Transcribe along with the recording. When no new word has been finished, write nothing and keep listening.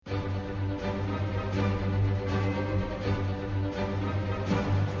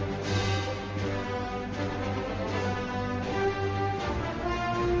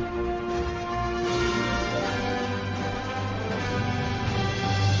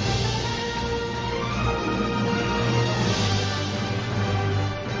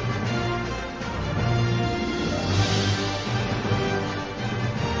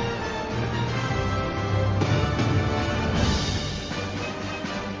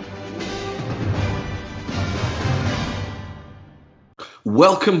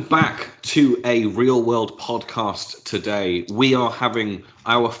Welcome back to a Real World podcast today. We are having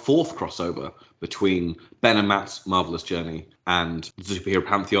our fourth crossover between Ben and Matt's Marvellous Journey and the Superhero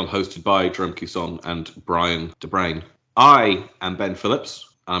Pantheon, hosted by Jerome and Brian DeBrain. I am Ben Phillips,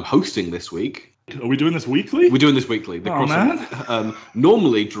 and I'm hosting this week. Are we doing this weekly? We're doing this weekly. Man.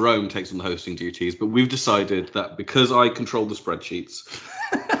 Normally, Jerome takes on the hosting duties, but we've decided that because I control the spreadsheets,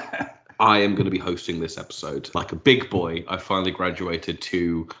 I am going to be hosting this episode. Like a big boy, I finally graduated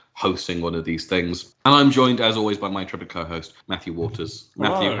to hosting one of these things. And I'm joined, as always, by my intrepid co-host, Matthew Waters.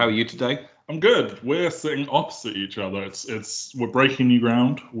 Matthew, Hello. How are you today? I'm good. We're sitting opposite each other. We're breaking new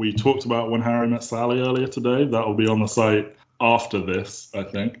ground. We talked about When Harry Met Sally earlier today. That will be on the site after this, I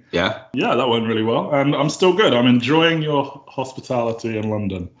think. Yeah? Yeah, that went really well. And I'm still good. I'm enjoying your hospitality in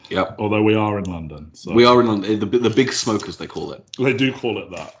London. Yep. Although we are in London. So. We are in London. The big smokers, they call it. They do call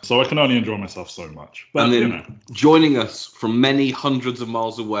it that. So I can only enjoy myself so much. But, and then joining us from many hundreds of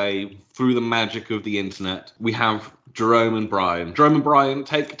miles away through the magic of the internet, we have Jerome and Brian. Jerome and Brian,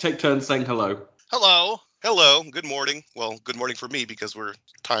 take turns saying hello. Hello. Hello. Good morning. Well, good morning for me because we're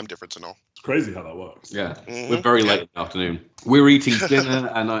time difference and all. It's crazy how that works. Yeah. Mm-hmm. We're very late in the afternoon. We're eating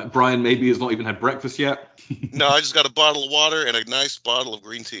dinner, and Brian maybe has not even had breakfast yet. No, I just got a bottle of water and a nice bottle of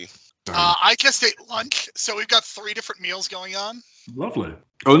green tea. I just ate lunch, so we've got 3 different meals going on. Lovely.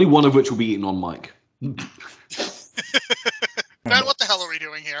 Only one of which will be eaten on mic. Ben, what the hell are we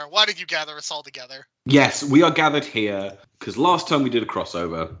doing here? Why did you gather us all together? Yes, we are gathered here because last time we did a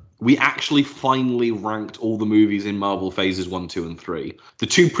crossover, we actually finally ranked all the movies in Marvel phases 1, 2, and 3. The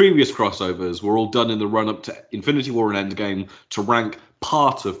 2 previous crossovers were all done in the run-up to Infinity War and Endgame to rank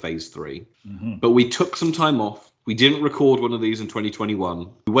part of phase 3. Mm-hmm. But we took some time off. We didn't record one of these in 2021.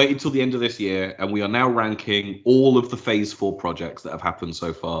 We waited till the end of this year, and we are now ranking all of the Phase 4 projects that have happened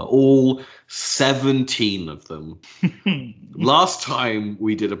so far. All 17 of them. Last time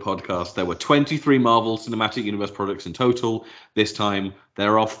we did a podcast, there were 23 Marvel Cinematic Universe projects in total. This time,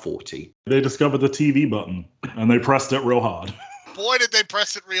 there are 40. They discovered the TV button, and they pressed it real hard. Boy, did they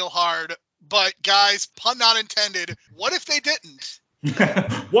press it real hard. But, guys, pun not intended, what if they didn't?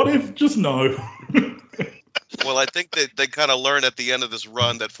 What if just no? Well, I think that they kind of learned at the end of this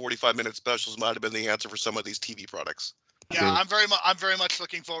run that 45-minute specials might have been the answer for some of these TV products. Yeah, I'm very much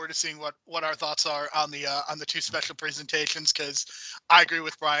looking forward to seeing what our thoughts are on the 2 special presentations, because I agree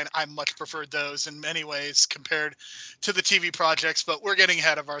with Brian. I much preferred those in many ways compared to the TV projects, but we're getting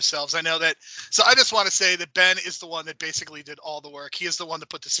ahead of ourselves. I know that. So I just want to say that Ben is the one that basically did all the work. He is the one that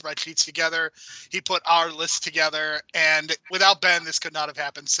put the spreadsheets together. He put our list together, and without Ben, this could not have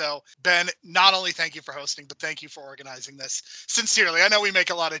happened. So Ben, not only thank you for hosting, but thank you for organizing this. Sincerely, I know we make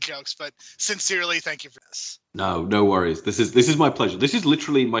a lot of jokes, but sincerely, thank you for this. No worries. This is my pleasure. This is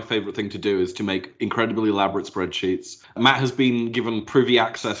literally my favorite thing to do, is to make incredibly elaborate spreadsheets. Matt has been given privy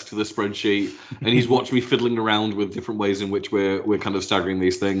access to the spreadsheet, and he's watched me fiddling around with different ways in which we're kind of staggering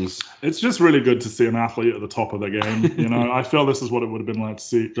these things. It's just really good to see an athlete at the top of their game. You know, I feel this is what it would have been like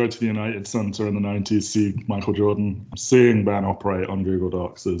to go to the United Center in the 90s, see Michael Jordan. Seeing Ben operate on Google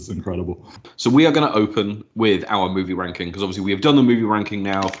Docs is incredible. So we are going to open with our movie ranking, because obviously we have done the movie ranking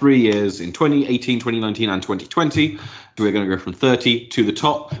now 3 years, in 2018, 2019, and 2020. We're going to go from 30 to the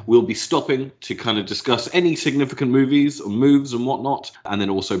top. We'll be stopping to kind of discuss any significant movies or moves and whatnot, and then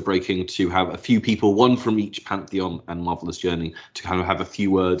also breaking to have a few people, one from each Pantheon and Marvellous Journey, to kind of have a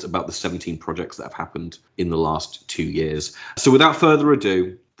few words about the 17 projects that have happened in the last 2 years. So without further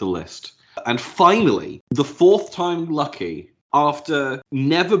ado, the list. And finally, the 4th time lucky, after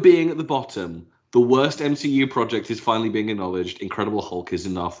never being at the bottom, the worst MCU project is finally being acknowledged. Incredible Hulk is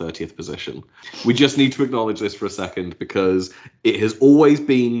in our 30th position. We just need to acknowledge this for a second, because it has always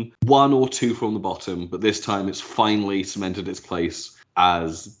been 1 or 2 from the bottom, but this time it's finally cemented its place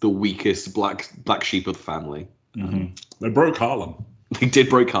as the weakest black sheep of the family. Mm-hmm. They broke Harlem. They did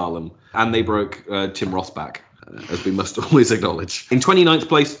break Harlem, and they broke Tim Ross back, as we must always acknowledge. In 29th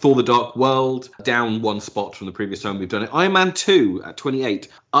place, Thor: The Dark World, down 1 spot from the previous time we've done it. Iron Man 2 at 28,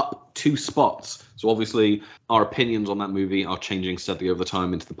 up 2 spots. So obviously our opinions on that movie are changing steadily over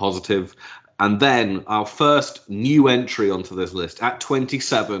time into the positive. And then our first new entry onto this list at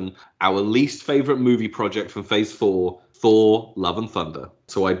 27, our least favorite movie project from Phase 4, Thor: Love and Thunder.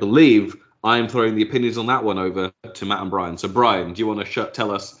 So I believe I am throwing the opinions on that one over to Matt and Brian. So Brian, do you want to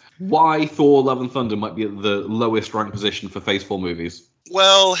tell us why Thor: Love and Thunder might be at the lowest ranked position for Phase 4 movies?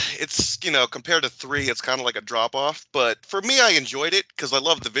 Well, it's, compared to 3, it's kind of like a drop off. But for me, I enjoyed it because I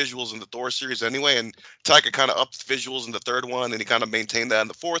love the visuals in the Thor series anyway. And Taika kind of upped the visuals in the 3rd one, and he kind of maintained that in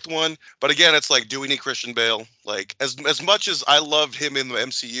the 4th one. But again, it's like, do we need Christian Bale? Like, as much as I loved him in the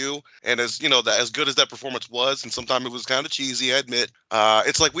MCU, and as as good as that performance was, and sometimes it was kind of cheesy, I admit,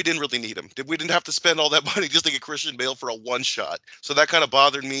 it's like we didn't really need him. We didn't have to spend all that money just to get Christian Bale for a one shot. So that kind of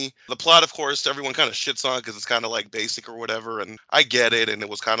bothered me. The plot, of course, everyone kind of shits on because it's kind of like basic or whatever, and I get it. And it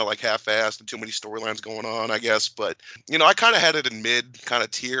was kind of like half-assed and too many storylines going on, I guess. But, I kind of had it in mid kind of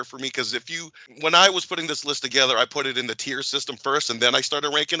tier for me, because when I was putting this list together, I put it in the tier system first, and then I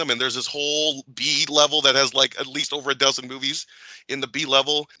started ranking them. And there's this whole B level that has like at least over a dozen movies in the B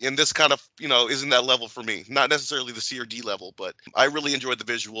level. And this kind of, isn't that level for me. Not necessarily the C or D level, but I really enjoyed the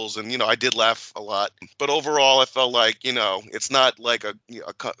visuals, and, I did laugh a lot. But overall, I felt like, it's not like a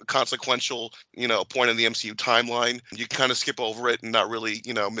consequential, point in the MCU timeline. You can kind of skip over it and not really,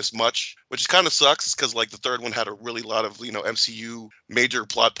 miss much, which kind of sucks, because like the 3rd one had a really lot of, MCU major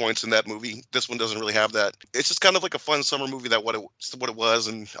plot points in that movie. This one doesn't really have that. It's just kind of like a fun summer movie what it was,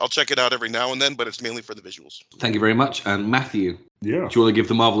 and I'll check it out every now and then, but it's mainly for the visuals. Thank you very much. And Matthew, yeah, do you want to give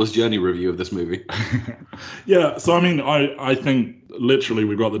the Marvellous Journey review of this movie? Yeah, so I mean, I think literally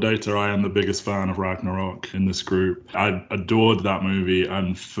we've got the data. I am the biggest fan of Ragnarok in this group. I adored that movie,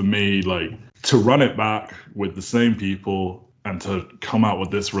 and for me, like, to run it back with the same people and to come out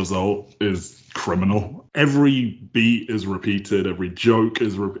with this result is criminal. Every beat is repeated, every joke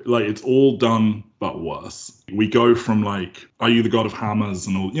is like, it's all done but worse. We go from like, are you the god of hammers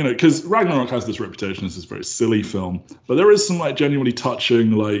and all, because Ragnarok has this reputation as this very silly film, but there is some like genuinely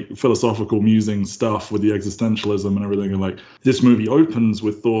touching, like philosophical musing stuff with the existentialism and everything. And like, this movie opens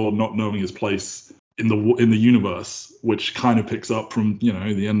with Thor not knowing his place in the universe, which kind of picks up from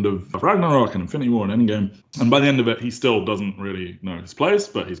the end of Ragnarok and Infinity War and Endgame. And by the end of it, he still doesn't really know his place,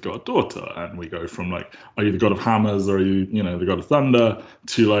 but he's got a daughter. And we go from like, are you the god of hammers, or are you the god of thunder,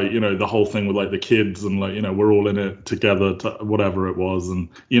 to like the whole thing with like the kids and like we're all in it together, to whatever it was. And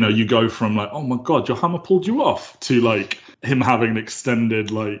you go from like, oh my god, your hammer pulled you off, to like him having an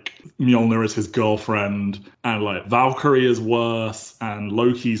extended like Mjolnir as his girlfriend, and like Valkyrie is worse, and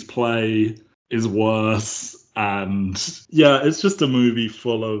Loki's play is worse. And yeah, it's just a movie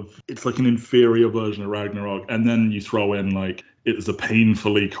full of, it's like an inferior version of Ragnarok. And then you throw in like, it's a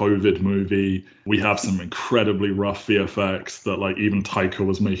painfully COVID movie. We have some incredibly rough VFX that like even Taika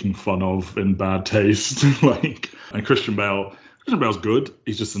was making fun of in bad taste. And Christian Bale's good.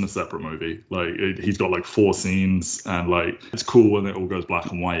 He's just in a separate movie. Like, he's got like 4 scenes, and like, it's cool when it all goes black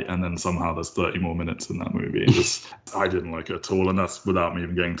and white, and then somehow there's 30 more minutes in that movie. I didn't like it at all, and that's without me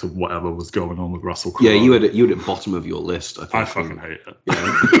even getting to whatever was going on with Russell Crowe. Yeah, you had it bottom of your list, I think. I fucking hate it.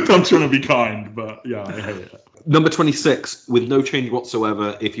 Yeah. I'm trying to be kind, but yeah, I hate it. Number 26, with no change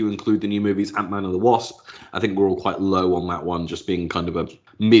whatsoever, if you include the new movies Ant-Man and the Wasp. I think we're all quite low on that one, just being kind of a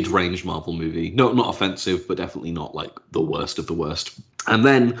mid-range Marvel movie. No, not offensive, but definitely not like the worst of the worst. And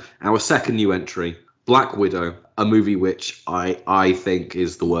then our second new entry, Black Widow, a movie which I think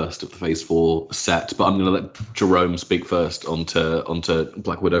is the worst of the Phase 4 set. But I'm going to let Jerome speak first onto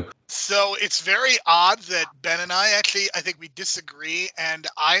Black Widow. So it's very odd that Ben and I think we disagree, and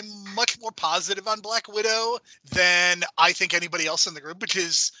I'm much more positive on Black Widow than I think anybody else in the group, which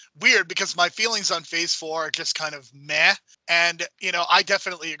is weird because my feelings on Phase 4 are just kind of meh. And, I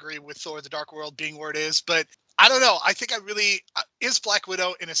definitely agree with Thor: The Dark World being where it is, but I don't know. I think is Black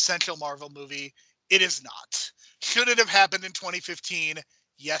Widow an essential Marvel movie? It is not. Should it have happened in 2015?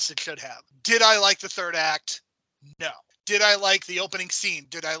 Yes, it should have. Did I like the third act? No. Did I like the opening scene?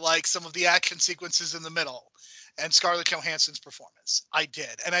 Did I like some of the action sequences in the middle and Scarlett Johansson's performance? I did.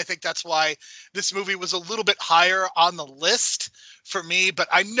 And I think that's why this movie was a little bit higher on the list for me. But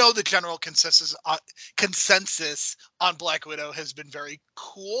I know the general consensus on Black Widow has been very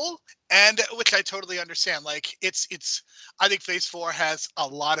cool, and which I totally understand. Like, I think Phase 4 has a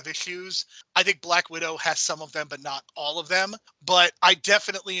lot of issues. I think Black Widow has some of them, but not all of them. But I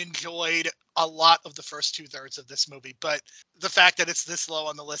definitely enjoyed a lot of the first 2/3 of this movie. But the fact that it's this low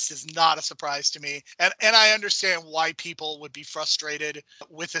on the list is not a surprise to me. And I understand why people would be frustrated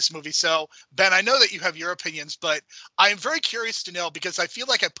with this movie. So, Ben, I know that you have your opinions, but I'm very curious to know, because I feel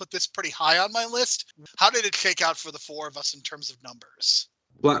like I put this pretty high on my list. How did it shake out for the 4 of us in terms of numbers?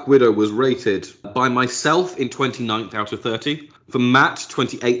 Black Widow was rated by myself in 29th out of 30, for Matt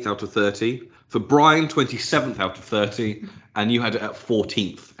 28th out of 30, for Brian 27th out of 30, and you had it at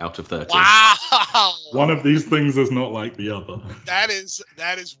 14th out of 30. Wow! One of these things is not like the other. That is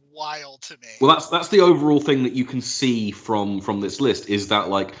wild to me. Well, that's the overall thing that you can see from this list, is that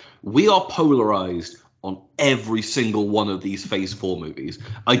like we are polarized on every single one of these Phase 4 movies.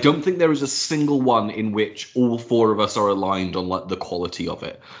 I don't think there is a single one in which all four of us are aligned on like the quality of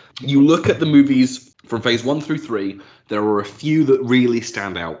it. You look at the movies from Phase 1 through 3, there are a few that really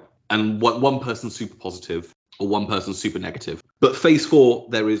stand out, and one person's super positive or one person's super negative. But Phase 4,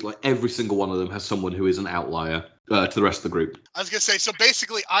 there is like every single one of them has someone who is an outlier to the rest of the group. I was going to say, so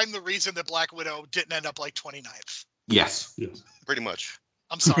basically I'm the reason that Black Widow didn't end up like 29th. Yes. Pretty much.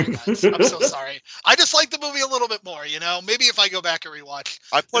 I'm sorry, guys. I'm so sorry. I just like the movie a little bit more, you know? Maybe if I go back and rewatch.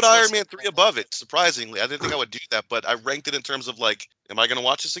 I put Iron Man 3 above it, surprisingly. I didn't think I would do that, but I ranked it in terms of like, am I going to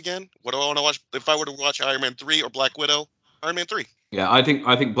watch this again? What do I want to watch? If I were to watch Iron Man 3 or Black Widow, Iron Man 3. Yeah, I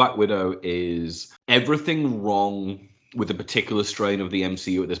think Black Widow is everything wrong with a particular strain of the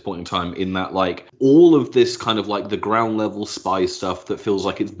MCU at this point in time, in that like all of this kind of like the ground level spy stuff that feels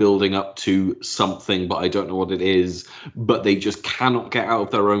like it's building up to something, but I don't know what it is, but they just cannot get out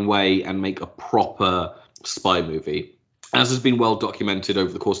of their own way and make a proper spy movie. As has been well documented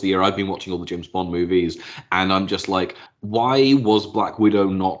over the course of the year, I've been watching all the James Bond movies, and I'm just like, why was Black Widow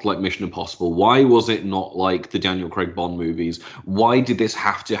not like Mission Impossible? Why was it not like the Daniel Craig Bond movies? Why did this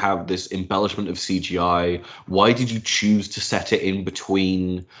have to have this embellishment of CGI? Why did you choose to set it in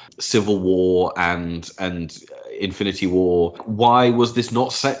between Civil War and Infinity War? Why was this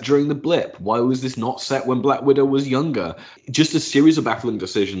not set during the blip? Why was this not set when Black Widow was younger? Just a series of baffling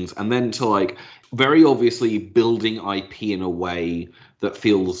decisions, and then to like very obviously building IP in a way that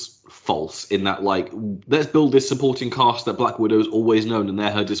feels false, in that like, let's build this supporting cast that Black Widow's always known and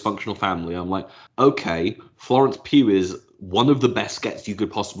they're her dysfunctional family. I'm like, okay, Florence Pugh is one of the best gets you could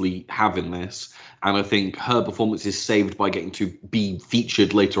possibly have in this, and I think her performance is saved by getting to be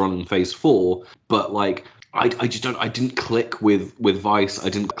featured later on in Phase 4, but like I didn't click with Vice. I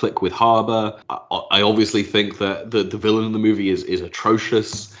didn't click with Harbour. I obviously think that the villain in the movie is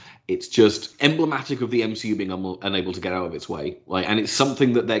atrocious. It's just emblematic of the MCU being unable to get out of its way. Like, and it's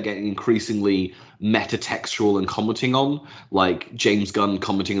something that they're getting increasingly metatextual and commenting on. Like James Gunn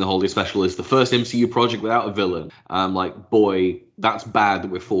commenting in the Holiday Special is the first MCU project without a villain. Like, boy, that's bad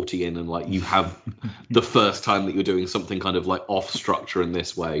that we're 40 in and like you have the first time that you're doing something kind of like off structure in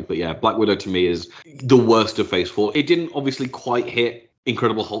this way. But yeah, Black Widow to me is the worst of Phase 4. It didn't obviously quite hit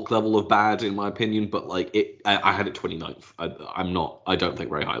Incredible Hulk level of bad in my opinion, but like I had it 29th. I don't think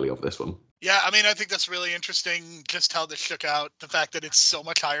very highly of this one. Yeah, I mean, I think that's really interesting, just how this shook out. The fact that it's so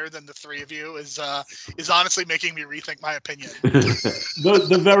much higher than the three of you is honestly making me rethink my opinion.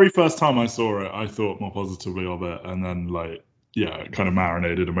 The very first time I saw it, I thought more positively of it, and then like, yeah, it kind of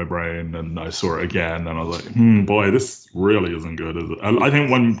marinated in my brain, and I saw it again, and I was like, boy, this really isn't good, is it? I think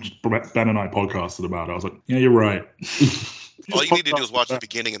when Ben and I podcasted about it, I was like, yeah, you're right. All you need to do is watch the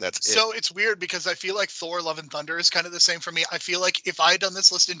beginning, and that's it. So it's weird because I feel like Thor: Love and Thunder is kind of the same for me. I feel like if I had done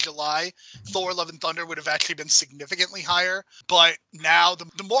this list in July, Thor: Love and Thunder would have actually been significantly higher. But now,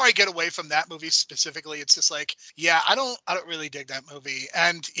 the more I get away from that movie specifically, it's just like, yeah, I don't really dig that movie.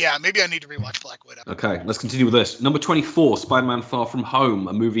 And yeah, maybe I need to rewatch Black Widow. Okay, let's continue with this. Number 24, Spider-Man: Far From Home,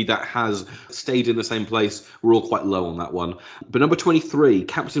 a movie that has stayed in the same place. We're all quite low on that one. But number 23,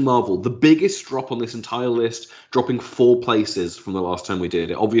 Captain Marvel, the biggest drop on this entire list, dropping 4 places from the last time we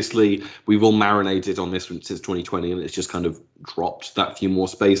did it. Obviously, we've all marinated on this since 2020, and it's just kind of dropped that few more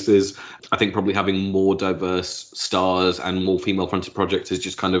spaces. I think probably having more diverse stars and more female-fronted projects has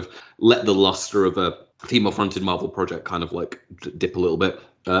just kind of let the luster of a female-fronted Marvel project kind of like dip a little bit.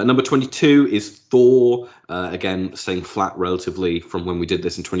 Number 22 is Thor, again, staying flat relatively from when we did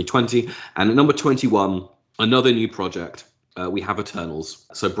this in 2020. And at number 21, another new project. We have Eternals.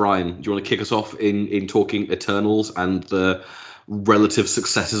 So, Brian, do you want to kick us off in talking Eternals and the relative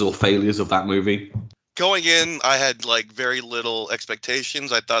successes or failures of that movie? Going in, I had like very little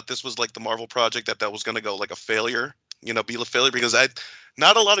expectations. I thought this was like the Marvel project that was going to go like a failure, be a failure, because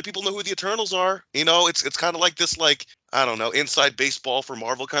not a lot of people know who the Eternals are. It's kind of like this, like, I don't know, inside baseball for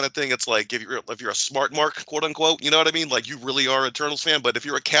Marvel kind of thing. It's like if you're a smart mark, quote unquote, you know what I mean? Like, you really are an Eternals fan. But if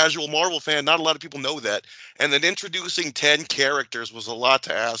you're a casual Marvel fan, not a lot of people know that. And then introducing 10 characters was a lot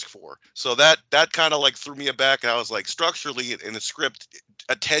to ask for. So that kind of like threw me aback. And I was like, structurally in the script,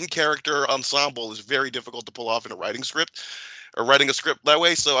 a 10 character ensemble is very difficult to pull off in a writing script. Or writing a script that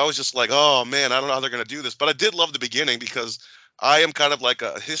way. So I was just like, oh man, I don't know how they're going to do this. But I did love the beginning because I am kind of like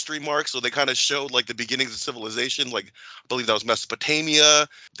a history mark. So they kind of showed like the beginnings of civilization. Like, I believe that was Mesopotamia,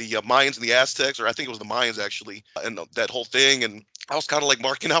 the Mayans and the Aztecs, or I think it was the Mayans actually, and that whole thing. And I was kind of like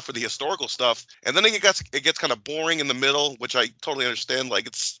marking out for the historical stuff, and then it gets kind of boring in the middle, which I totally understand. Like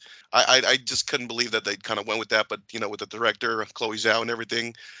I just couldn't believe that they kind of went with that. But with the director Chloe Zhao and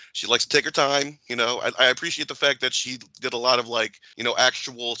everything, she likes to take her time. I appreciate the fact that she did a lot of like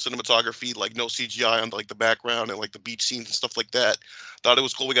actual cinematography, like no CGI on like the background and like the beach scenes and stuff like that. Thought it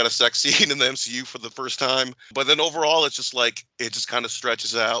was cool. We got a sex scene in the MCU for the first time, but then overall it's just like it just kind of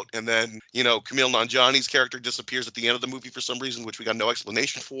stretches out, and then Kumail Nanjiani's character disappears at the end of the movie for some reason, which we got no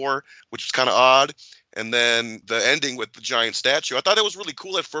explanation for, which is kind of odd. And then the ending with the giant statue, I thought it was really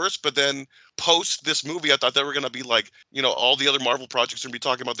cool at first, but then post this movie, I thought they were going to be like, all the other Marvel projects are going to be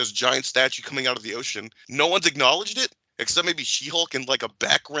talking about this giant statue coming out of the ocean. No one's acknowledged it, except maybe She-Hulk and like a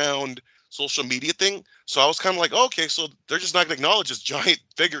background social media thing. So I was kind of like, oh, okay, so they're just not going to acknowledge this giant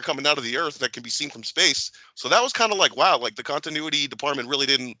figure coming out of the earth that can be seen from space. So that was kind of like, wow, like the continuity department really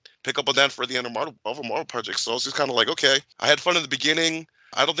didn't pick up on that for the other Marvel projects. So I was just kind of like, okay, I had fun in the beginning.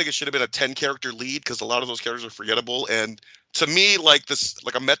 I don't think it should have been a 10-character lead because a lot of those characters are forgettable. And to me, like this,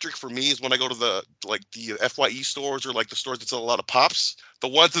 like a metric for me is when I go to the FYE stores or like the stores that sell a lot of pops, the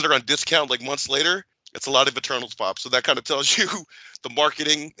ones that are on discount like months later, it's a lot of Eternals pops. So that kind of tells you the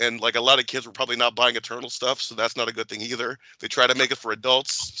marketing, and like a lot of kids were probably not buying Eternal stuff. So that's not a good thing either. They try to make it for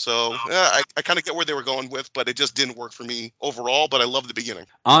adults. So I kind of get where they were going with, but it just didn't work for me overall. But I love the beginning.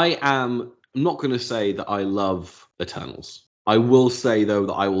 I am not going to say that I love Eternals. I will say, though,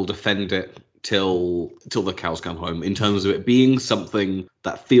 that I will defend it till the cows come home in terms of it being something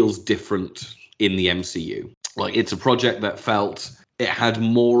that feels different in the MCU. Like, it's a project that felt it had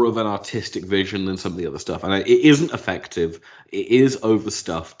more of an artistic vision than some of the other stuff. And it isn't effective. It is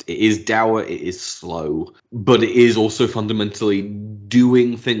overstuffed. It is dour. It is slow. But it is also fundamentally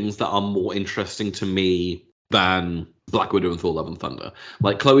doing things that are more interesting to me than Black Widow and Thor: Love and Thunder.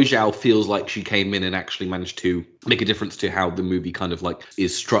 Like, Chloe Zhao feels like she came in and actually managed to make a difference to how the movie kind of like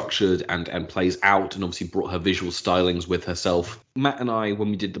is structured and plays out, and obviously brought her visual stylings with herself. Matt and I,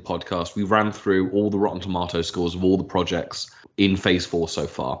 when we did the podcast, we ran through all the Rotten Tomato scores of all the projects in Phase 4 so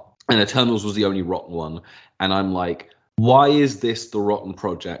far. And Eternals was the only rotten one. And I'm like, why is this the rotten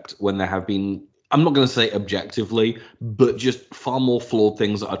project when there have been, I'm not going to say objectively, but just far more flawed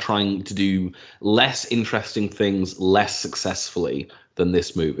things that are trying to do less interesting things less successfully than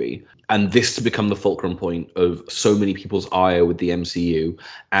this movie? And this to become the fulcrum point of so many people's ire with the MCU.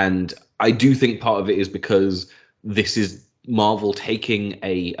 And I do think part of it is because this is Marvel taking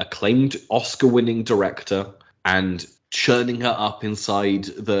a acclaimed Oscar-winning director and churning her up inside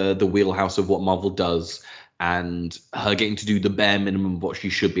the wheelhouse of what Marvel does, and her getting to do the bare minimum of what she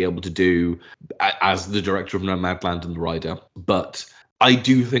should be able to do as the director of Nomadland and The Rider. But I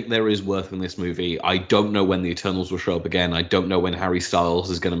do think there is worth in this movie. I don't know when the Eternals will show up again. I don't know when Harry Styles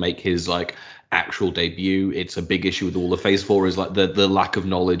is going to make his like actual debut. It's a big issue with all of Phase 4 is like the lack of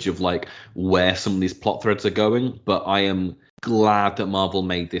knowledge of like where some of these plot threads are going. But I am glad that Marvel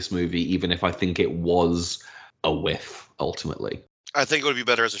made this movie, even if I think it was a whiff ultimately. I think it would be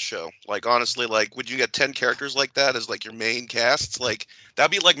better as a show. Like, honestly, like, would you get 10 characters like that as like your main casts? Like, that'd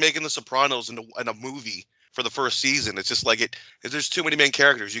be like making The Sopranos in a movie for the first season. It's just like there's too many main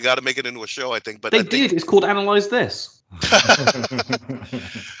characters. You got to make it into a show, I think. But they did. It's called Analyze This.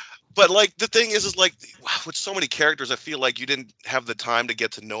 But like the thing is like with so many characters, I feel like you didn't have the time to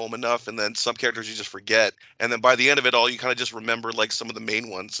get to know them enough, and then some characters you just forget, and then by the end of it all, you kind of just remember like some of the main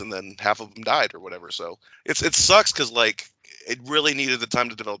ones, and then half of them died or whatever. So it sucks because like it really needed the time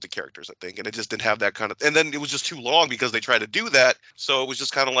to develop the characters, I think, and it just didn't have that kind of. And then it was just too long because they tried to do that, so it was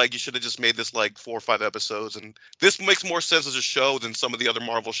just kind of like you should have just made this like 4 or 5 episodes, and this makes more sense as a show than some of the other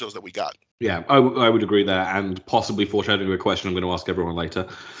Marvel shows that we got. Yeah, I would agree there, and possibly foreshadowing a question I'm going to ask everyone later.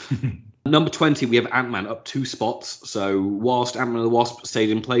 Number 20, we have Ant-Man up 2 spots. So whilst Ant-Man and the Wasp stayed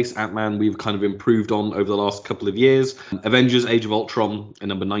in place, Ant-Man we've kind of improved on over the last couple of years. Avengers: Age of Ultron at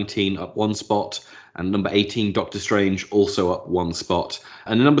number 19 up 1 spot. And number 18, Doctor Strange, also up 1 spot.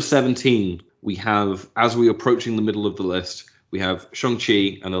 And at number 17, we have, as we're approaching the middle of the list, we have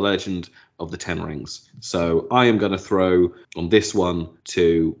Shang-Chi and the Legend of the Ten Rings. So I am going to throw on this one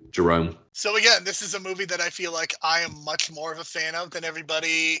to Jerome. So again, this is a movie that I feel like I am much more of a fan of than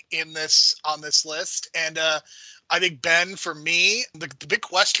everybody on this list. And I think, Ben, for me, the big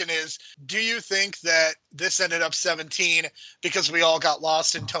question is, do you think that this ended up 17 because we all got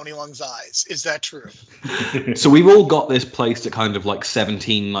lost in Tony Leung's eyes? Is that true? So we've all got this placed at kind of like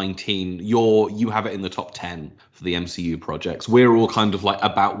 17, 19. You have it in the top 10 for the MCU projects. We're all kind of like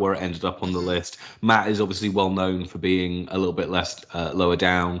about where it ended up on the list. Matt is obviously well known for being a little bit less lower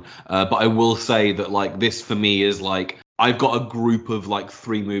down. But I will say that like this for me is like, I've got a group of like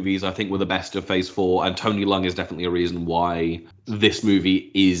 3 movies I think were the best of Phase 4, and Tony Leung is definitely a reason why this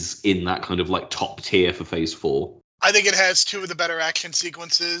movie is in that kind of like top tier for Phase 4. I think it has 2 of the better action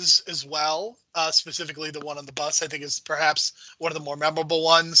sequences as well. Specifically, the one on the bus, I think, is perhaps one of the more memorable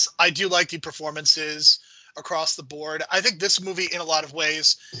ones. I do like the performances across the board. I think this movie, in a lot of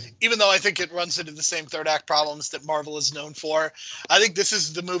ways, even though I think it runs into the same third act problems that Marvel is known for, I think this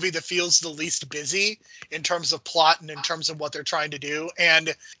is the movie that feels the least busy in terms of plot and in terms of what they're trying to do.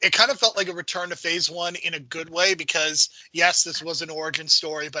 And it kind of felt like a return to Phase 1 in a good way, because yes, this was an origin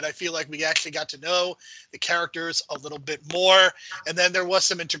story, but I feel like we actually got to know the characters a little bit more. And then there was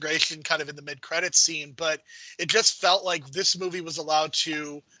some integration kind of in the mid-credits scene, but it just felt like this movie was allowed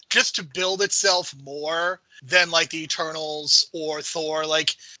to just to build itself more than like the Eternals or Thor.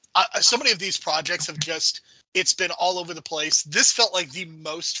 Like so many of these projects have just, it's been all over the place. This felt like the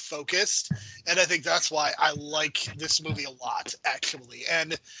most focused, and I think that's why I like this movie a lot, actually.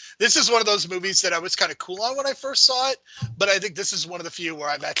 And this is one of those movies that I was kind of cool on when I first saw it, but I think this is one of the few where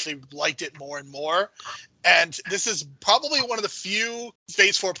I've actually liked it more and more. And this is probably one of the few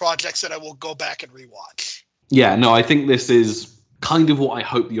Phase 4 projects that I will go back and rewatch. Yeah, no, I think this is kind of what I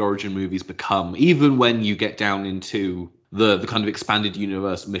hope the origin movies become, even when you get down into the kind of expanded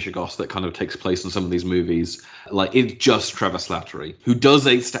universe Mishigas that kind of takes place in some of these movies. Like, it's just Trevor Slattery, who does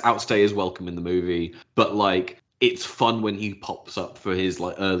outstay his welcome in the movie, but like, it's fun when he pops up for his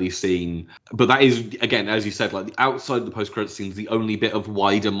like early scene. But that is, again, as you said, like the outside the post-credits scene is the only bit of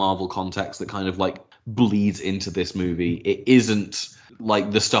wider Marvel context that kind of like bleeds into this movie. It isn't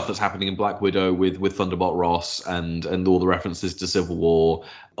like the stuff that's happening in Black Widow with Thunderbolt Ross and all the references to Civil War.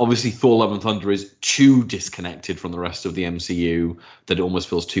 Obviously, Thor: Love and Thunder is too disconnected from the rest of the MCU that it almost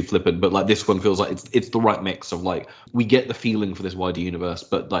feels too flippant. But like this one feels like it's the right mix of like, we get the feeling for this wider universe,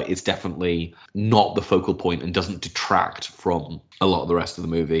 but like it's definitely not the focal point and doesn't detract from a lot of the rest of the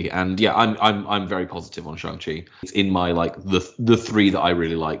movie. And yeah, I'm very positive on Shang-Chi. It's in my like the 3 that I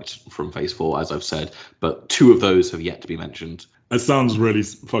really liked from Phase 4, as I've said, but 2 of those have yet to be mentioned. It sounds really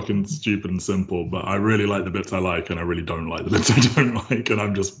fucking stupid and simple, but I really like the bits I like, and I really don't like the bits I don't like, and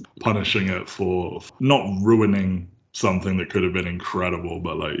I'm just punishing it for not ruining something that could have been incredible.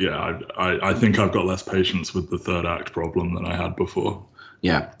 But like, yeah, I think I've got less patience with the third act problem than I had before.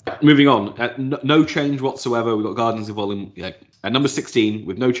 Yeah. Moving on. No change whatsoever. We've got Guardians of Volume... At number 16,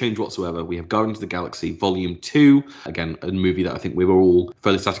 with no change whatsoever, we have Guardians of the Galaxy Volume 2. Again, a movie that I think we were all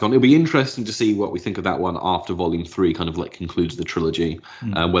fairly static on. It'll be interesting to see what we think of that one after Volume 3 kind of like concludes the trilogy,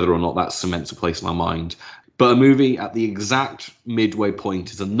 whether or not that cements a place in our mind. But a movie at the exact midway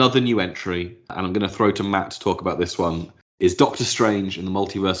point is another new entry, and I'm going to throw to Matt to talk about this one, is Doctor Strange in the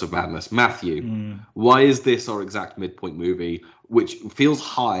Multiverse of Madness. Matthew, why is this our exact midpoint movie, which feels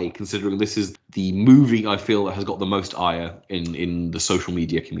high considering this is the movie I feel that has got the most ire in the social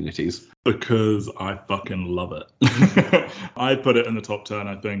media communities? Because I fucking love it. I put it in the top 10,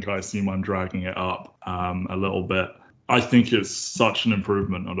 I think. I assume I'm dragging it up a little bit. I think it's such an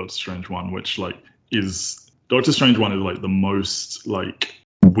improvement on Doctor Strange 1, which like is... Doctor Strange 1 is like the most like...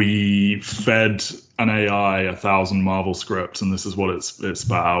 We fed an AI 1,000 Marvel scripts, and this is what it's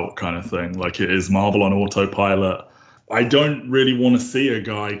spat out kind of thing. Like, it is Marvel on autopilot. I don't really want to see a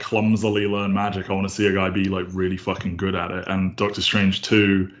guy clumsily learn magic. I want to see a guy be like really fucking good at it. And Doctor Strange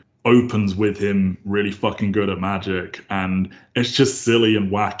 2 opens with him really fucking good at magic, and it's just silly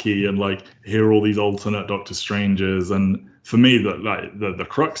and wacky, and like here are all these alternate Doctor Stranges. And for me, the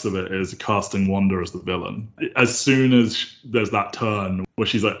crux of it is casting Wanda as the villain. As soon as there's that turn where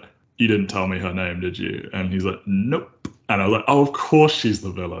she's like, "You didn't tell me her name, did you?" And he's like, "Nope." And I was like, oh, of course she's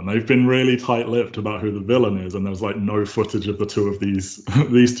the villain. They've been really tight-lipped about who the villain is, and there's like no footage of the two of these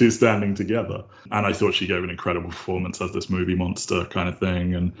two standing together. And I thought she gave an incredible performance as this movie monster kind of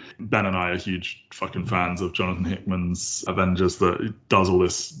thing. And Ben and I are huge fucking fans of Jonathan Hickman's Avengers that does all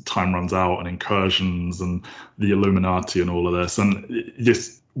this time runs out and incursions and the Illuminati and all of this. And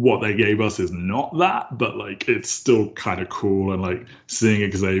this, what they gave us is not that, but like it's still kind of cool. And like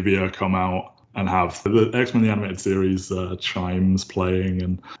seeing Xavier come out and have the X-Men the Animated Series chimes playing.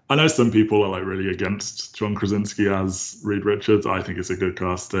 And I know some people are like really against John Krasinski as Reed Richards. I think it's a good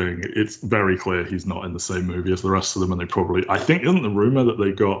casting. It's very clear he's not in the same movie as the rest of them, and they probably, I think, isn't the rumor that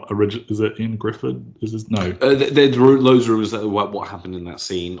they got is it Ian Griffin? No. There's loads of rumors that what happened in that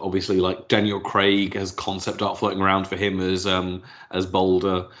scene. Obviously, like Daniel Craig has concept art floating around for him as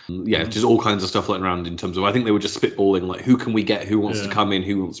Boulder. Yeah, just all kinds of stuff floating around in terms of, I think they were just spitballing like, who can we get, who wants to come in,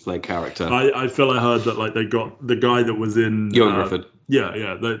 who wants to play a character. I feel I heard that like they got the guy that was in Ewan Griffin.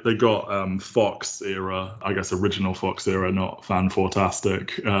 Yeah. They got Fox era, I guess original Fox era, not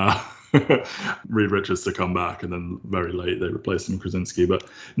fan-fortastic. Reed Richards to come back, and then very late they replaced him with Krasinski. But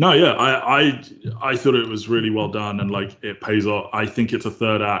no, yeah, I thought it was really well done, and like it pays off. I think it's a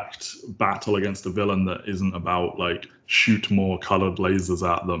third act battle against a villain that isn't about like shoot more colored lasers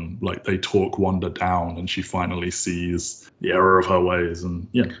at them. Like they talk Wanda down, and she finally sees the error of her ways, and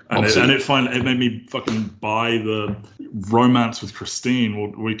yeah, and it made me fucking buy the romance with Christine.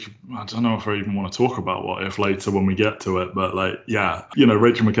 I don't know if I even want to talk about What If later when we get to it, but like, yeah, you know,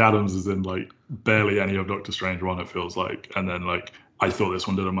 Rachel McAdams is in like barely any of Doctor Strange 1, it feels like, and then like I thought this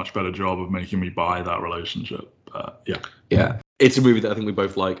one did a much better job of making me buy that relationship. Yeah. It's a movie that I think we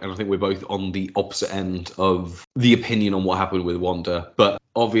both like, and I think we're both on the opposite end of the opinion on what happened with Wanda. But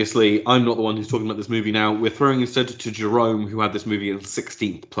obviously, I'm not the one who's talking about this movie now. We're throwing instead to Jerome, who had this movie in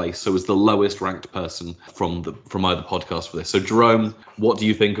 16th place, so was the lowest ranked person from either podcast for this. So Jerome, what do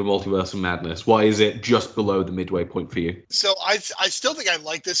you think of Multiverse of Madness? Why is it just below the midway point for you? So I still think I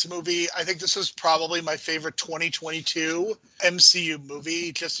like this movie. I think this was probably my favorite 2022 MCU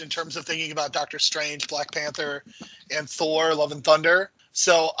movie, just in terms of thinking about Doctor Strange, Black Panther, and Thor, Love and Thunder.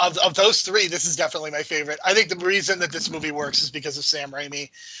 So of those three, this is definitely my favorite. I think the reason that this movie works is because of Sam Raimi.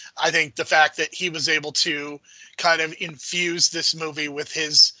 I think the fact that he was able to kind of infuse this movie with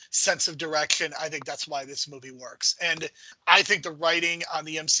his sense of direction, I think that's why this movie works. And I think the writing on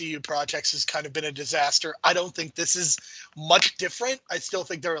the MCU projects has kind of been a disaster. I don't think this is much different. I still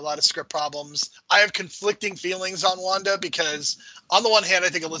think there are a lot of script problems. I have conflicting feelings on Wanda because on the one hand, I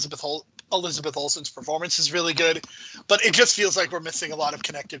think Elizabeth Olsen's performance is really good, but it just feels like we're missing a lot of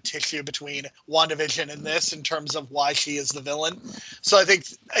connective tissue between WandaVision and this in terms of why she is the villain. So I think,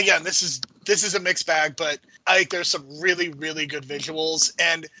 again, this is a mixed bag, but I think there's some really, really good visuals.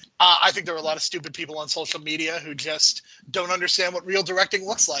 And I think there are a lot of stupid people on social media who just don't understand what real directing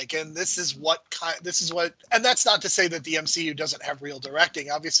looks like. And and that's not to say that the MCU doesn't have real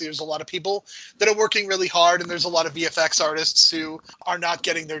directing. Obviously, there's a lot of people that are working really hard, and there's a lot of VFX artists who are not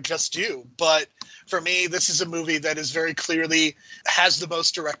getting their just due. But for me, this is a movie that is very clearly has the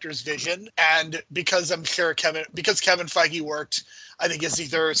most director's vision. And because I'm sure Kevin Feige worked, I think, is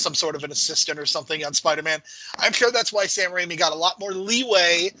either some sort of an assistant or something on Spider-Man, I'm sure that's why Sam Raimi got a lot more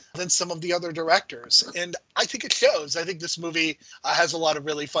leeway than some of the other directors. And I think it shows. I think this movie has a lot of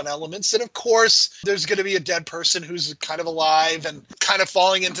really fun elements. And of course, there's going to be a dead person who's kind of alive and kind of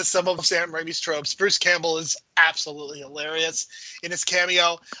falling into some of Sam Raimi's tropes. Bruce Campbell is absolutely hilarious in his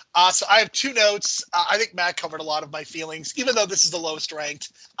cameo. So I have two notes. I think Matt covered a lot of my feelings. Even though this is the lowest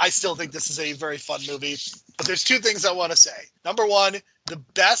ranked, I still think this is a very fun movie. But there's two things I want to say. Number one, the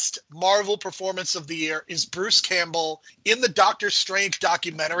best Marvel performance of the year is Bruce Campbell in the Doctor Strange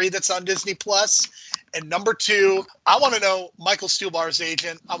documentary that's on Disney+. And number two, I want to know Michael Stuhlbarg's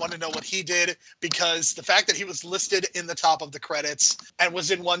agent. I want to know what he did, because the fact that he was listed in the top of the credits and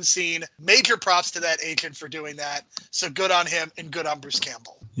was in one scene, major props to that agent for doing that. So good on him and good on Bruce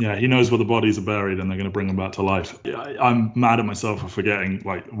Campbell. Yeah, he knows where the bodies are buried and they're going to bring them back to life. I'm mad at myself for forgetting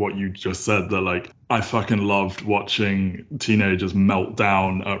like what you just said, that like I fucking loved watching teenagers melt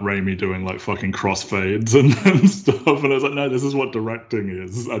down at Raimi doing like fucking crossfades and stuff. And I was like, no, this is what directing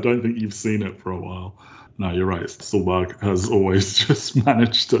is. I don't think you've seen it for a while. No, you're right. Stuhlbarg has always just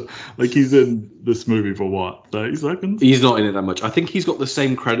managed to, like, he's in this movie for what, 30 seconds? He's not in it that much. I think he's got the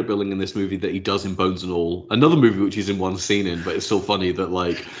same credit billing in this movie that he does in Bones and All, another movie which he's in one scene in, but it's still funny that,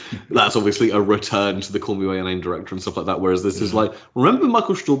 like, that's obviously a return to the Call Me By Your Name director and stuff like that, whereas this is like, remember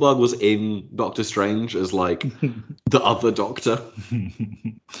Michael Stuhlbarg was in Doctor Strange as, like, the other Doctor?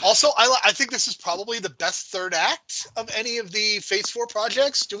 Also, I think this is probably the best third act of any of the Phase 4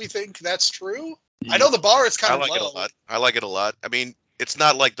 projects. Do we think that's true? I know the bar is kind of low. I like it a lot. I mean, it's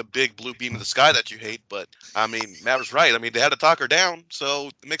not like the big blue beam in the sky that you hate, but I mean, Matt was right. I mean, they had to talk her down, so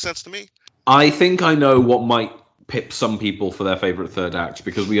it makes sense to me. I think I know what might pip some people for their favorite third act,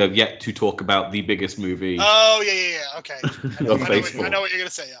 because we have yet to talk about the biggest movie. Oh, yeah. Okay. I know what you're going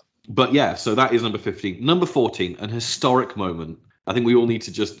to say, yeah. But yeah, so that is number 15. Number 14, an historic moment. I think we all need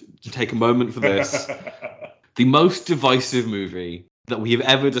to just take a moment for this. The most divisive movie that we have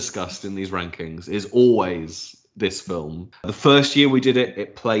ever discussed in these rankings is always this film. The first year we did it,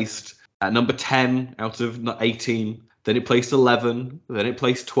 it placed at number 10 out of 18. Then it placed 11. Then it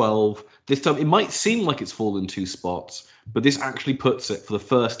placed 12. This time, it might seem like it's fallen 2 spots, but this actually puts it for the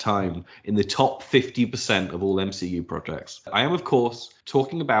first time in the top 50% of all MCU projects. I am, of course,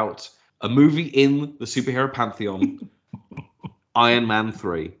 talking about a movie in the superhero Pantheon, Iron Man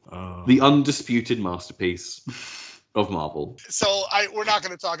 3, the undisputed masterpiece of Marvel. So we're not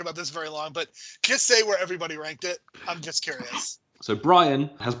going to talk about this very long, but just say where everybody ranked it. I'm just curious. So Brian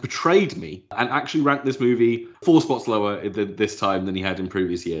has betrayed me and actually ranked this movie 4 spots lower this time than he had in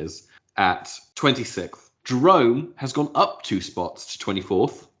previous years. at 26th. Jerome has gone up 2 spots to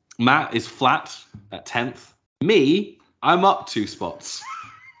 24th. Matt is flat at 10th. Me, I'm up 2 spots.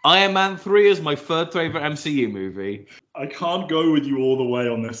 Iron Man 3 is my third favorite MCU movie. I can't go with you all the way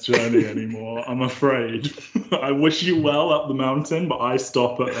on this journey anymore, I'm afraid. I wish you well up the mountain, but I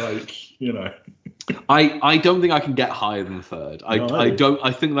stop at, like, you know. I don't think I can get higher than third. I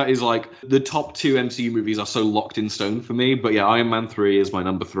think that is like the top 2 MCU movies are so locked in stone for me. But yeah, Iron Man 3 is my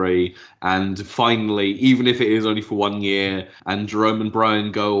number 3. And finally, even if it is only for 1 year and Jerome and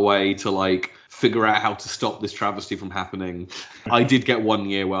Brian go away to like figure out how to stop this travesty from happening, I did get 1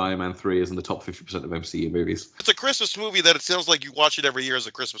 year where Iron Man 3 is in the top 50% of MCU movies. It's a Christmas movie that it sounds like you watch it every year as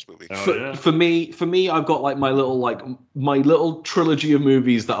a Christmas movie. For me, I've got like my little trilogy of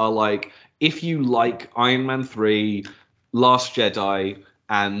movies that are like, if you like Iron Man 3, Last Jedi,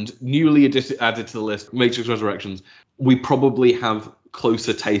 and newly added to the list, Matrix Resurrections, we probably have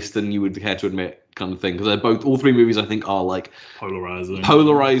closer taste than you would care to admit, kind of thing. Because all 3 movies, I think, are like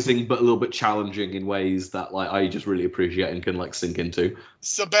polarizing, but a little bit challenging in ways that like I just really appreciate and can like sink into.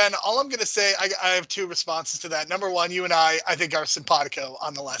 So Ben, all I'm gonna say, I have 2 responses to that. Number 1, you and I think are simpatico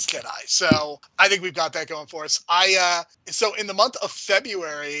on The Last Jedi, so I think we've got that going for us. So in the month of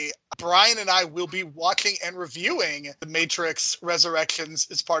February, Brian and I will be watching and reviewing The Matrix Resurrections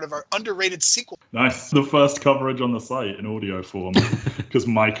as part of our underrated sequel. Nice. The first coverage on the site in audio form, because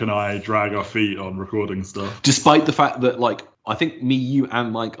Mike and I drag our feet on recording stuff. Despite the fact that, like, I think me, you,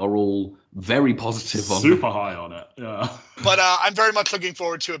 and Mike are all very positive on it. Super high on it, yeah. But I'm very much looking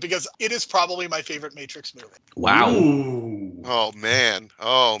forward to it because it is probably my favorite Matrix movie. Wow. Ooh. Oh man,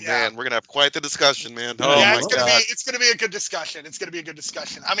 we're gonna have quite the discussion, man. It's gonna be a good discussion.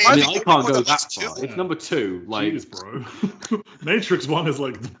 I mean, I can't go that far. It's number 2. Like, jeez, bro. Matrix 1 is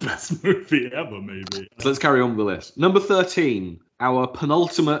like the best movie ever, maybe. So let's carry on with the list. Number 13, our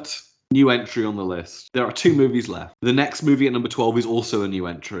penultimate new entry on the list. There are 2 movies left. The next movie at number 12 is also a new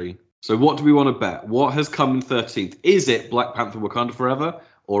entry. So what do we want to bet? What has come in 13th? Is it Black Panther Wakanda Forever?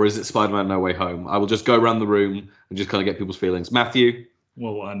 Or is it Spider-Man No Way Home? I will just go around the room and just kind of get people's feelings. Matthew?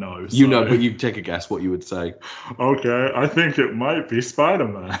 Well, I know. You know, but you take a guess what you would say. Okay, I think it might be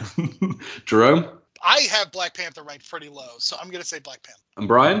Spider-Man. Jerome? I have Black Panther ranked pretty low, so I'm going to say Black Panther. And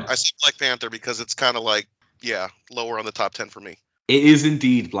Brian? I say Black Panther because it's kind of like, lower on the top 10 for me. It is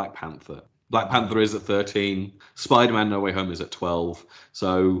indeed Black Panther. Black Panther is at 13. Spider-Man No Way Home is at 12.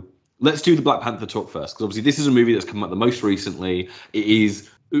 So let's do the Black Panther talk first, because obviously this is a movie that's come out the most recently. It is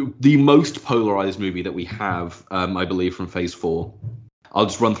the most polarized movie that we have, I believe, from Phase 4. I'll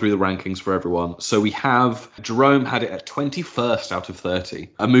just run through the rankings for everyone. So we have Jerome had it at 21st out of 30.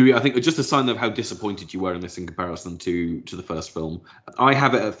 A movie, I think, just a sign of how disappointed you were in this in comparison to the first film. I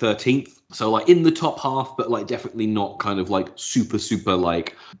have it at 13th. So like in the top half, but like definitely not kind of like super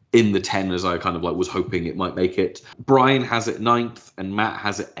like in the 10 as I kind of like was hoping it might make it. Brian has it 9th and Matt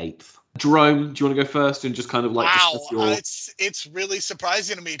has it 8th. Jerome, do you want to go first and just kind of like discuss your... It's really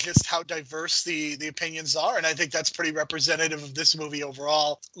surprising to me just how diverse the opinions are, and I think that's pretty representative of this movie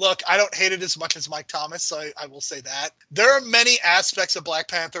overall. Look, I don't hate it as much as Mike Thomas, so I will say that. There are many aspects of Black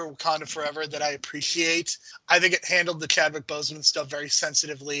Panther Wakanda Forever that I appreciate. I think it handled the Chadwick Boseman stuff very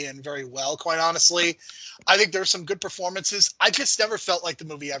sensitively and very well, quite honestly. I think there's some good performances. I just never felt like the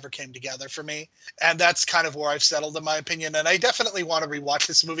movie ever came together for me, and that's kind of where I've settled in my opinion, and I definitely want to rewatch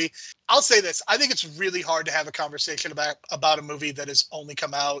this movie. I'll say this. I think it's really hard to have a conversation about a movie that has only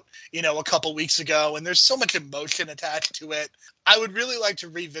come out, a couple weeks ago, and there's so much emotion attached to it. I would really like to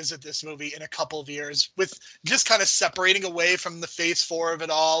revisit this movie in a couple of years with just kind of separating away from the Phase 4 of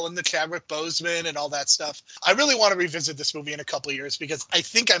it all and the Chadwick Boseman and all that stuff. I really want to revisit this movie in a couple of years because I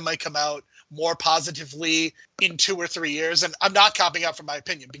think I might come out more positively in 2 or 3 years. And I'm not copping out from my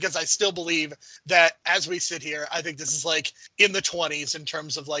opinion because I still believe that as we sit here, I think this is like in the 20s in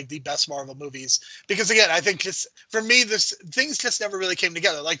terms of like the best Marvel movies. Because again, I think just for me, things just never really came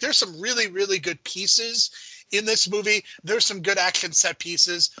together. Like there's some really, really good pieces in this movie. There's some good action set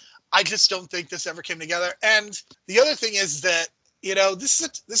pieces. I just don't think this ever came together. And the other thing is that, this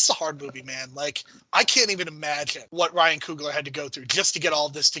is a hard movie, man. Like, I can't even imagine what Ryan Coogler had to go through just to get all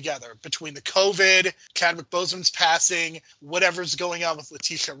this together. Between the COVID, Chadwick Boseman's passing, whatever's going on with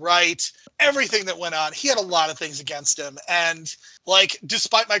Letitia Wright, everything that went on, he had a lot of things against him. And, like,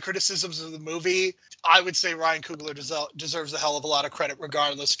 despite my criticisms of the movie, I would say Ryan Coogler deserves a hell of a lot of credit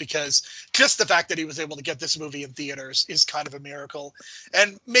regardless, because just the fact that he was able to get this movie in theaters is kind of a miracle.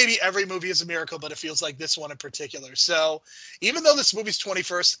 And maybe every movie is a miracle, but it feels like this one in particular. So even though this movie's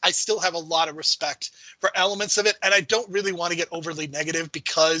 21st, I still have a lot of respect for elements of it. And I don't really want to get overly negative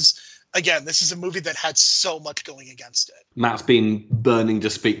because again, this is a movie that had so much going against it. Matt's been burning to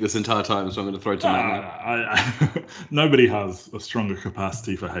speak this entire time, so I'm going to throw it to Matt now. Nobody has a stronger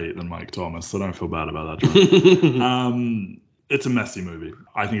capacity for hate than Mike Thomas, so don't feel bad about that, John. It's a messy movie.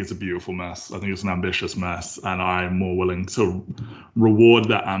 I think it's a beautiful mess. I think it's an ambitious mess, and I'm more willing to reward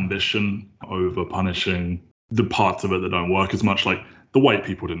that ambition over punishing the parts of it that don't work as much. Like, the white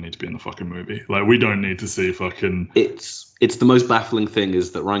people didn't need to be in the fucking movie. Like, we don't need to see fucking... It's the most baffling thing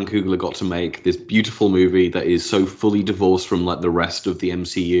is that Ryan Coogler got to make this beautiful movie that is so fully divorced from like the rest of the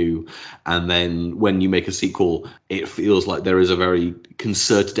MCU, and then when you make a sequel, it feels like there is a very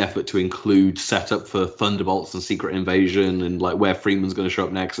concerted effort to include setup for Thunderbolts and Secret Invasion and like where Freeman's going to show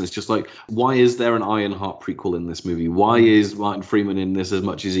up next. And it's just like, why is there an Ironheart prequel in this movie? Why is Martin Freeman in this as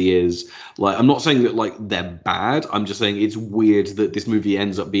much as he is? Like, I'm not saying that like they're bad. I'm just saying it's weird that this movie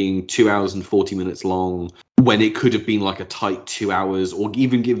ends up being 2 hours and 40 minutes long, when it could have been like a tight 2 hours, or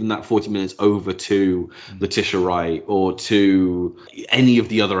even given that 40 minutes over to Letitia Wright or to any of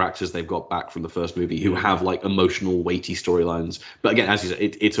the other actors they've got back from the first movie who have like emotional, weighty storylines. But again, as you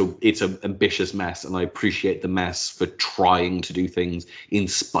said, it's an ambitious mess, and I appreciate the mess for trying to do things in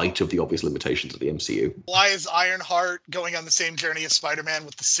spite of the obvious limitations of the MCU. Why is Ironheart going on the same journey as Spider-Man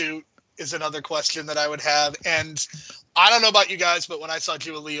with the suit is another question that I would have. And I don't know about you guys, but when I saw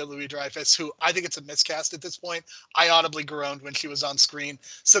Julia Louis-Dreyfus, who I think it's a miscast at this point, I audibly groaned when she was on screen.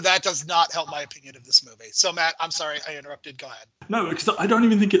 So that does not help my opinion of this movie. So Matt, I'm sorry I interrupted. Go ahead. No, because I don't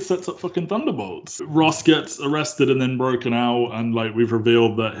even think it sets up fucking Thunderbolts. Ross gets arrested and then broken out, and like we've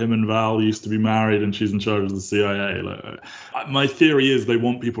revealed that him and Val used to be married and she's in charge of the CIA. Like, my theory is they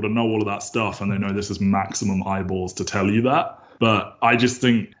want people to know all of that stuff, and they know this is maximum eyeballs to tell you that. But I just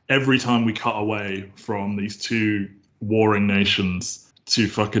think every time we cut away from these two warring nations to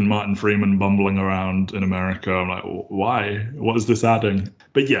fucking Martin Freeman bumbling around in America, I'm like, why? What is this adding?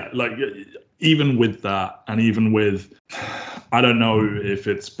 But yeah, like even with that, and even with, I don't know if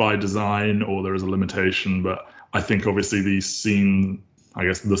it's by design or there is a limitation, but I think obviously the scene, I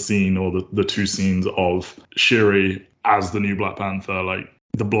guess the scene or the two scenes of Shuri as the new Black Panther, like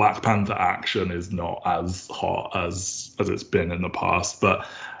the Black Panther action is not as hot as it's been in the past. But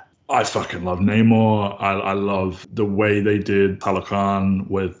I fucking love Namor. I love the way they did Talocan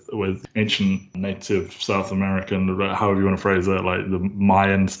with ancient native South American, however you want to phrase it, like the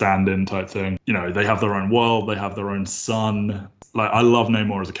Mayan stand-in type thing. You know, they have their own world, they have their own sun. Like, I love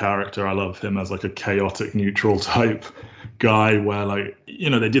Namor as a character. I love him as like a chaotic neutral type guy where, like, you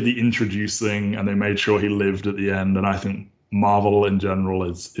know, they did the introducing and they made sure he lived at the end. And I think Marvel in general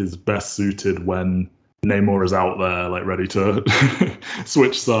is best suited when Namor is out there, like, ready to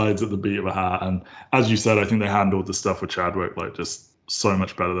switch sides at the beat of a hat. And as you said, I think they handled the stuff with Chadwick, like, just so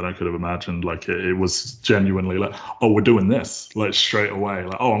much better than I could have imagined. Like, it was genuinely like, oh, we're doing this, like, straight away.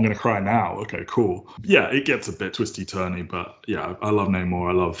 Like, oh, I'm going to cry now. Okay, cool. Yeah, it gets a bit twisty-turny, but yeah, I love Namor.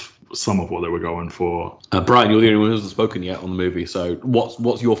 I love some of what they were going for. Brian, you're the only one who hasn't spoken yet on the movie, so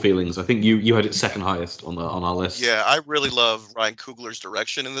what's your feelings? I think you had it second highest on our list. Yeah, I really love Ryan Coogler's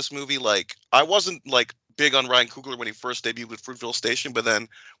direction in this movie. Like, I wasn't like big on Ryan Coogler when he first debuted with Fruitvale Station, but then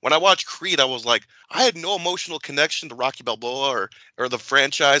when I watched Creed, I was like, I had no emotional connection to Rocky Balboa or the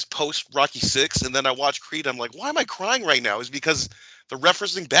franchise post Rocky 6, and then I watched Creed, I'm like, why am I crying right now? Is it because they're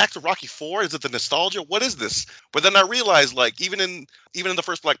referencing back to Rocky 4? Is it the nostalgia? What is this? But then I realized, like, even in the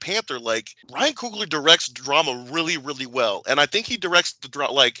first Black Panther, like, Ryan Coogler directs drama really, really well. And I think he directs the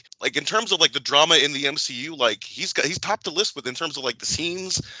like in terms of like the drama in the MCU, like he's topped the list with in terms of like the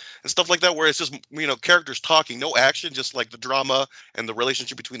scenes and stuff like that, where it's just, you know, characters talking, no action, just like the drama and the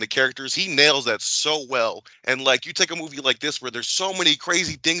relationship between the characters. He nails that so well. And like, you take a movie like this where there's so many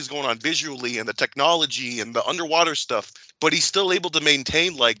crazy things going on visually and the technology and the underwater stuff, but he's still able to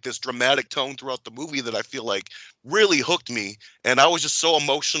maintain like this dramatic tone throughout the movie that I feel like really hooked me. And I was just so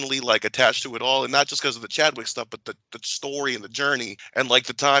emotionally like attached to it all, and not just because of the Chadwick stuff, but the story and the journey, and like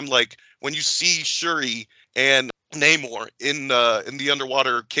the time, like when you see Shuri and Namor in the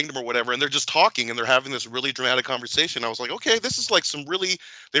underwater kingdom or whatever, and they're just talking and they're having this really dramatic conversation. I was like, okay, this is like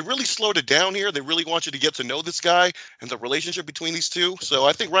they really slowed it down here. They really want you to get to know this guy and the relationship between these two. So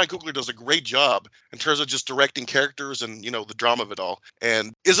I think Ryan Coogler does a great job in terms of just directing characters and, you know, the drama of it all.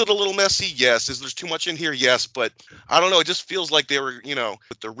 And is it a little messy? Yes. Is there too much in here? Yes. But I don't know. It just feels like they were, you know,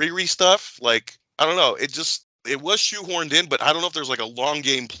 with the Riri stuff, like, I don't know. It was shoehorned in, but I don't know if there's like a long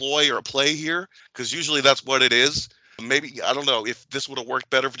game ploy or a play here, because usually that's what it is. Maybe, I don't know if this would have worked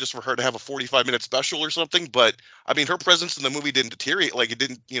better just for her to have a 45-minute special or something. But I mean, her presence in the movie didn't deteriorate. Like, it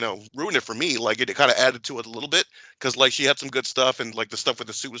didn't, ruin it for me. Like, it kind of added to it a little bit because, like, she had some good stuff, and like the stuff with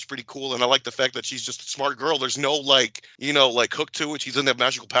the suit was pretty cool. And I like the fact that she's just a smart girl. There's no like, hook to it. She doesn't have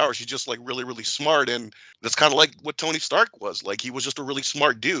magical power. She's just like really, really smart. And that's kind of like what Tony Stark was. Like, he was just a really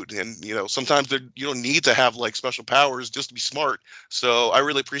smart dude. And, sometimes you don't need to have like special powers just to be smart. So I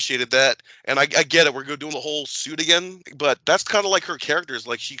really appreciated that. And I get it. We're going to do the whole suit again. But that's kind of like her character is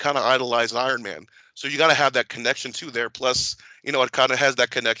like, she kind of idolized Iron Man. So you got to have that connection too there. Plus, it kind of has that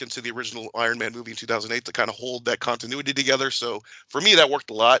connection to the original Iron Man movie in 2008 to kind of hold that continuity together. So for me, that worked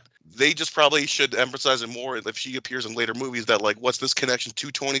a lot. They just probably should emphasize it more if she appears in later movies that, like, what's this connection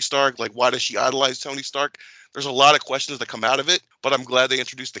to Tony Stark? Like, why does she idolize Tony Stark? There's a lot of questions that come out of it, but I'm glad they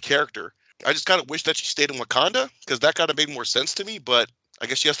introduced the character. I just kind of wish that she stayed in Wakanda because that kind of made more sense to me, but I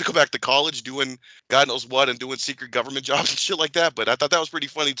guess she has to go back to college doing God knows what and doing secret government jobs and shit like that. But I thought that was pretty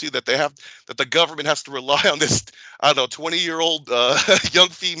funny too, that the government has to rely on this, 20-year-old young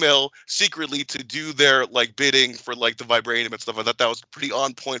female secretly to do their like bidding for like the vibranium and stuff. I thought that was pretty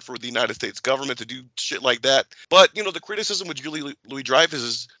on point for the United States government to do shit like that. But the criticism with Julie Louis-Dreyfus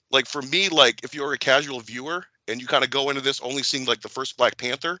is like, for me, like if you're a casual viewer and you kind of go into this only seeing like the first Black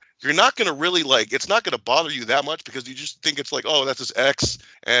Panther, you're not going to really like, it's not going to bother you that much because you just think it's like, oh, that's his ex.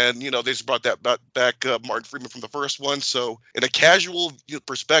 And, they just brought that back Martin Freeman from the first one. So in a casual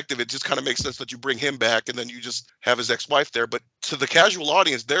perspective, it just kind of makes sense that you bring him back and then you just have his ex-wife there. But to the casual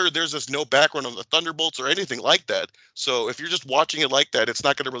audience, there's just no background on the Thunderbolts or anything like that. So if you're just watching it like that, it's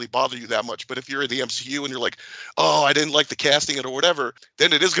not going to really bother you that much. But if you're in the MCU and you're like, oh, I didn't like the casting or whatever,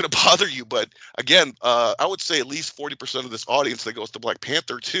 then it is going to bother you. But again, I would say at least 40% of this audience that goes to Black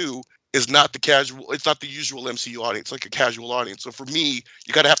Panther 2 is not it's not the usual MCU audience, like a casual audience. So for me,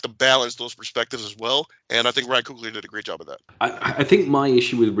 you got to have to balance those perspectives as well. And I think Ryan Coogler did a great job of that. I think my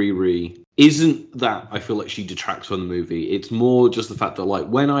issue with Riri isn't that I feel like she detracts from the movie. It's more just the fact that, like,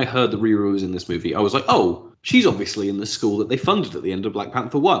 when I heard that Riri was in this movie, I was like, oh, she's obviously in the school that they funded at the end of Black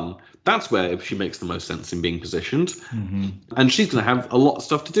Panther 1. That's where she makes the most sense in being positioned. Mm-hmm. And she's going to have a lot of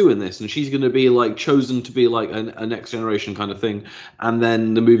stuff to do in this. And she's going to be, like, chosen to be, like, a next generation kind of thing. And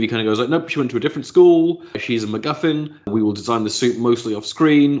then the movie kind of goes like, nope, she went to a different school. She's a MacGuffin. We will design the suit mostly off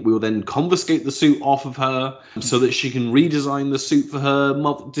screen. We will then confiscate the suit off of her so that she can redesign the suit for her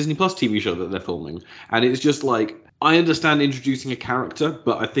Disney Plus TV show that they're filming. And it's just like, I understand introducing a character,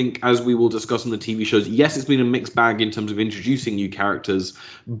 but I think, as we will discuss on the TV shows, yes, it's been a mixed bag in terms of introducing new characters,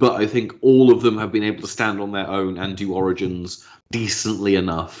 but I think all of them have been able to stand on their own and do origins decently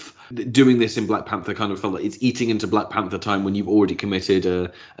enough. Doing this in Black Panther kind of felt like it's eating into Black Panther time when you've already committed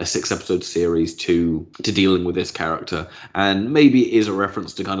a 6-episode series to dealing with this character. And maybe it is a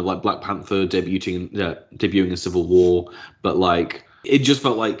reference to kind of like Black Panther debuting in Civil War, but like, it just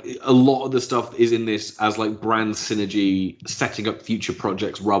felt like a lot of the stuff is in this as like brand synergy, setting up future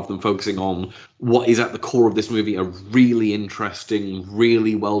projects rather than focusing on what is at the core of this movie, a really interesting,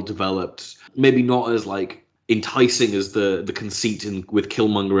 really well developed, maybe not as like enticing as the conceit with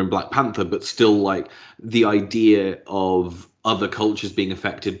Killmonger in Black Panther, but still like the idea of other cultures being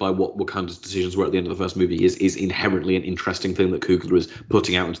affected by what Wakanda's decisions were at the end of the first movie is inherently an interesting thing that Coogler is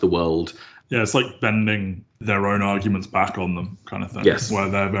putting out into the world. Yeah, it's like bending their own arguments back on them kind of thing. Yes. Where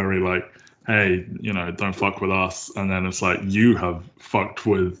they're very like, hey, don't fuck with us. And then it's like, you have fucked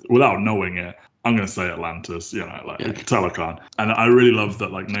with, without knowing it, I'm going to say Atlantis, Talokan. And I really love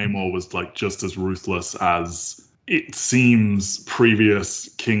that like Namor was like just as ruthless as it seems previous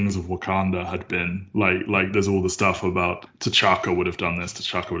kings of Wakanda had been. Like there's all the stuff about T'Chaka would have done this,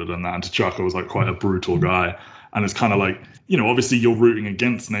 T'Chaka would have done that. And T'Chaka was like quite a brutal guy. And it's kind of like, obviously you're rooting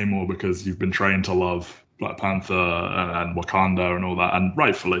against Namor because you've been trained to love Black Panther and Wakanda and all that, and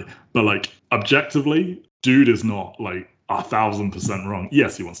rightfully. But like objectively, dude is not like 1,000% wrong.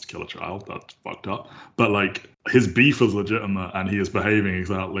 Yes, he wants to kill a child. That's fucked up. But like his beef is legitimate and he is behaving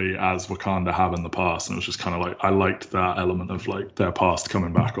exactly as Wakanda have in the past. And it was just kind of like, I liked that element of like their past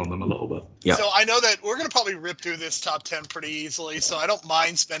coming back on them a little bit. Yeah. So I know that we're going to probably rip through this top 10 pretty easily. So I don't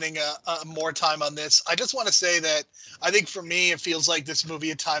mind spending more time on this. I just want to say that I think for me, it feels like this movie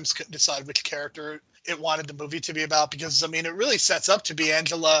at times couldn't decide which character it wanted the movie to be about, because I mean it really sets up to be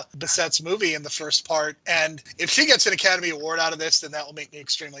Angela Bassett's movie in the first part, and if she gets an Academy Award out of this, then that will make me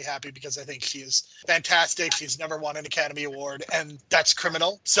extremely happy, because I think she is fantastic. She's never won an Academy Award, and that's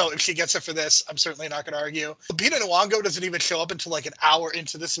criminal. So if she gets it for this, I'm certainly not going to argue. Lupita Nyong'o doesn't even show up until like an hour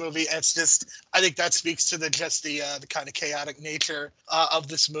into this movie, and it's just, I think that speaks to the kind of chaotic nature of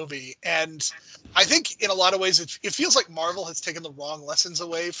this movie. And I think in a lot of ways it feels like Marvel has taken the wrong lessons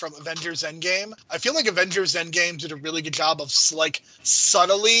away from Avengers Endgame. I feel feel like Avengers Endgame did a really good job of like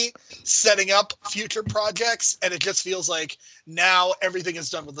subtly setting up future projects, and it just feels like now everything is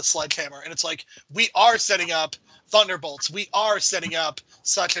done with the sledgehammer, and it's like we are setting up Thunderbolts, we are setting up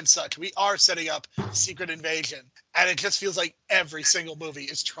such and such, we are setting up Secret Invasion, and it just feels like every single movie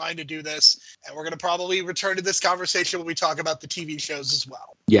is trying to do this, and we're going to probably return to this conversation when we talk about the TV shows as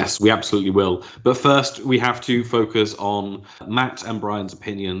well. Yes, we absolutely will. But first, we have to focus on Matt and Brian's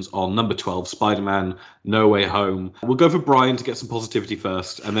opinions on number 12, Spider-Man No Way Home. We'll go for Brian to get some positivity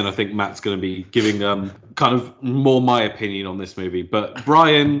first, and then I think Matt's going to be giving kind of more my opinion on this movie. But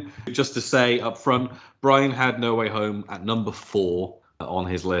Brian, just to say up front, Brian had No Way Home at number 4 on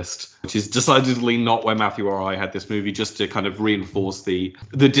his list, which is decidedly not where Matthew or I had this movie, just to kind of reinforce the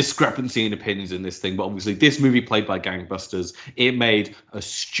discrepancy in opinions in this thing. But obviously this movie played by gangbusters. It made a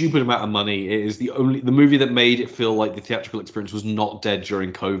stupid amount of money. It is the movie that made it feel like the theatrical experience was not dead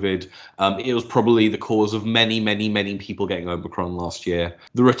during COVID. It was probably the cause of many people getting Omicron last year.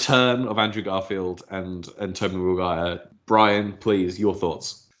 The return of Andrew Garfield and Tobey Maguire. Brian, please, your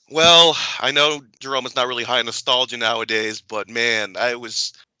thoughts. Well, I know Jerome is not really high on nostalgia nowadays, but man,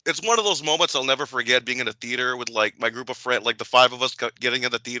 it's one of those moments I'll never forget, being in a theater with like my group of friends, like the 5 of us getting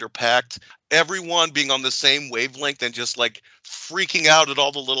in the theater packed, everyone being on the same wavelength and just like freaking out at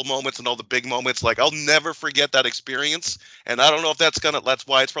all the little moments and all the big moments. Like I'll never forget that experience. And I don't know if that's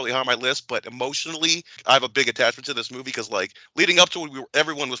why it's probably high on my list, but emotionally I have a big attachment to this movie because like leading up to it,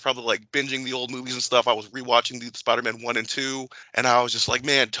 everyone was probably like binging the old movies and stuff. I was rewatching the Spider-Man 1 and 2, and I was just like,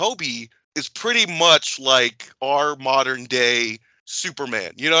 man, Tobey is pretty much like our modern day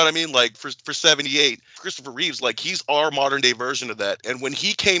Superman, you know what I mean? Like for 78, Christopher Reeves, like he's our modern day version of that. And when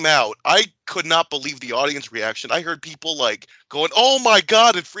he came out, I could not believe the audience reaction. I heard people like going, "Oh my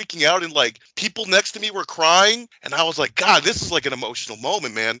God," and freaking out, and like people next to me were crying, and I was like, God, this is like an emotional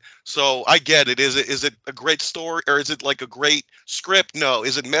moment, man. So I get it. Is it a great story, or is it like a great script? No.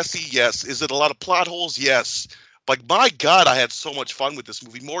 Is it messy? Yes. Is it a lot of plot holes? Yes. Like, my God, I had so much fun with this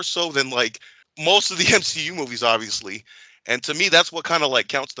movie, more so than like most of the MCU movies, obviously. And to me, that's what kind of like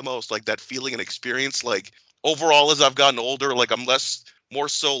counts the most, like that feeling and experience. Like overall, as I've gotten older, like I'm more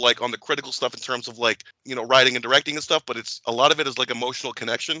so like on the critical stuff in terms of like, you know, writing and directing and stuff, but it's a lot of it is like emotional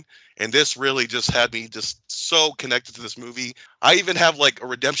connection. And this really just had me just so connected to this movie. I even have like a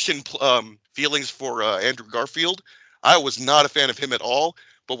redemption feelings for Andrew Garfield. I was not a fan of him at all.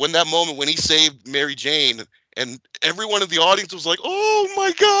 But when that moment when he saved Mary Jane, and everyone in the audience was like, "Oh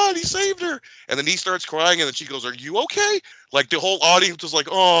my God, he saved her!" And then he starts crying, and then she goes, "Are you okay?" Like the whole audience was like,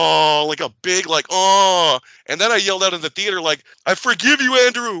 "Oh," like a big like, "Oh!" And then I yelled out in the theater like, "I forgive you,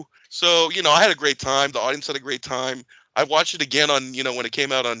 Andrew!" So you know, I had a great time. The audience had a great time. I watched it again on, you know, when it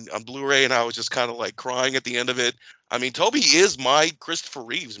came out on Blu-ray, and I was just kind of like crying at the end of it. I mean, Tobey is my Christopher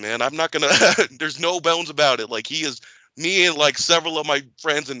Reeves, man. I'm not gonna. There's no bones about it. Like he is. Me and like several of my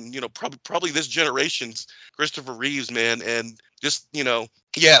friends and, you know, probably this generation's Christopher Reeves, man. And just, you know,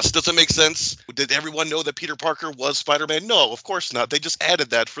 yes, does it make sense? Did everyone know that Peter Parker was Spider-Man? No, of course not. They just added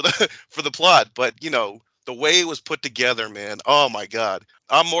that for the plot. But, you know, the way it was put together, man, oh my God.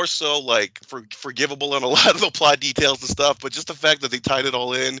 I'm more so like forgivable on a lot of the plot details and stuff, but just the fact that they tied it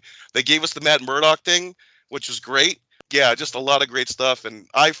all in. They gave us the Matt Murdock thing, which was great. Yeah, just a lot of great stuff. And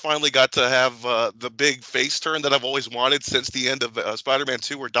I finally got to have the big face turn that I've always wanted since the end of Spider-Man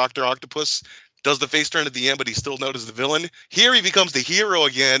 2, where Dr. Octopus does the face turn at the end, but he's still known as the villain. Here he becomes the hero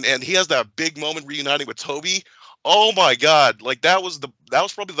again, and he has that big moment reuniting with Tobey. Oh my God. Like that was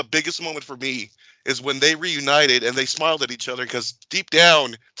probably the biggest moment for me, is when they reunited and they smiled at each other, because deep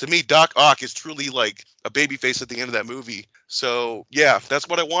down, to me, Doc Ock is truly like a babyface at the end of that movie. So yeah, that's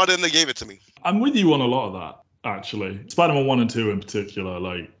what I wanted, and they gave it to me. I'm with you on a lot of that. Actually, Spider-Man 1 and 2 in particular,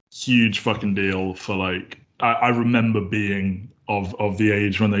 like huge fucking deal for like, I remember being of the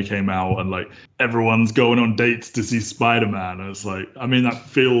age when they came out, and like everyone's going on dates to see Spider-Man. And it's like, I mean, that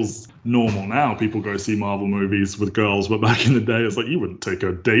feels normal now. People go see Marvel movies with girls, but back in the day, it's like, you wouldn't take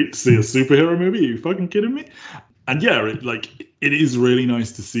a date to see a superhero movie. Are you fucking kidding me? And yeah, it is really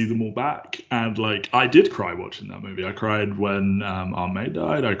nice to see them all back. And like, I did cry watching that movie. I cried when Aunt May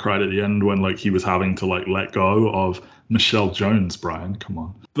died. I cried at the end when like he was having to like let go of Michelle Jones. Brian, come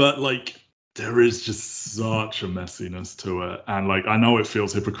on. But like, there is just such a messiness to it. And like, I know it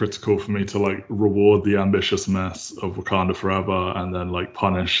feels hypocritical for me to like reward the ambitious mess of Wakanda Forever and then like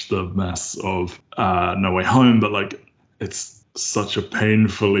punish the mess of No Way Home. But like, it's such a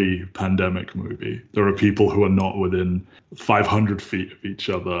painfully pandemic movie. There are people who are not within 500 feet of each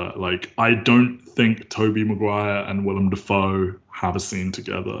other. Like, I don't think Tobey Maguire and Willem Dafoe have a scene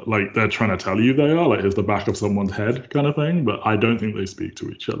together. Like, they're trying to tell you they are, like, here's the back of someone's head kind of thing, but I don't think they speak to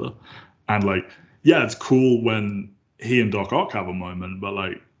each other. And like, yeah, it's cool when he and Doc Ock have a moment, but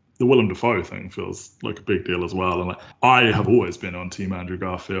like the Willem Dafoe thing feels like a big deal as well. And like I have always been on Team Andrew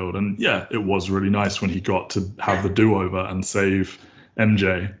Garfield, and yeah, it was really nice when he got to have the do-over and save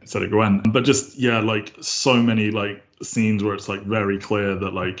MJ instead of Gwen. But just yeah, like so many like scenes where it's like very clear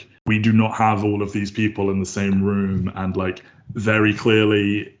that like we do not have all of these people in the same room, and like very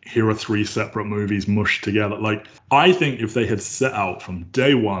clearly here are three separate movies mushed together. Like I think if they had set out from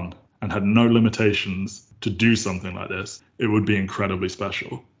day one and had no limitations to do something like this, it would be incredibly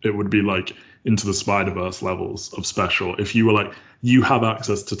special. It would be like into the Spider-Verse levels of special. If you were like, you have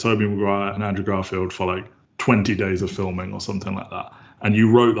access to Tobey Maguire and Andrew Garfield for like 20 days of filming or something like that, and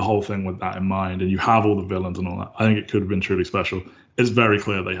you wrote the whole thing with that in mind, and you have all the villains and all that, I think it could have been truly special. It's very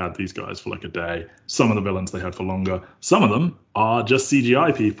clear they had these guys for like a day. Some of the villains they had for longer. Some of them are just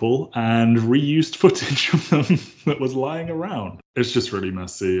CGI people and reused footage of them that was lying around. It's just really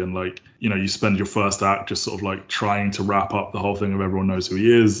messy. And like, you know, you spend your first act just sort of like trying to wrap up the whole thing of everyone knows who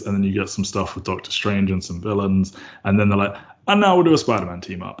he is. And then you get some stuff with Doctor Strange and some villains. And then they're like, and now we'll do a Spider-Man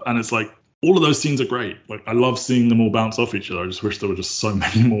team up. And it's like, all of those scenes are great. Like, I love seeing them all bounce off each other. I just wish there were just so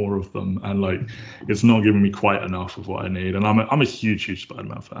many more of them. And like, it's not giving me quite enough of what I need. And I'm a huge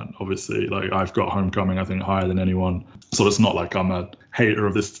Spider-Man fan. Obviously, like I've got Homecoming, I think, higher than anyone. So it's not like I'm a hater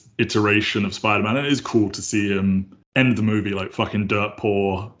of this iteration of Spider-Man. It is cool to see him end the movie like fucking dirt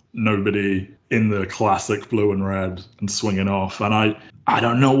poor, nobody, in the classic blue and red and swinging off. And I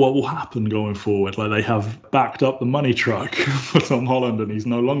don't know what will happen going forward. Like they have backed up the money truck for Tom Holland, and he's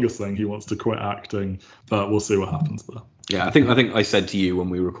no longer saying he wants to quit acting. But we'll see what happens there. Yeah, I think I said to you when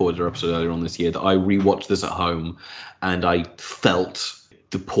we recorded our episode earlier on this year that I rewatched this at home, and I felt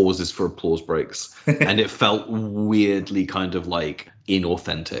the pauses for applause breaks, and it felt weirdly kind of like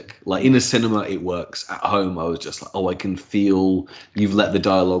inauthentic. Like in a cinema it works, at home I was just like, oh, I can feel you've let the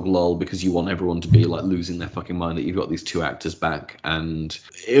dialogue lull because you want everyone to be like losing their fucking mind that you've got these two actors back, and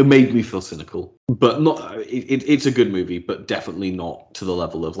it made me feel cynical. But not it's a good movie, but definitely not to the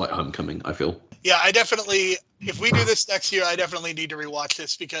level of like Homecoming, I feel. Yeah, I definitely, if we do this next year, I definitely need to rewatch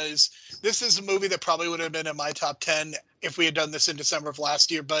this, because this is a movie that probably would have been in my top 10 if we had done this in December of last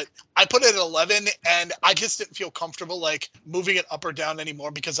year. But I put it at 11, and I just didn't feel comfortable like moving it up or down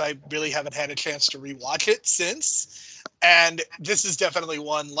anymore because I really haven't had a chance to rewatch it since. And this is definitely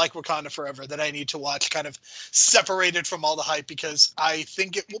one, like Wakanda Forever, that I need to watch kind of separated from all the hype, because I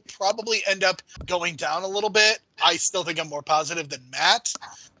think it will probably end up going down a little bit. I still think I'm more positive than Matt.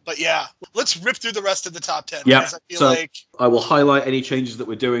 But yeah, let's rip through the rest of the top 10. Yeah, I feel like I will highlight any changes that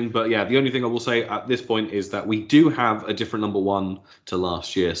we're doing. But yeah, the only thing I will say at this point is that we do have a different number one to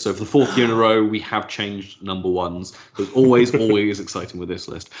last year. So for the fourth year in a row, we have changed number ones. So it's always exciting with this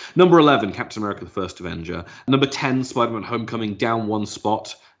list. Number 11, Captain America: The First Avenger. Number 10, Spider-Man: Homecoming, down one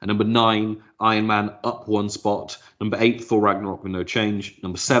spot. And number 9, Iron Man, up one spot. Number 8, Thor Ragnarok with no change.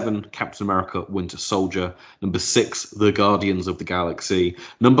 Number 7, Captain America: Winter Soldier. Number 6, The Guardians of the Galaxy.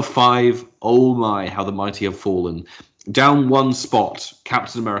 Number 5, oh my, how the mighty have fallen. Down one spot,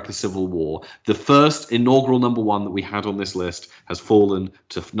 Captain America: Civil War. The first inaugural number 1 that we had on this list has fallen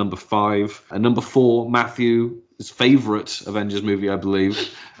to number 5. And number 4, Matthew, his favourite Avengers movie, I believe.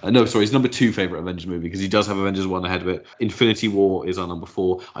 His number 2 favourite Avengers movie, because he does have Avengers 1 ahead of it. Infinity War is our number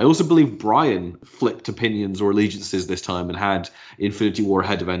 4. I also believe Brian flipped opinions or allegiances this time and had Infinity War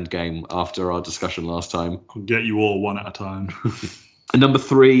ahead of Endgame after our discussion last time. I'll get you all one at a time. And number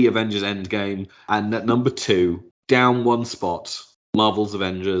 3, Avengers Endgame. And at number 2, down one spot, Marvel's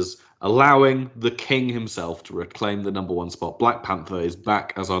Avengers, allowing the king himself to reclaim the number 1 spot. Black Panther is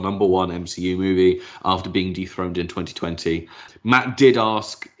back as our number 1 MCU movie after being dethroned in 2020. Matt did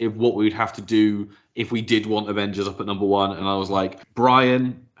ask what we would have to do if we did want Avengers up at number 1, and I was like,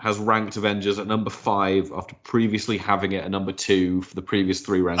 Brian has ranked Avengers at number 5 after previously having it at number 2 for the previous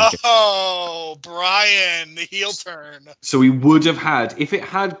 3 rankings. Oh, Brian, the heel turn. So we would have had, if it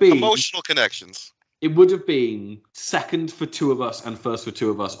had been... Emotional connections. It would have been second for 2 of us and first for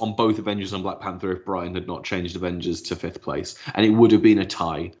 2 of us on both Avengers and Black Panther if Brian had not changed Avengers to 5th place. And it would have been a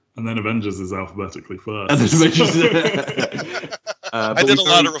tie. And then Avengers is alphabetically first. And then Avengers I did a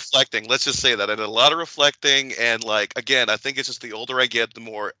lot of reflecting. Let's just say that. I did a lot of reflecting. And, like, again, I think it's just the older I get, the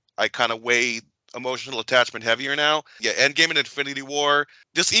more I kind of weigh emotional attachment heavier now. Yeah, Endgame and Infinity War.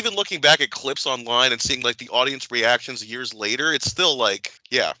 Just even looking back at clips online and seeing like the audience reactions years later, it's still like,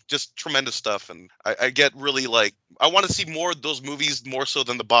 yeah, just tremendous stuff. And I get really like, I want to see more of those movies more so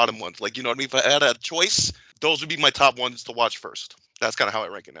than the bottom ones. Like, you know what I mean? If I had a choice, those would be my top ones to watch first. That's kind of how I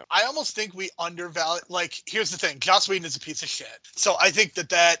rank it now. I almost think we undervalue. Like, here's the thing: Joss Whedon is a piece of shit. So I think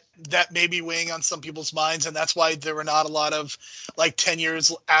that may be weighing on some people's minds, and that's why there were not a lot of 10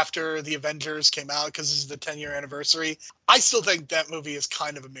 years after the Avengers came out, because this is the 10-year anniversary. I still think that movie is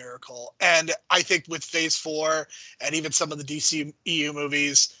kind of a miracle, and I think with Phase 4 and even some of the DCEU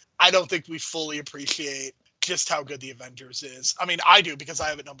movies, I don't think we fully appreciate just how good the Avengers is. I mean, I do, because I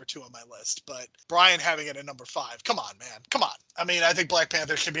have it number 2 on my list, but Brian having it at number 5. Come on, man. Come on. I mean, I think Black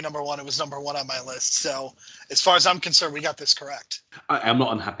Panther should be number 1. It was number 1 on my list. So as far as I'm concerned, we got this correct. I'm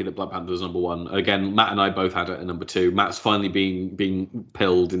not unhappy that Black Panther is number 1. Again, Matt and I both had it at number 2. Matt's finally being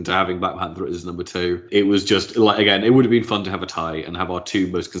pilled into having Black Panther as number 2. It was just again, it would have been fun to have a tie and have our 2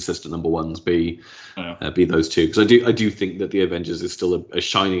 most consistent number 1s be those 2. Because I do think that the Avengers is still a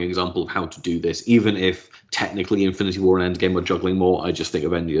shining example of how to do this, even if technically Infinity War and Endgame are juggling more. I just think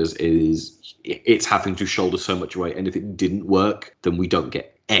Avengers it's having to shoulder so much weight, and if it didn't work, then we don't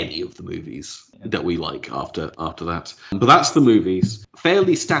get any of the movies that we like after that. But that's the movies.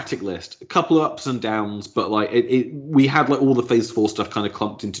 Fairly static list, a couple of ups and downs, but we had all the Phase 4 stuff kind of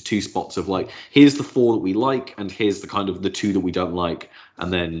clumped into 2 spots of here's the 4 that we like, and here's the kind of the 2 that we don't like,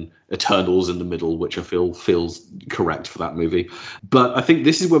 and then Eternals in the middle, which I feel feels correct for that movie. But I think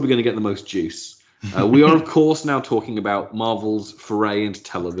this is where we're going to get the most juice. We are, of course, now talking about Marvel's foray into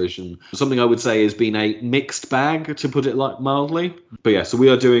television. Something I would say has been a mixed bag, to put it mildly. But yeah, so we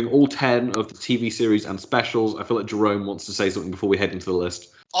are doing all 10 of the TV series and specials. I feel like Jerome wants to say something before we head into the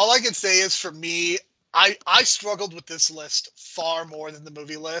list. All I can say is, for me, I struggled with this list far more than the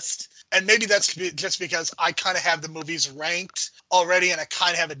movie list. And maybe that's just because I kind of have the movies ranked already, and I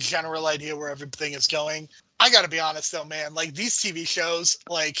kind of have a general idea where everything is going. I got to be honest, though, man. These TV shows,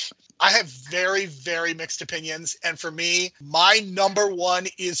 I have very, very mixed opinions. And for me, my number 1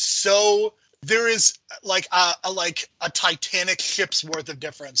 is there is a Titanic ship's worth of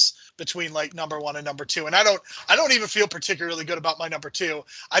difference between number 1 and number 2. And I don't even feel particularly good about my number 2.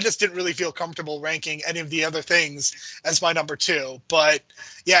 I just didn't really feel comfortable ranking any of the other things as my number 2. But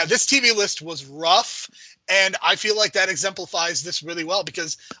yeah, this TV list was rough. And I feel like that exemplifies this really well,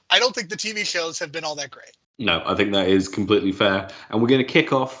 because I don't think the TV shows have been all that great. No, I think that is completely fair. And we're going to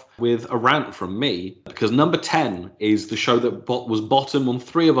kick off with a rant from me, because number 10 is the show that was bottom on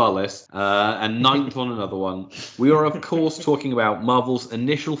 3 of our lists and 9th on another one. We are, of course, talking about Marvel's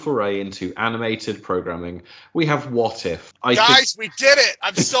initial foray into animated programming. We have What If. Guys, we did it!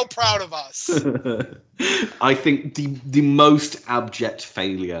 I'm so proud of us. I think the most abject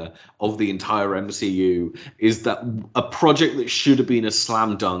failure of the entire MCU is that a project that should have been a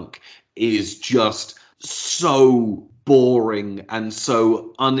slam dunk is just so boring and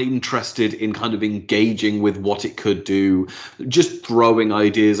so uninterested in kind of engaging with what it could do, just throwing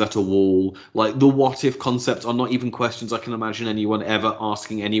ideas at a wall. The what if concepts are not even questions I can imagine anyone ever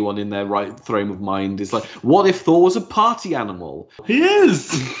asking anyone in their right frame of mind. It's what if Thor was a party animal? He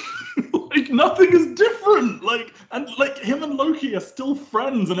is. Nothing is different. Him and Loki are still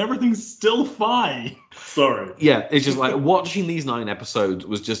friends, and everything's still fine. Sorry. Yeah, it's just watching these 9 episodes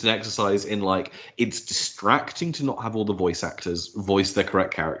was just an exercise in it's distracting to not have all the voice actors voice their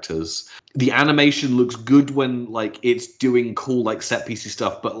correct characters. The animation looks good when it's doing cool set piecey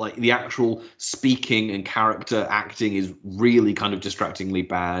stuff, but the actual speaking and character acting is really kind of distractingly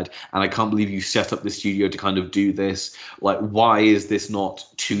bad. And I can't believe you set up the studio to kind of do this. Why is this not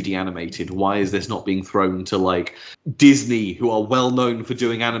 2D animated? Why is this not being thrown to Disney, who are well known for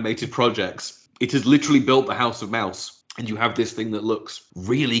doing animated projects? It has literally built the House of Mouse, and you have this thing that looks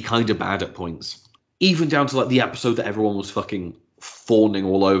really kind of bad at points. Even down to the episode that everyone was fucking fawning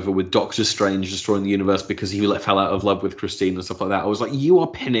all over with Doctor Strange destroying the universe because he fell out of love with Christine and stuff like that. I was you are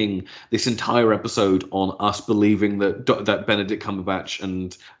pinning this entire episode on us believing that Benedict Cumberbatch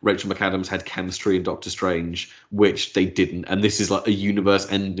and Rachel McAdams had chemistry in Doctor Strange, which they didn't. And this is a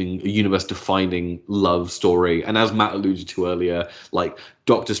universe-ending, a universe-defining love story. And as Matt alluded to earlier,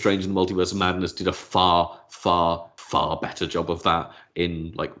 Doctor Strange and the Multiverse of Madness did a far, far, far better job of that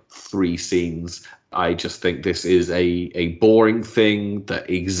in 3 scenes. I just think this is a boring thing that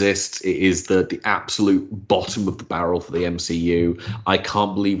exists. It is the absolute bottom of the barrel for the MCU. I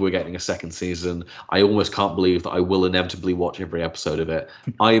can't believe we're getting a 2nd season. I almost can't believe that I will inevitably watch every episode of it.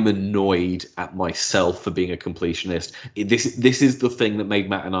 I am annoyed at myself for being a completionist. This is the thing that made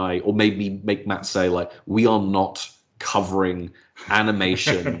Matt and I, or made me make Matt say, we are not covering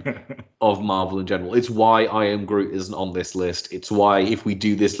animation of Marvel in general. It's why I Am Groot isn't on this list. It's why if we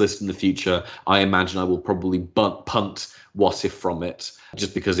do this list in the future, I imagine I will probably punt what if from it,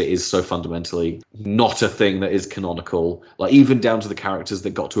 just because it is so fundamentally not a thing that is canonical. Like, even down to the characters that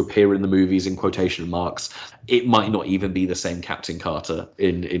got to appear in the movies in quotation marks, it might not even be the same Captain Carter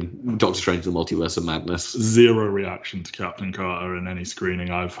in Doctor Strange: The Multiverse of Madness. Zero reaction to Captain Carter in any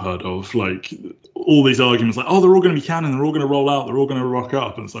screening I've heard of. Like, all these arguments like, oh, they're all going to be canon, they're all going to roll out, they're all going to rock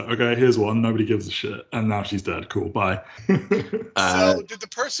up. And it's like, okay, here's one, nobody gives a shit. And now she's dead. Cool, bye. So did the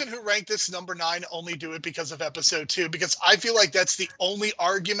person who ranked this number 9 only do it because of episode 2? Because I feel like that's the only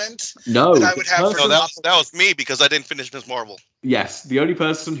argument that I would have for that was me, because I didn't finish Ms. Marvel. Yes, the only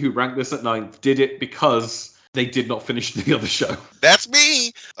person who ranked this at 9th did it because they did not finish the other show. That's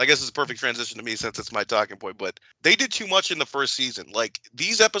me. I guess it's a perfect transition to me since it's my talking point, but they did too much in the first season. Like,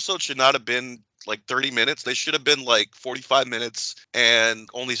 these episodes should not have been like 30 minutes. They should have been like 45 minutes and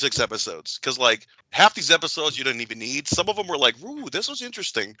only 6 episodes. Because like half these episodes you didn't even need. Some of them were like, ooh, this was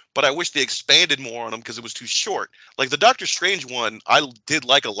interesting, but I wish they expanded more on them because it was too short. Like the Doctor Strange one, I did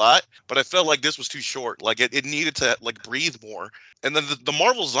like a lot, but I felt like this was too short. Like it needed to like breathe more. And then the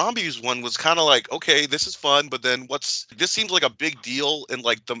Marvel Zombies one was kind of like, okay, this is fun, but then this seems like a big deal in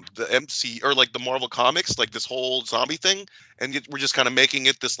like the MC or like the Marvel comics, like this whole zombie thing. And we're just kind of making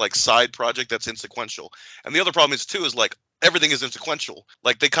it this like side project that's insequential. And the other problem is too, is like everything is insequential.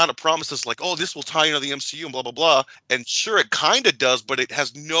 Like they kind of promise us like, oh, this will tie into the MCU and blah, blah, blah. And sure, it kind of does, but it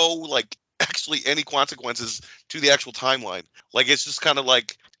has no like actually any consequences to the actual timeline. Like it's just kind of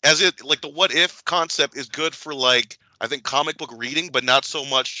like, like the what if concept is good for like, I think comic book reading, but not so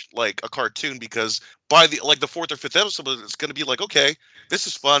much like a cartoon, because by the 4th or 5th episode, it's going to be like, okay, this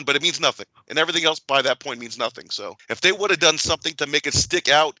is fun, but it means nothing. And everything else by that point means nothing. So if they would have done something to make it stick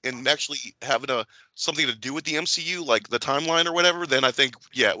out and actually having something to do with the MCU, like the timeline or whatever, then I think,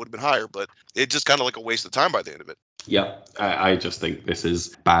 yeah, it would have been higher, but it's just kind of like a waste of time by the end of it. Yeah, I just think this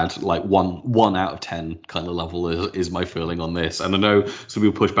is bad. Like one out of 10 kind of level is my feeling on this. And I know some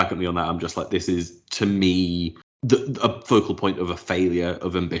people push back at me on that. I'm just like, this is, to me, a focal point of a failure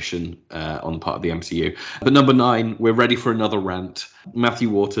of ambition on the part of the MCU. But number 9, we're ready for another rant.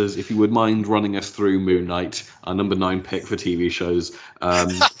 Matthew Waters, if you would mind running us through Moon Knight, our number 9 pick for TV shows.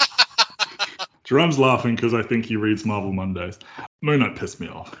 Jerome's laughing because I think he reads Marvel Mondays. Moon Knight pissed me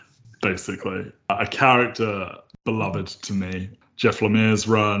off, basically. A character beloved to me. Jeff Lemire's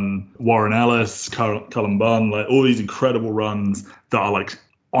run, Warren Ellis, Cullen Bunn, like all these incredible runs that are like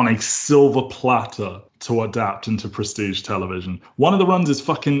on a silver platter to adapt into prestige television. One of the runs is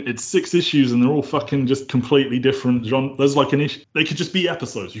it's 6 issues and they're all fucking just completely different genre. There's like an issue. They could just be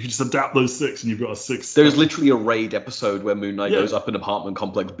episodes. You could just adapt those 6 and you've got a 6. There's literally a raid episode where Moon Knight goes up an apartment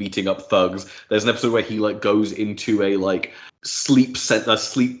complex beating up thugs. There's an episode where he like goes into a like sleep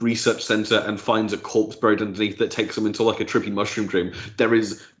research center and finds a corpse buried underneath that takes him into like a trippy mushroom dream. There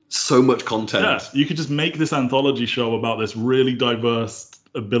is so much content. Yeah, you could just make this anthology show about this really diverse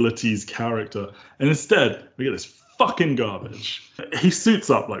abilities character, and instead we get this fucking garbage. He suits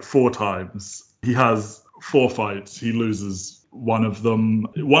up like 4 times. He has 4 fights. He loses one of them.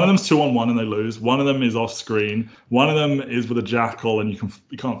 One of them's 2-on-1 and they lose. One of them is off screen. One of them is with a jackal and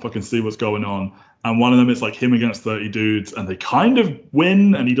you can't fucking see what's going on. And one of them is like him against 30 dudes and they kind of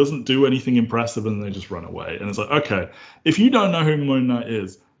win and he doesn't do anything impressive and they just run away. And it's like, okay, if you don't know who Moon Knight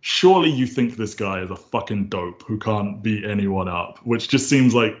is, surely you think this guy is a fucking dope who can't beat anyone up, which just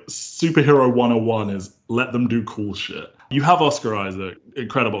seems like superhero 101 is let them do cool shit. You have Oscar Isaac,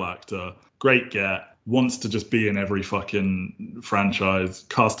 incredible actor, great get, wants to just be in every fucking franchise.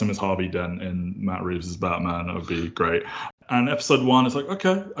 Cast him as Harvey Dent in Matt Reeves' Batman. That would be great. And episode 1, it's like,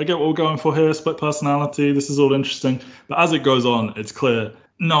 okay, I get what we're going for here. Split personality. This is all interesting. But as it goes on, it's clear,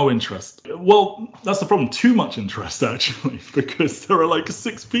 no interest. Well, that's the problem. Too much interest, actually, because there are like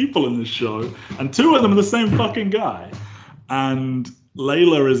 6 people in this show, and 2 of them are the same fucking guy. And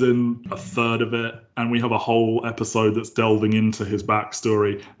Layla is in a third of it, and we have a whole episode that's delving into his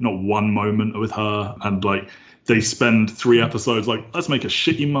backstory. Not one moment with her. And like, they spend 3 episodes like, let's make a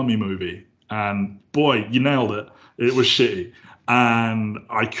shitty mummy movie. And boy, you nailed it. It was shitty. And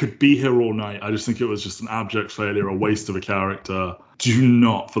I could be here all night. I just think it was just an abject failure, a waste of a character. Do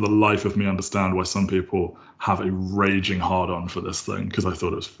not, for the life of me, understand why some people have a raging hard-on for this thing, because I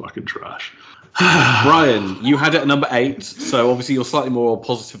thought it was fucking trash. Brian, you had it at number 8, so obviously you're slightly more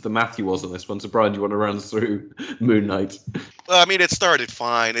positive than Matthew was on this one. So Brian, do you want to run us through Moon Knight? Well, I mean, it started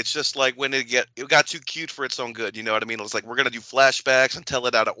fine. It's just like when it got too cute for its own good. You know what I mean? It was like, we're going to do flashbacks and tell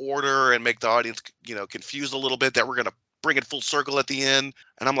it out of order and make the audience, confused a little bit, that we're going to bring it full circle at the end.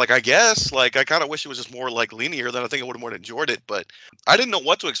 And I'm like, I guess, like, I kind of wish it was just more like linear. Then I think I would have more enjoyed it. But I didn't know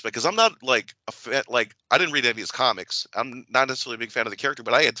what to expect because I'm not like a fan. Like, I didn't read any of his comics. I'm not necessarily a big fan of the character,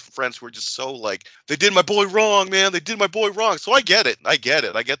 but I had friends who were just so like, they did my boy wrong, man. They did my boy wrong. So I get it. I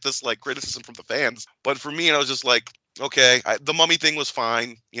get this like criticism from the fans. But for me, I was just like, okay, the Mummy thing was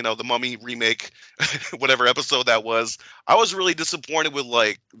fine. You know, the Mummy remake, whatever episode that was. I was really disappointed with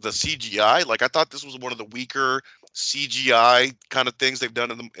like the CGI. Like, I thought this was one of the weaker CGI kind of things they've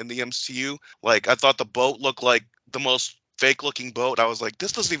done in the MCU. Like, I thought the boat looked like the most fake looking boat. I was like,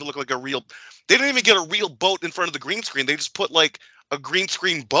 this doesn't even look like a real. They didn't even get a real boat in front of the green screen. They just put like a green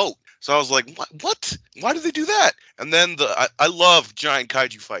screen boat. So I was like, what? Why did they do that? And then I love giant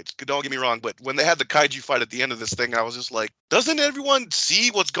kaiju fights. Don't get me wrong, but when they had the kaiju fight at the end of this thing, I was just like, doesn't everyone see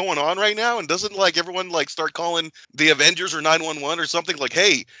what's going on right now? And doesn't like everyone like start calling the Avengers or 911 or something like,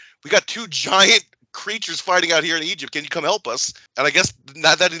 hey, we got two giant creatures fighting out here in Egypt. Can you come help us? And I guess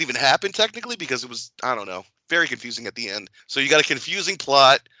that didn't even happen technically because it was, I don't know, very confusing at the end. So you got a confusing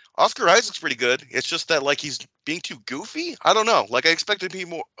plot. Oscar Isaac's pretty good. It's just that like he's being too goofy. I don't know. Like I expected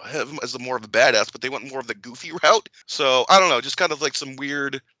him as more of a badass, but they went more of the goofy route. So I don't know. Just kind of like some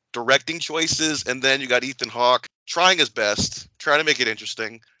weird directing choices. And then you got Ethan Hawke trying his best, trying to make it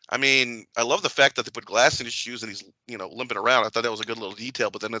interesting. I mean, I love the fact that they put glass in his shoes and he's, you know, limping around. I thought that was a good little detail,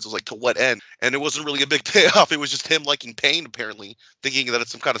 but then it was like, to what end? And it wasn't really a big payoff. It was just him liking pain, apparently, thinking that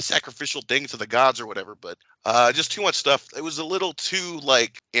it's some kind of sacrificial thing to the gods or whatever. But just too much stuff. It was a little too,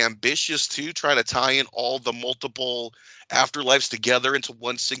 like, ambitious, too, trying to tie in all the multiple afterlives together into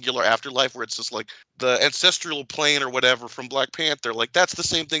one singular afterlife where it's just like the ancestral plane or whatever from Black Panther. Like, that's the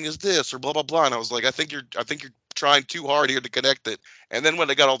same thing as this or blah, blah, blah. And I was like, I think you're trying too hard here to connect it. And then when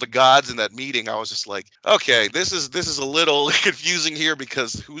they got all the gods in that meeting, I was just like, okay, this is a little confusing here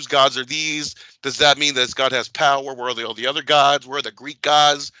because whose gods are these? Does that mean that this god has power? Where are all the other gods? Where are the Greek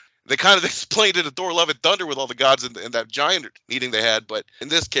gods? They kind of explained it in Thor: Love and Thunder with all the gods in that giant meeting they had. But in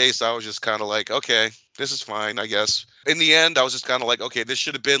this case, I was just kind of like, okay, this is fine, I guess. In the end, I was just kind of like, okay, this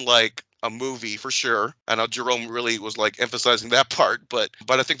should have been like a movie for sure. I know Jerome really was like emphasizing that part, but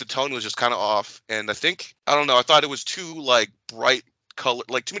I think the tone was just kind of off. And I thought it was too like bright color,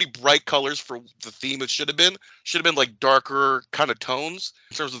 like too many bright colors for the theme. It should have been like darker kind of tones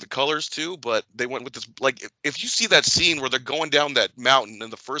in terms of the colors too, but they went with this, like, if you see that scene where they're going down that mountain in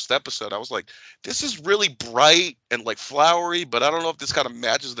the first episode, I was like, this is really bright and like flowery, but I don't know if this kind of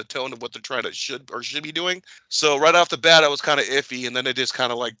matches the tone of what they're trying to should be doing. So right off the bat, I was kind of iffy, and then it just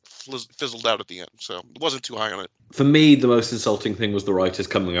kind of like fizzled out at the end. So it wasn't too high on it. For me, the most insulting thing was the writers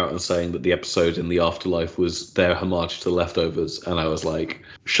coming out and saying that the episode in the afterlife was their homage to The Leftovers, and I was like,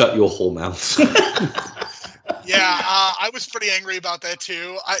 shut your whore mouths. Yeah, I was pretty angry about that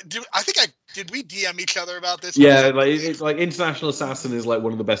too. Did we DM each other about this? Yeah, like it's like International Assassin is like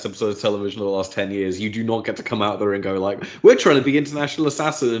one of the best episodes of television of the last 10 years. You do not get to come out there and go like, we're trying to be International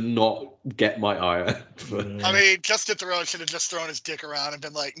Assassin and not get my ire. I mean, Justin Theroux should have just thrown his dick around and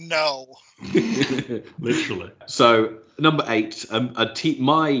been like, no. Literally. So number 8,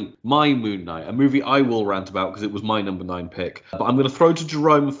 my Moon Knight, a movie I will rant about because it was my number 9 pick. But I'm going to throw to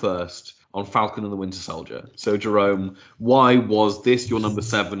Jerome first on Falcon and the Winter Soldier. So Jerome, why was this your number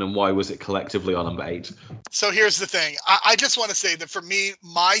 7 and why was it collectively our number 8? So here's the thing. I just want to say that for me,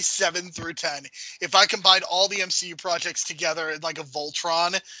 my 7 through 10, if I combined all the MCU projects together in like a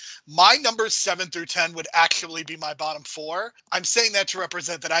Voltron, my numbers 7 through 10 would actually be my bottom 4. I'm saying that to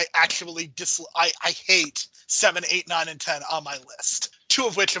represent that I actually I hate 7, 8, 9, and 10 on my list. 2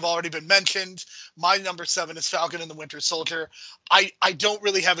 of which have already been mentioned. My number 7 is Falcon and the Winter Soldier. I don't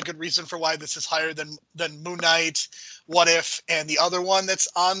really have a good reason for why this is higher than Moon Knight, What If, and the other one that's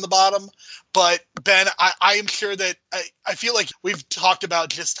on the bottom. But Ben, I am sure that I feel like we've talked about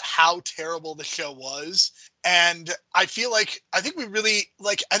just how terrible the show was. And I feel like I think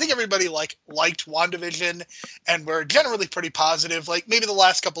everybody liked WandaVision and we're generally pretty positive. Like maybe the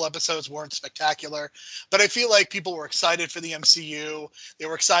last couple episodes weren't spectacular, but I feel like people were excited for the MCU. They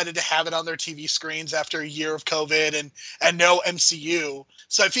were excited to have it on their TV screens after a year of COVID and no MCU.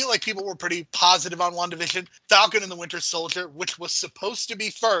 So I feel like people were pretty positive on WandaVision. Falcon and the Winter Soldier, which was supposed to be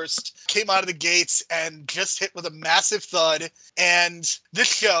first, came out of the gates and just hit with a massive thud. And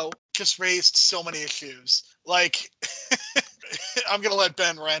this show just raised so many issues. Like, I'm going to let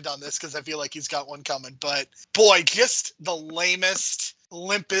Ben rant on this because I feel like he's got one coming. But boy, just the lamest,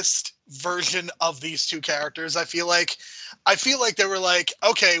 limpest version of these two characters. I feel like they were like,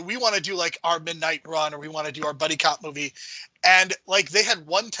 okay, we want to do like our midnight run or we want to do our buddy cop movie. And like they had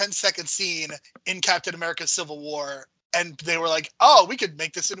one 10-second scene in Captain America Civil War and they were like, oh, we could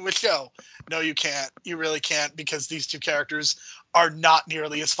make this into a show. No, you can't. You really can't, because these two characters are not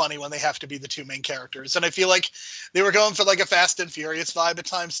nearly as funny when they have to be the two main characters. And I feel like they were going for like a Fast and Furious vibe at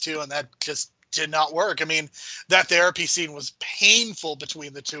times too, and that just did not work. I mean, that therapy scene was painful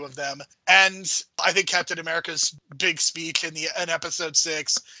between the two of them. And I think Captain America's big speech in episode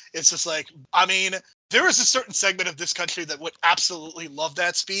 6, it's just like, I mean, there is a certain segment of this country that would absolutely love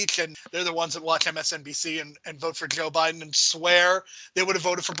that speech, and they're the ones that watch MSNBC and vote for Joe Biden and swear they would have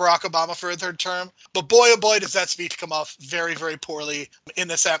voted for Barack Obama for a third term. But boy, oh boy, does that speech come off very, very poorly in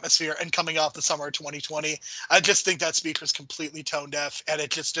this atmosphere and coming off the summer of 2020. I just think that speech was completely tone deaf, and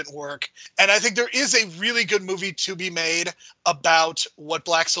it just didn't work. And I think there is a really good movie to be made about what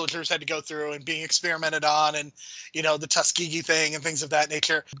black soldiers had to go through and being experimented on, and, you know, the Tuskegee thing and things of that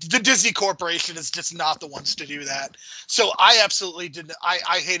nature. The Disney Corporation is just not the ones to do that. So I absolutely didn't.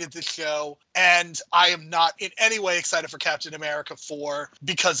 I hated this show, and I am not in any way excited for Captain America 4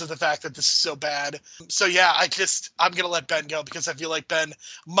 because of the fact that this is so bad. So yeah, I'm going to let Ben go, because I feel like Ben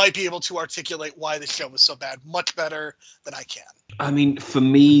might be able to articulate why the show was so bad much better than I can. I mean, for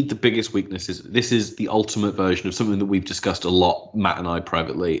me, the biggest weakness is this is the ultimate version of something that we've discussed a lot, Matt and I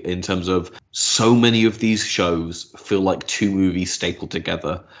privately, in terms of so many of these shows feel like two movies stapled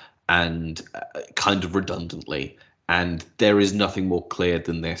together and kind of redundantly. And there is nothing more clear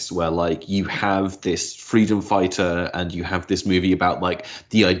than this, where like you have this freedom fighter and you have this movie about like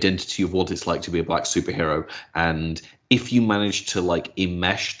the identity of what it's like to be a black superhero. And if you manage to like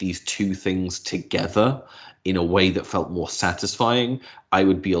enmesh these two things together in a way that felt more satisfying, I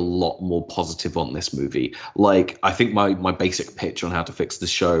would be a lot more positive on this movie. Like, I think my basic pitch on how to fix the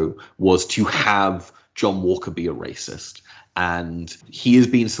show was to have John Walker be a racist. And he is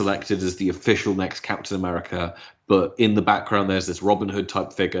being selected as the official next Captain America, but in the background there's this Robin Hood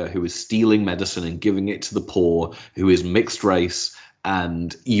type figure who is stealing medicine and giving it to the poor, who is mixed race,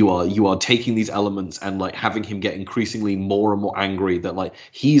 and you are taking these elements and like having him get increasingly more and more angry that like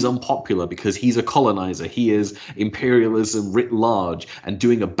he's unpopular because he's a colonizer, he is imperialism writ large and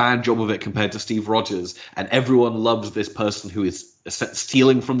doing a bad job of it compared to Steve Rogers, and everyone loves this person who is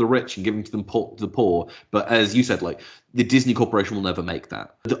stealing from the rich and giving to them the poor. But as you said, like, the Disney Corporation will never make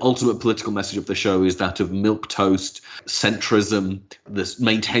that. The ultimate political message of the show is that of milquetoast, centrism, this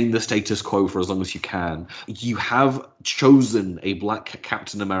maintain the status quo for as long as you can. You have chosen a black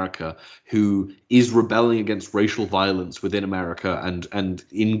Captain America who is rebelling against racial violence within America and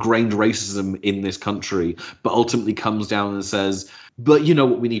ingrained racism in this country, but ultimately comes down and says, but you know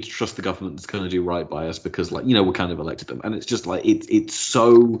what, we need to trust the government that's going to do right by us because, like, you know, we kind of elected them. And it's just like, it's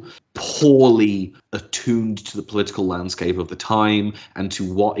so poorly attuned to the political landscape of the time and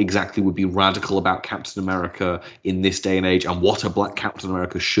to what exactly would be radical about Captain America in this day and age and what a black Captain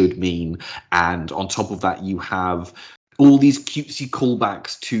America should mean. And on top of that, you have all these cutesy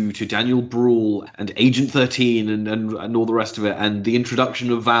callbacks to Daniel Bruhl and Agent 13 and all the rest of it, and the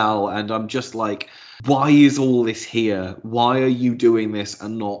introduction of Val. And I'm just like, why is all this here? Why are you doing this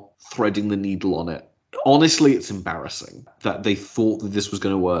and not threading the needle on it? Honestly, it's embarrassing that they thought that this was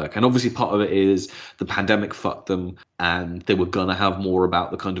going to work. And obviously part of it is the pandemic fucked them and they were going to have more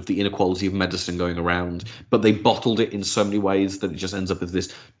about the kind of the inequality of medicine going around. But they bottled it in so many ways that it just ends up as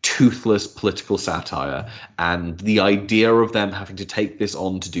this toothless political satire. And the idea of them having to take this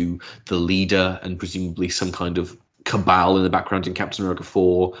on to do the leader and presumably some kind of cabal in the background in Captain America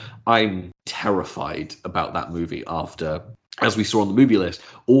 4, I'm terrified about that movie after, as we saw on the movie list,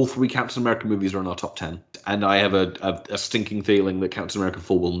 all three Captain America movies are in our top 10. And I have a stinking feeling that Captain America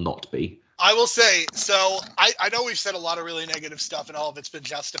 4 will not be. I will say, so I know we've said a lot of really negative stuff and all of it's been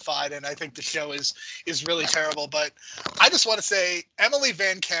justified, and I think the show is really terrible, but I just want to say Emily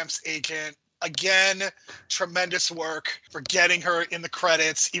Van Camp's agent, again, tremendous work for getting her in the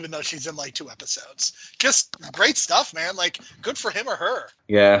credits, even though she's in like 2 episodes. Just great stuff, man. Like, good for him or her.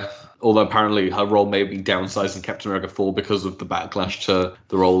 Yeah, although apparently her role may be downsized in Captain America 4 because of the backlash to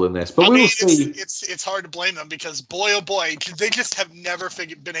the role in this. But we will see. It's hard to blame them because, boy, oh boy, they just have never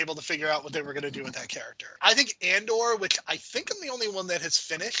been able to figure out what they were going to do with that character. I think Andor, which I think I'm the only one that has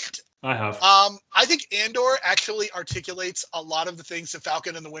finished. I have. I think Andor actually articulates a lot of the things that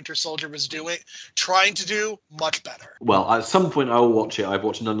Falcon and the Winter Soldier was trying to do much better. Well, at some point I will watch it. I've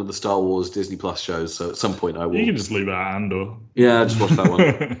watched none of the Star Wars Disney Plus shows, so at some point I will. You can just leave it at Andor. Yeah, just watch that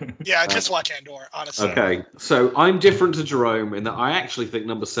one. Yeah, just watch Andor, honestly. Okay, so I'm different to Jerome in that I actually think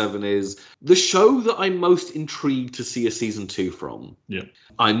number 7 is the show that I'm most intrigued to see a season 2 from. Yeah.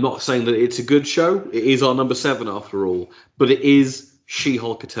 I'm not saying that it's a good show. It is our number 7 after all, but it is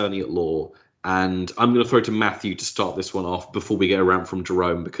She-Hulk Attorney at Law. And I'm going to throw to Matthew to start this one off before we get a rant from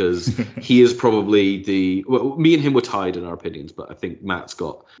Jerome, because he is probably me and him were tied in our opinions, but I think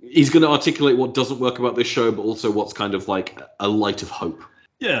he's going to articulate what doesn't work about this show, but also what's kind of like a light of hope.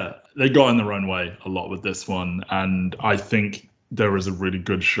 Yeah, they got in their own way a lot with this one, and I think there is a really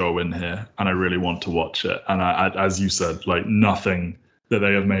good show in here, and I really want to watch it. And I, as you said, like nothing that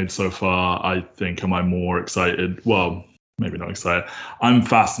they have made so far, I think, am I more excited? Well, maybe not excited. I'm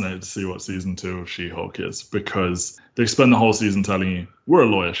fascinated to see what season 2 of She-Hulk is, because they spend the whole season telling you, we're a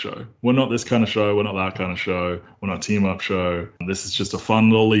lawyer show. We're not this kind of show. We're not that kind of show. We're not a team-up show. This is just a fun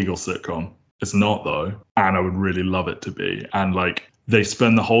little legal sitcom. It's not, though, and I would really love it to be. And like, they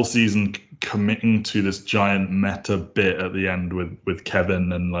spend the whole season committing to this giant meta bit at the end with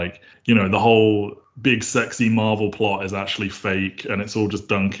Kevin, and like, you know, the whole big sexy Marvel plot is actually fake, and it's all just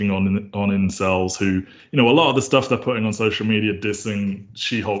dunking on incels who, you know, a lot of the stuff they're putting on social media dissing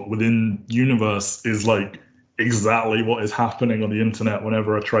She-Hulk within universe is like exactly what is happening on the internet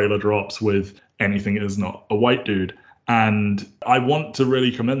whenever a trailer drops with anything that is not a white dude. And I want to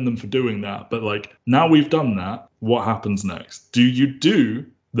really commend them for doing that. But like, now we've done that, what happens next? Do you do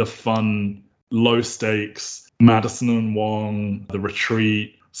the fun, low stakes, Madison and Wong, The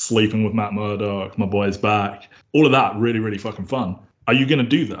Retreat, Sleeping with Matt Murdock, My Boy's Back, all of that really, really fucking fun? Are you going to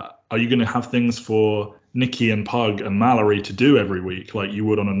do that? Are you going to have things for Nikki and Pug and Mallory to do every week like you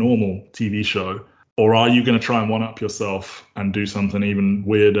would on a normal TV show? Or are you going to try and one-up yourself and do something even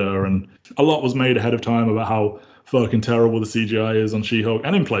weirder? And a lot was made ahead of time about how fucking terrible the CGI is on She-Hulk,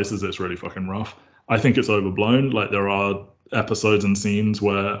 and in places it's really fucking rough. I think it's overblown. Like, there are episodes and scenes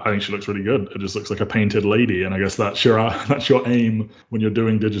where I think she looks really good. It just looks like a painted lady, and I guess that's your aim when you're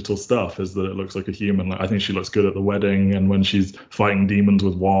doing digital stuff, is that it looks like a human. Like, I think she looks good at the wedding and when she's fighting demons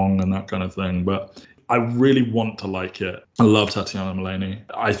with Wong and that kind of thing. But I really want to like it. I love Tatiana Maslany.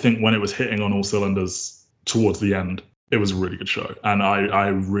 I think when it was hitting on all cylinders towards the end, it was a really good show, and I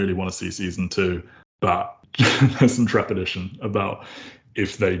really want to see season 2. But there's some trepidation about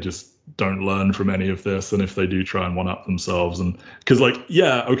if they just don't learn from any of this, and if they do try and one-up themselves. And because, like,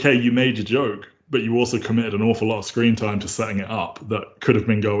 yeah, okay, you made your joke, but you also committed an awful lot of screen time to setting it up that could have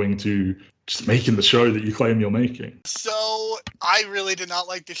been going to just making the show that you claim you're making. So I really did not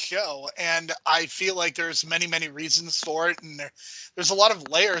like the show, and I feel like there's many, many reasons for it, and there's a lot of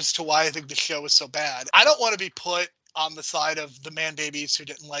layers to why I think the show is so bad. I don't want to be put on the side of the man babies who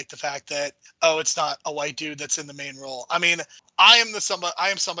didn't like the fact that, oh, it's not a white dude that's in the main role. I mean, I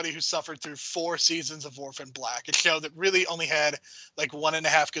am somebody who suffered through 4 seasons of Orphan Black, a show that really only had like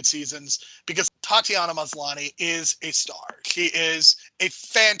 1.5 good seasons, because Tatiana Maslany is a star. She is a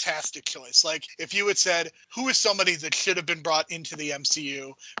fantastic choice. Like, if you had said, who is somebody that should have been brought into the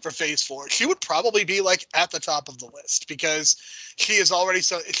MCU for Phase 4, she would probably be like at the top of the list, because she is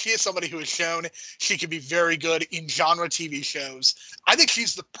somebody who has shown she can be very good in genre TV shows. I think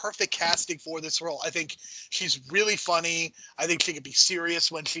she's the perfect casting for this role. I think she's really funny. I think she can be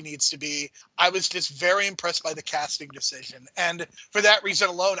serious when she needs to be. I was just very impressed by the casting decision. And for that reason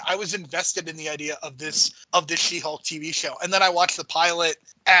alone, I was invested in the idea of this She-Hulk TV show. And then I watched the pilot,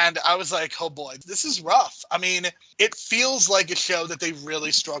 and I was like, oh boy, this is rough. I mean, it feels like a show that they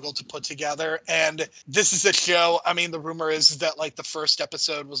really struggled to put together. And this is a show, I mean, the rumor is that like the first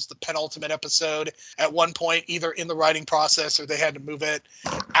episode was the penultimate episode at one point, either in the writing process or they had to move it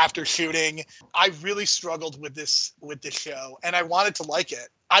after shooting. I really struggled with this show, and I wanted to like it.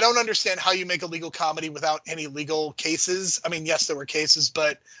 I don't understand how you make a legal comedy without any legal cases. I mean, yes, there were cases,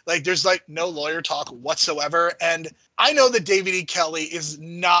 but like there's like no lawyer talk whatsoever. And I know that David E. Kelley is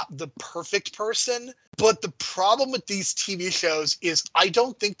not the perfect person, but the problem with these TV shows is I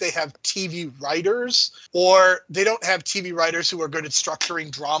don't think they have TV writers, or they don't have TV writers who are good at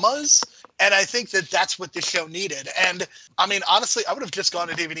structuring dramas. And I think that that's what this show needed. And I mean, honestly, I would have just gone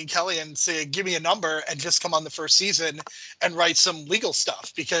to David E. Kelley and say, give me a number and just come on the first season and write some legal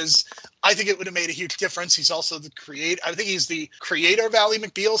stuff, because I think it would have made a huge difference. He's also the creator. I think he's the creator of Ally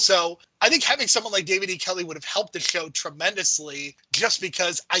McBeal. So I think having someone like David E. Kelley would have helped the show tremendously, just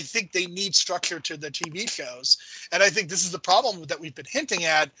because I think they need structure to the TV shows. And I think this is the problem that we've been hinting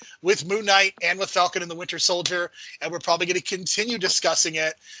at with Moon Knight and with Falcon and the Winter Soldier. And we're probably going to continue discussing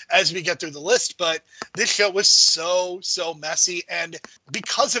it as we get through the list. But this show was so messy. And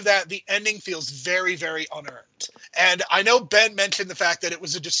because of that, the ending feels very, very unearned. And I know Ben mentioned the fact that it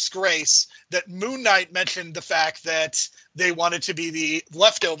was a disgrace, that Moon Knight mentioned the fact that they wanted to be the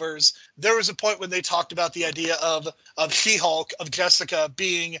leftovers. there was a point when they talked about the idea of She-Hulk, of Jessica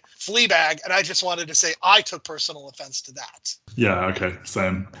being Fleabag, and I just wanted to say I took personal offense to that. Yeah, okay,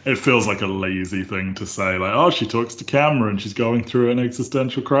 same. It feels like a lazy thing to say, like, oh, she talks to camera and she's going through an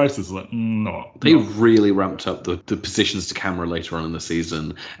existential crisis. Like, They really ramped up the positions to camera later on in the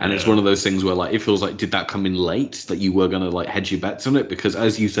season, and it's one of those things where, like, it feels like, did that come in late, that you were going to, like, hedge your bets on it? Because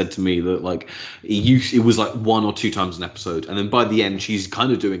as you said to me, that, like, it was, like, 1 or 2 times an episode, and then by the end, she's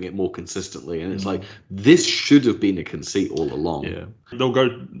kind of doing it more consistently, and it's like, this should have been a conceit all along. Yeah. They'll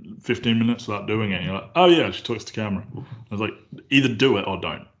go 15 minutes without doing it, and you're like, oh, yeah, she talks to camera. I was like, either do it or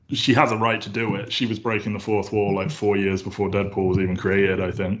don't. She has a right to do it. She was breaking the fourth wall like 4 years before Deadpool was even created, I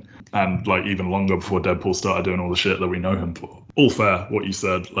think. And like even longer before Deadpool started doing all the shit that we know him for. All fair, what you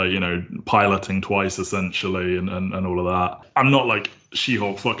said, like, you know, piloting twice essentially and all of that. I'm not like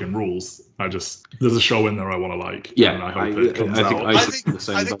She-Hulk fucking rules. There's a show in there I want to like. Yeah, and I hope it comes out. I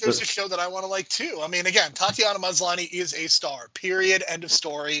think there's a show that I want to like too. I mean, again, Tatiana Maslany is a star. Period. End of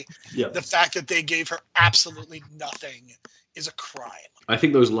story. Yeah. The fact that they gave her absolutely nothing is a crime. I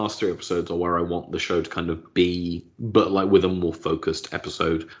think those last 3 episodes are where I want the show to kind of be, but like with a more focused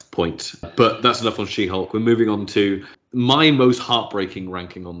episode point. But that's enough on She-Hulk. We're moving on to my most heartbreaking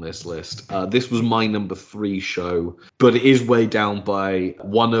ranking on this list. This was my number 3 show, but it is way down by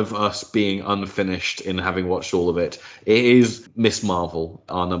one of us being unfinished in having watched all of it. It is Miss Marvel,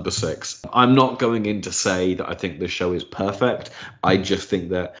 our number 6. I'm not going in to say that I think this show is perfect. I just think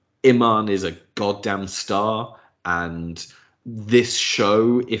that Iman is a goddamn star, and this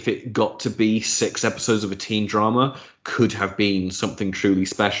show, if it got to be 6 episodes of a teen drama, could have been something truly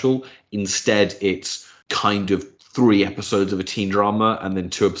special. Instead, it's kind of 3 episodes of a teen drama and then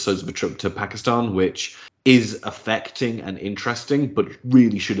 2 episodes of a trip to Pakistan, which is affecting and interesting, but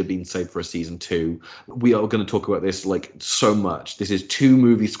really should have been saved for a season 2. We are going to talk about this like so much. This is 2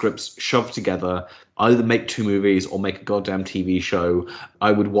 movie scripts shoved together. Either make 2 movies or make a goddamn TV show.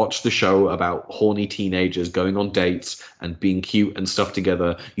 I would watch the show about horny teenagers going on dates and being cute and stuff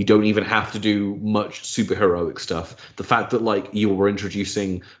together. You don't even have to do much superheroic stuff. The fact that like you were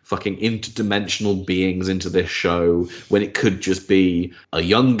introducing fucking interdimensional beings into this show when it could just be a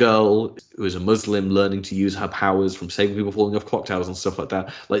young girl who is a Muslim learning to use her powers from saving people falling off clock towers and stuff like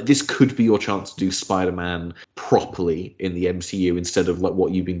that. Like, this could be your chance to do Spider-Man properly in the MCU instead of like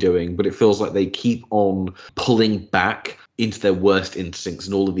what you've been doing. But it feels like they keep on pulling back into their worst instincts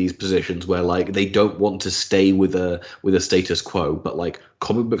in all of these positions where like they don't want to stay with a status quo, but like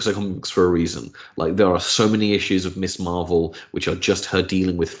comic books are comic books for a reason. Like, there are so many issues of Miss Marvel which are just her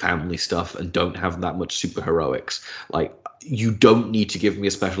dealing with family stuff and don't have that much superheroics. Like, you don't need to give me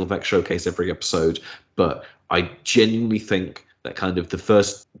a special effects showcase every episode, but I genuinely think that kind of the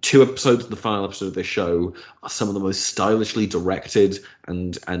first 2 episodes and the final episode of this show are some of the most stylishly directed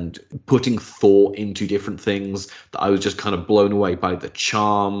and putting thought into different things that I was just kind of blown away by the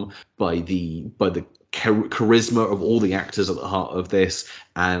charm, by the charisma of all the actors at the heart of this,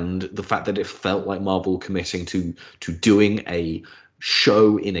 and the fact that it felt like Marvel committing to doing a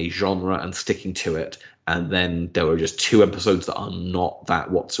show in a genre and sticking to it. And then there were just 2 episodes that are not that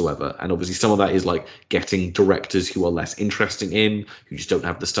whatsoever. And obviously some of that is like getting directors who are less interesting in, who just don't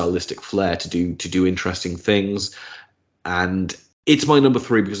have the stylistic flair to do interesting things. And it's my number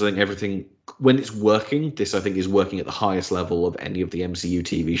 3 because I think everything, when it's working, this I think is working at the highest level of any of the MCU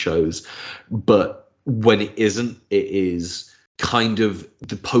TV shows. But when it isn't, it is kind of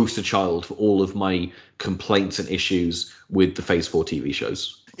the poster child for all of my complaints and issues with the Phase 4 TV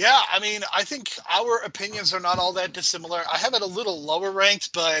shows. Yeah, I mean, I think our opinions are not all that dissimilar. I have it a little lower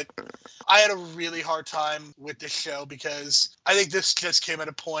ranked, but I had a really hard time with this show because I think this just came at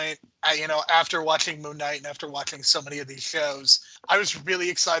a point, after watching Moon Knight and after watching so many of these shows, I was really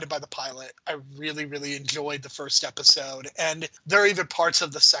excited by the pilot. I really, really enjoyed the first episode. And there are even parts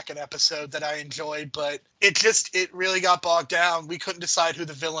of the second episode that I enjoyed, but it really got bogged down. We couldn't decide who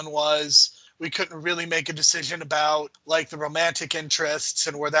the villain was. We couldn't really make a decision about like the romantic interests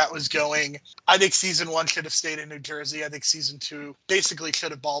and where that was going. I think season 1 should have stayed in New Jersey. I think season 2 basically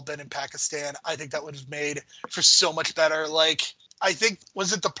should have all been in Pakistan. I think that would have made for so much better. Like, I think,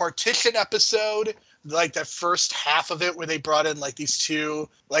 was it the Partition episode? Like that first half of it where they brought in like these 2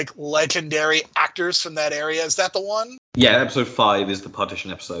 like legendary actors from that area. Is that the one? Yeah, episode 5 is the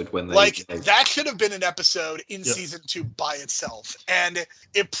Partition episode when they that should have been an episode in season 2 by itself, and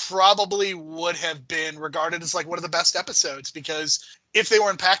it probably would have been regarded as like one of the best episodes because if they were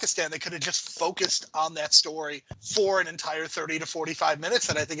in Pakistan, they could have just focused on that story for an entire 30 to 45 minutes,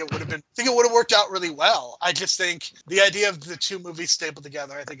 and I think it would have worked out really well. I just think the idea of the 2 movies stapled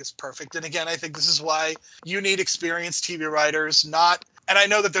together, I think is perfect. And again, I think this is why you need experienced TV writers, not And I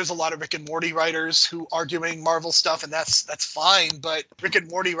know that there's a lot of Rick and Morty writers who are doing Marvel stuff, and that's fine, but Rick and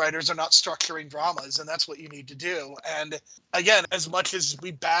Morty writers are not structuring dramas, and that's what you need to do. And again, as much as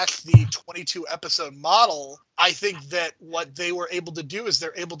we bash the 22 episode model, I think that what they were able to do is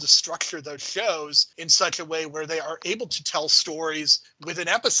they're able to structure those shows in such a way where they are able to tell stories within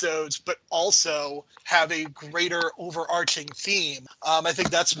episodes, but also have a greater overarching theme. I think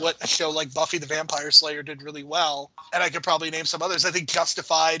that's what a show like Buffy the Vampire Slayer did really well. And I could probably name some others. I think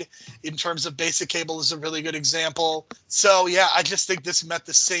Justified, in terms of basic cable, is a really good example. So yeah, I just think this met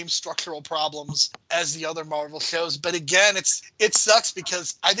the same structural problems as the other Marvel shows. But again, it sucks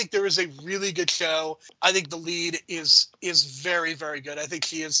because I think there is a really good show. I think the lead is very, very good. I think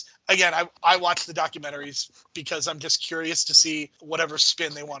she is. Again, I watch the documentaries because I'm just curious to see whatever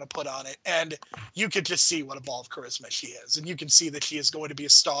spin they want to put on it. And you could just see what a ball of charisma she is. And you can see that she is going to be a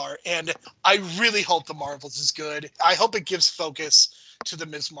star. And I really hope the Marvels is good. I hope it gives focus to the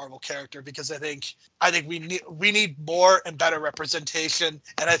Ms. Marvel character, because I think we need more and better representation.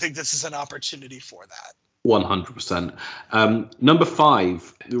 And I think this is an opportunity for that. 100%. Number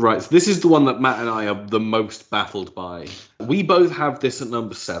 5, right, so this is the one that Matt and I are the most baffled by. We both have this at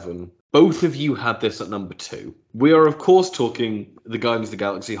number 7. Both of you had this at number 2. We are, of course, talking the Guardians of the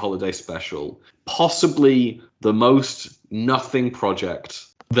Galaxy Holiday Special, possibly the most nothing project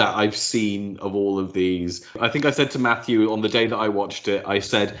that I've seen of all of these. I think I said to Matthew on the day that I watched it, I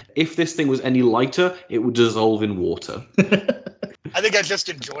said, if this thing was any lighter, it would dissolve in water. I think I just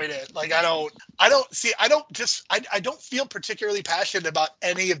enjoyed it. Like, I don't feel particularly passionate about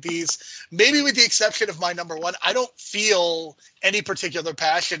any of these. Maybe with the exception of my number 1, I don't feel any particular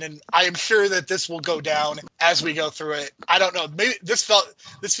passion, and I am sure that this will go down as we go through it. I don't know. Maybe this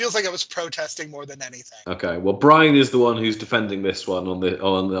feels like I was protesting more than anything. Okay, well, Brian is the one who's defending this one of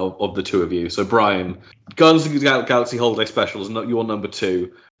the two of you. So, Brian, Guardians of the Galaxy Holiday Special is not your number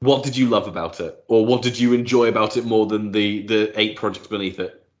 2. What did you love about it? Or what did you enjoy about it more than the 8 projects beneath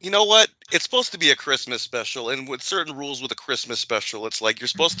it? You know what? It's supposed to be a Christmas special, and with certain rules with a Christmas special, it's like you're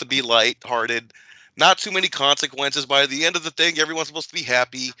supposed to be light-hearted, not too many consequences. By the end of the thing, everyone's supposed to be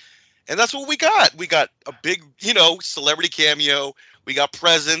happy. And that's what we got. We got a big, celebrity cameo. We got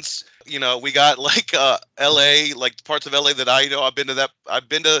presents. We got like LA, like parts of LA that I know. I've been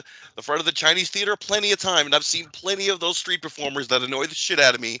to the front of the Chinese theater plenty of time, and I've seen plenty of those street performers that annoy the shit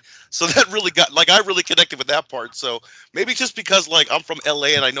out of me. So that really got, I really connected with that part. So maybe just because I'm from LA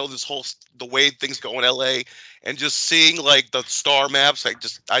and I know the way things go in LA, and just seeing like the star maps,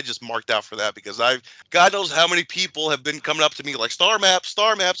 I just marked out for that, because God knows how many people have been coming up to me like, star maps,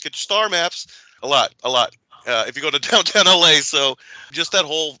 get your star maps. A lot. If you go to downtown LA. So just that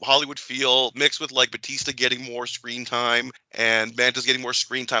whole Hollywood feel mixed with like Batista getting more screen time and Mantis getting more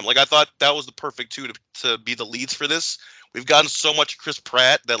screen time. Like, I thought that was the perfect two to be the leads for this. We've gotten so much Chris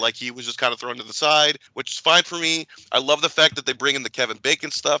Pratt that like he was just kind of thrown to the side, which is fine for me. I love the fact that they bring in the Kevin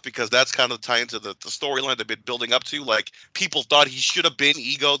Bacon stuff, because that's kind of tie into the storyline they've been building up to. Like, people thought he should have been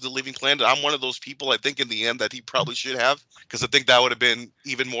Ego, the Living Planet. I'm one of those people, I think in the end, that he probably should have, because I think that would have been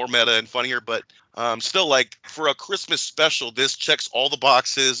even more meta and funnier. But still, like, for a Christmas special, this checks all the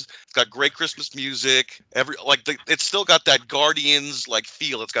boxes. It's got great Christmas music. It's still got that Guardians like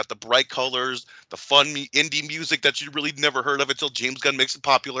feel. It's got the bright colors, the fun indie music that you really never heard of until James Gunn makes it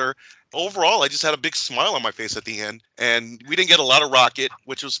popular. Overall, I just had a big smile on my face at the end. And we didn't get a lot of Rocket,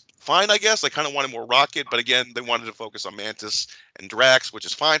 which was fine, I guess. I kind of wanted more Rocket, but again, they wanted to focus on Mantis and Drax, which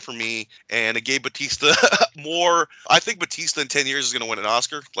is fine for me. And it gave Batista more. I think Batista in 10 years is going to win an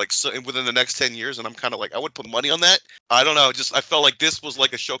Oscar, within the next 10 years. And I'm kind of like, I would put money on that. I don't know. I felt like this was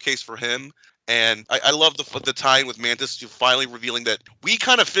like a showcase for him. And I love the tie-in with Mantis to finally revealing that we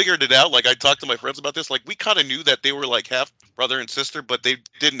kind of figured it out. Like, I talked to my friends about this. Like, we kind of knew that they were like half brother and sister, but they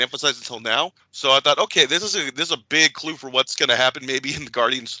didn't emphasize it until now. So I thought, okay, this is a big clue for what's going to happen maybe in the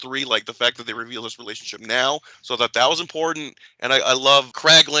Guardians 3, like the fact that they reveal this relationship now. So I thought that was important. And I love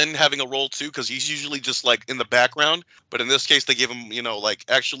Kraglin having a role too, because he's usually just like in the background. But in this case, they give him,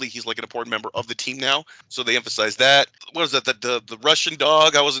 actually he's like an important member of the team now. So they emphasize that. What is that? The Russian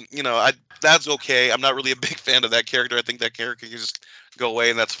dog? I wasn't, that's okay. I'm not really a big fan of that character. I think that character can just go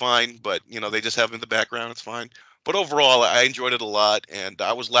away, and that's fine. But, they just have him in the background. It's fine. But overall, I enjoyed it a lot, and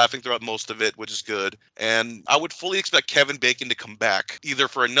I was laughing throughout most of it, which is good. And I would fully expect Kevin Bacon to come back, either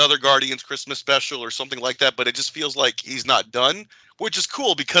for another Guardians Christmas special or something like that. But it just feels like he's not done, which is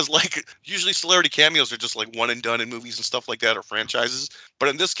cool because like usually celebrity cameos are just like one and done in movies and stuff like that or franchises. But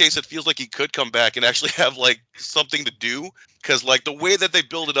in this case, it feels like he could come back and actually have like something to do. Because like the way that they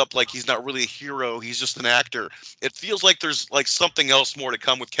build it up, like he's not really a hero, he's just an actor. It feels like there's like something else more to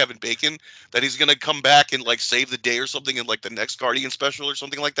come with Kevin Bacon, that he's gonna come back and like save the day or something in like the next Guardian special or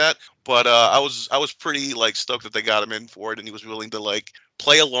something like that. But I was pretty like stoked that they got him in for it, and he was willing to like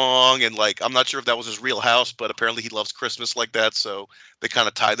play along. And like I'm not sure if that was his real house, but apparently he loves Christmas like that, so they kind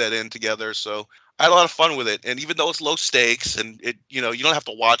of tied that in together. So I had a lot of fun with it. And even though it's low stakes and it, you don't have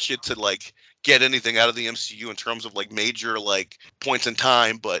to watch it to like get anything out of the MCU in terms of like major like points in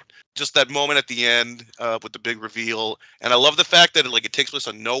time, but just that moment at the end with the big reveal. And I love the fact that it takes place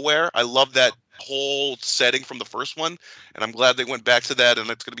on nowhere. I love that whole setting from the first one, and I'm glad they went back to that, and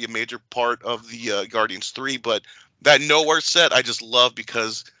it's going to be a major part of the Guardians 3. But that nowhere set I just love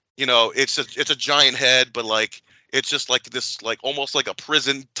because it's a giant head, but like it's just like this like almost like a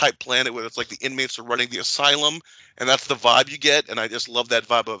prison type planet where it's like the inmates are running the asylum, and that's the vibe you get. And I just love that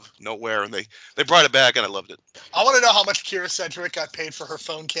vibe of nowhere, and they brought it back, and I loved it. I want to know how much Kira Sedgwick got paid for her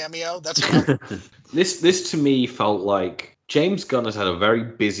phone cameo. That's what This to me felt like James Gunn has had a very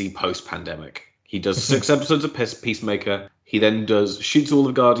busy post-pandemic. He does 6 episodes of Peacemaker. He then shoots all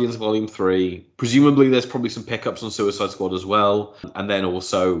of Guardians Volume 3. Presumably there's probably some pickups on Suicide Squad as well. And then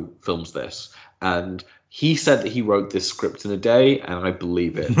also films this. And he said that he wrote this script in a day, and I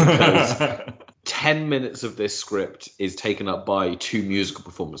believe it. Because 10 minutes of this script is taken up by 2 musical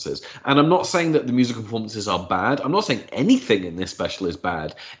performances. And I'm not saying that the musical performances are bad. I'm not saying anything in this special is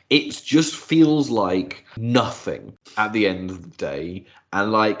bad. It just feels like nothing at the end of the day.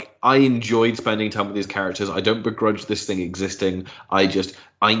 And like, I enjoyed spending time with these characters. I don't begrudge this thing existing.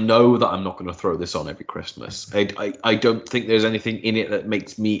 I know that I'm not going to throw this on every Christmas. I don't think there's anything in it that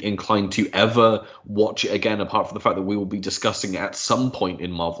makes me inclined to ever watch it again, apart from the fact that we will be discussing it at some point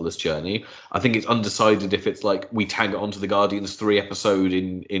in Marvellous Journey. I think it's undecided if it's like we tag it onto the Guardians 3 episode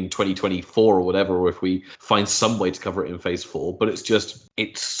in 2024 or whatever, or if we find some way to cover it in Phase 4. But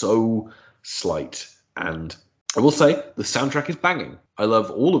it's so slight. And I will say the soundtrack is banging. I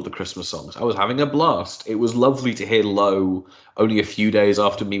love all of the Christmas songs. I was having a blast. It was lovely to hear Low only a few days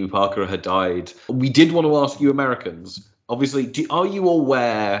after Mimi Parker had died. We did want to ask you Americans, obviously, are you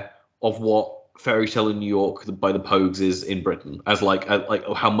aware of what Fairy Tale in New York by the Pogues is in Britain, as like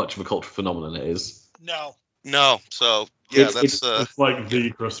how much of a cultural phenomenon it is? No. So yeah, it's like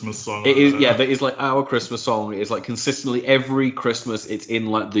the Christmas song. It is, yeah. That is like our Christmas song. It's like consistently every Christmas, it's in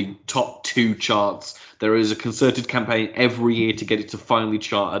like the top 2 charts. There is a concerted campaign every year to get it to finally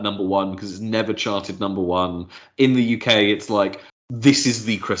chart at number 1 because it's never charted number 1. In the UK, it's like this is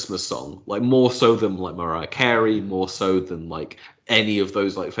the Christmas song, like more so than like Mariah Carey, more so than like any of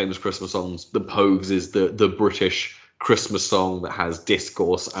those like famous Christmas songs. The Pogues is the British Christmas song that has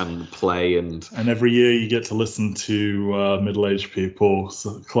discourse and play, and every year you get to listen to middle-aged people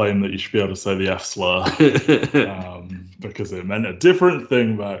claim that you should be able to say the F slur because it meant a different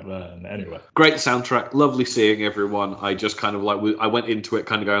thing back then. Anyway, great soundtrack, lovely seeing everyone. I just kind of like I went into it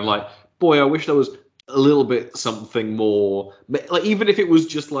kind of going like, boy, I wish there was a little bit something more, like even if it was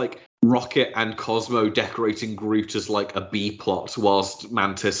just like Rocket and Cosmo decorating Groot as like a B plot whilst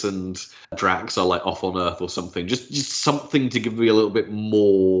Mantis and Drax are like off on Earth or something. Just something to give me a little bit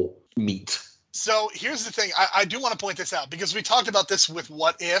more meat. So here's the thing. I do want to point this out because we talked about this with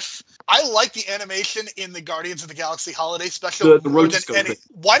What If. I like the animation in the Guardians of the Galaxy Holiday Special the more than any.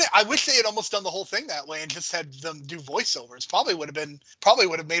 I wish they had almost done the whole thing that way and just had them do voiceovers. Probably would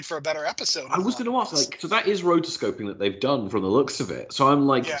have made for a better episode. I was going to ask, like, so that is rotoscoping that they've done from the looks of it. So I'm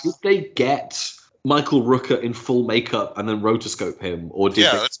like, did they get Michael Rooker in full makeup and then rotoscope him, or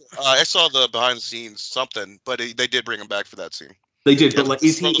did they? I saw the behind the scenes something, but they did bring him back for that scene. They did, but like,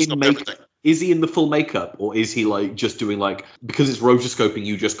 is he in makeup? Everything. Is he in the full makeup, or is he like just doing like, because it's rotoscoping,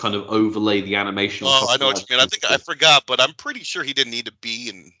 you just kind of overlay the animation? Oh, I know what you mean. I think I forgot, but I'm pretty sure he didn't need to be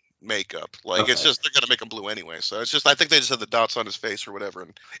in makeup. Like, okay. It's just they're gonna make him blue anyway. So it's just I think they just had the dots on his face or whatever,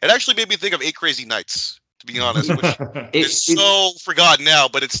 and it actually made me think of 8 Crazy Nights, to be honest, which is so forgotten now.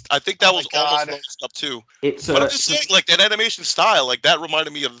 But I think that was almost close up too. But I'm just saying, like that animation style, like that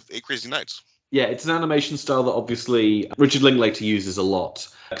reminded me of 8 Crazy Nights. Yeah, it's an animation style that obviously Richard Linklater uses a lot.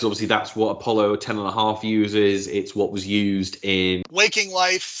 Because obviously that's what Apollo 10.5 uses. It's what was used in Waking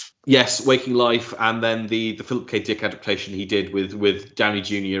Life. Yes, Waking Life, and then the Philip K. Dick adaptation he did with Downey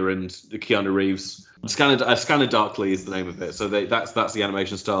Jr. and Keanu Reeves. Scanner Darkly is the name of it. So that's the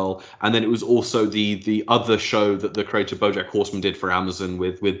animation style. And then it was also the other show that the creator BoJack Horseman did for Amazon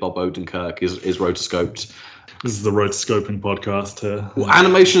with Bob Odenkirk is rotoscoped. This is the rotoscoping podcast here. Well,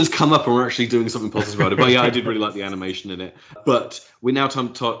 animation has come up and we're actually doing something positive about it. But yeah, I did really like the animation in it. But we're now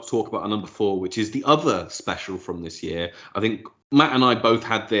time to talk about our number 4, which is the other special from this year. I think Matt and I both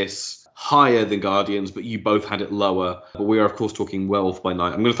had this higher than Guardians, but you both had it lower. But we are, of course, talking Werewolf by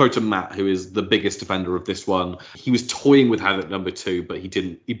Night. I'm going to throw to Matt, who is the biggest defender of this one. He was toying with having it number 2, but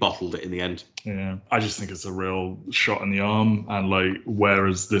he bottled it in the end. Yeah, I just think it's a real shot in the arm. And, like, where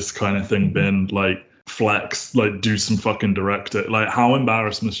has this kind of thing been? Like, flex, like, do some fucking director. Like, how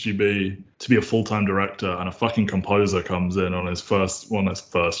embarrassed must you be to be a full-time director and a fucking composer comes in on his first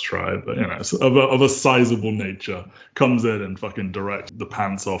try, but you know, of a sizable nature, comes in and fucking directs the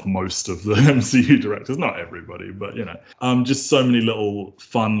pants off most of the MCU directors, not everybody, but you know, just so many little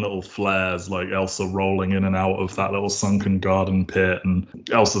fun little flares, like Elsa rolling in and out of that little sunken garden pit, and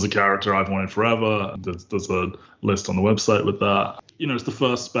Elsa's a character I've wanted forever. There's a list on the website with that. You know, it's the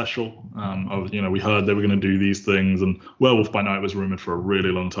first special. We heard they were going to do these things, and Werewolf by Night was rumored for a really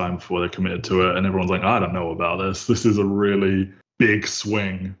long time before they committed to it, and everyone's like, I don't know about this. This is a really big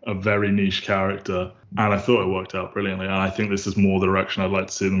swing, a very niche character, and I thought it worked out brilliantly. And I think this is more the direction I'd like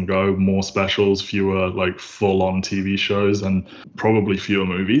to see them go. More specials, fewer like full-on TV shows, and probably fewer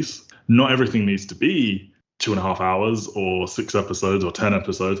movies. Not everything needs to be 2.5 hours or 6 episodes or 10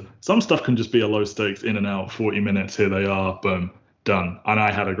 episodes. Some stuff can just be a low stakes, in and out, 40 minutes, here they are, boom, done. And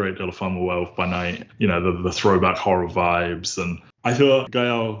I had a great deal of fun with Werewolf by Night. You know, the throwback horror vibes, and I thought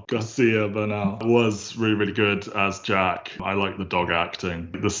Gael Garcia Bernal was really, really good as Jack. I like the dog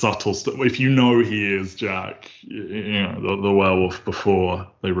acting, the subtle stuff. If you know he is Jack, you know, the werewolf before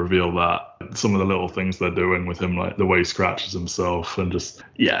they reveal that, some of the little things they're doing with him, like the way he scratches himself, and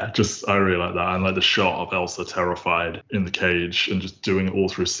I really like that. And like the shot of Elsa terrified in the cage and just doing it all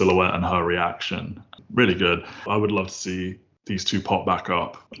through silhouette and her reaction. Really good. I would love to see these two pop back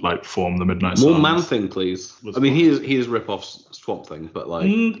up, like form the Midnight Suns. More Man-Thing, please. I mean, he is rip-off Swamp Thing, but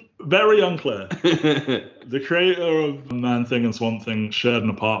like... very unclear. The creator of Man-Thing and Swamp Thing shared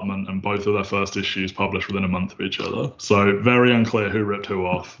an apartment, and both of their first issues published within a month of each other. So very unclear who ripped who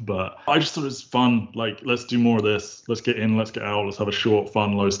off, but I just thought it was fun. Like, let's do more of this. Let's get in, let's get out, let's have a short,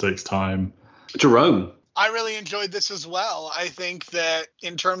 fun, low-stakes time. Jerome. I really enjoyed this as well. I think that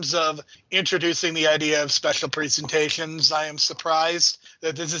in terms of introducing the idea of special presentations, I am surprised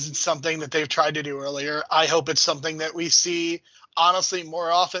that this isn't something that they've tried to do earlier. I hope it's something that we see, honestly,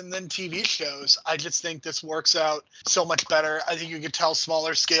 more often than TV shows. I just think this works out so much better. I think you could tell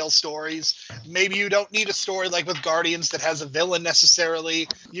smaller scale stories. Maybe you don't need a story like with Guardians that has a villain necessarily.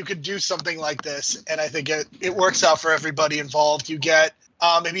 You could do something like this, and I think it works out for everybody involved. You get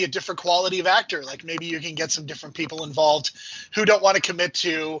maybe a different quality of actor. Like maybe you can get some different people involved who don't want to commit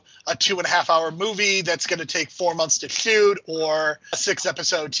to a 2.5-hour movie that's going to take 4 months to shoot, or a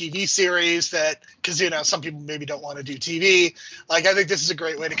 6-episode TV series because, you know, some people maybe don't want to do TV. Like, I think this is a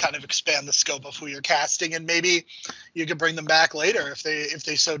great way to kind of expand the scope of who you're casting, and maybe you could bring them back later if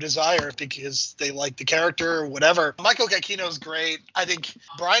they so desire, because they like the character or whatever. Michael Giacchino is great. I think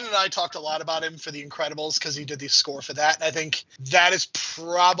Brian and I talked a lot about him for The Incredibles because he did the score for that. And I think that is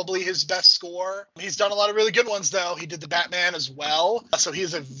probably his best score. He's done a lot of really good ones, though. He did the Batman as well. So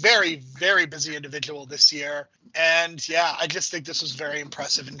he's a very, very busy individual this year. And yeah, I just think this was very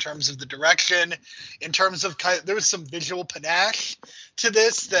impressive in terms of the direction, in terms of there was some visual panache to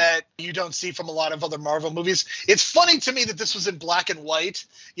this that you don't see from a lot of other Marvel movies. It's funny to me that this was in black and white,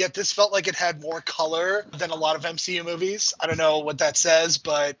 yet this felt like it had more color than a lot of MCU movies. I don't know what that says,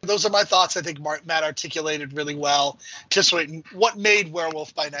 but those are my thoughts. I think Matt articulated really well just what made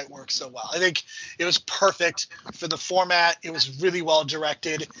Werewolf by Night work so well. I think it was perfect for the format. It was really well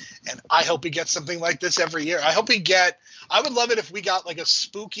directed, and I hope we get something like this every year. I would love it if we got like a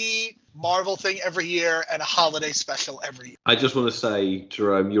spooky Marvel thing every year and a holiday special every year. I just want to say,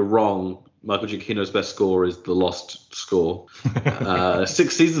 Jerome, you're wrong. Michael Giacchino's best score is The Lost Score.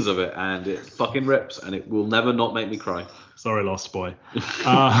 6 seasons of it, and it fucking rips, and it will never not make me cry. Sorry, Lost Boy.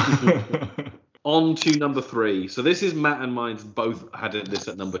 On to number 3. So this is Matt and mine both had this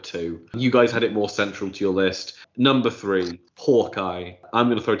at number 2. You guys had it more central to your list. Number 3, Hawkeye. I'm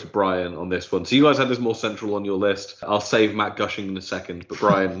going to throw to Brian on this one. So you guys had this more central on your list. I'll save Matt gushing in a second. But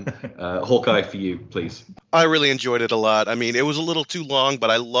Brian, Hawkeye for you, please. I really enjoyed it a lot. I mean, it was a little too long, but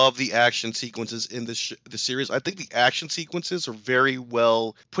I love the action sequences in the series. I think the action sequences are very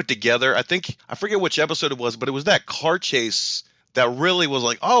well put together. I forget which episode it was, but it was that car chase that really was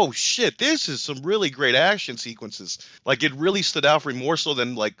like, oh shit, this is some really great action sequences. Like it really stood out for me more so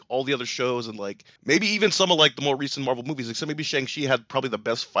than like all the other shows and like maybe even some of like the more recent Marvel movies. Except maybe Shang-Chi had probably the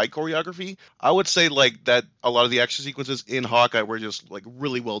best fight choreography. I would say like that a lot of the action sequences in Hawkeye were just like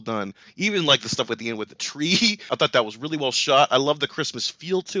really well done. Even like the stuff at the end with the tree, I thought that was really well shot. I love the Christmas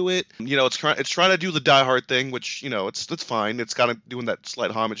feel to it. You know, it's trying to do the Die Hard thing, which, you know, it's fine. It's kind of doing that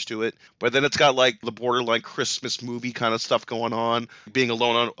slight homage to it. But then it's got like the borderline Christmas movie kind of stuff going on, being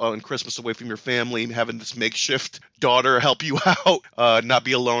alone on Christmas away from your family, having this makeshift daughter help you out, not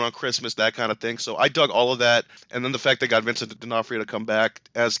be alone on Christmas, that kind of thing. So I dug all of that. And then the fact they got Vincent D'Onofrio to come back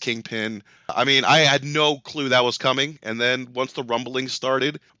as Kingpin. I mean, I had no clue that was coming. And then once the rumblings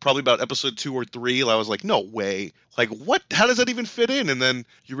started, probably about episode 2 or 3, I was like, no way. Like, what? How does that even fit in? And then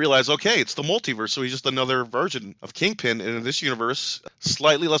you realize, okay, it's the multiverse, so he's just another version of Kingpin. And in this universe,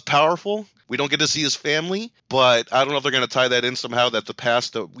 slightly less powerful. We don't get to see his family, but I don't know if they're going to tie that in somehow, that the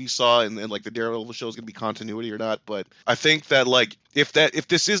past that we saw and like the Daredevil show is going to be continuity or not. But I think that like if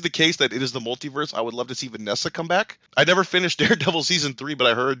this is the case that it is the multiverse, I would love to see Vanessa come back. I never finished Daredevil season 3, but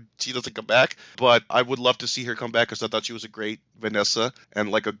I heard she doesn't come back. But I would love to see her come back because I thought she was a great Vanessa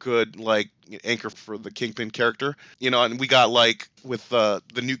and like a good like anchor for the Kingpin character. You know, and we got like with the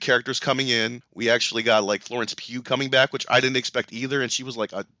new characters coming in, we actually got like Florence Pugh coming back, which I didn't expect either. And she was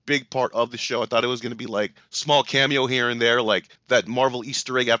like a big part of the show. I thought it was going to be like small cameo here and there, like that Marvel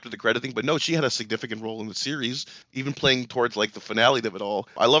Easter egg after the credit thing. But no, she had a significant role in the series, even playing towards like the finale of it all.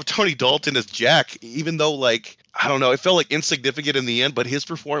 I love Tony Dalton as Jack, even though like, I don't know, it felt like insignificant in the end, but his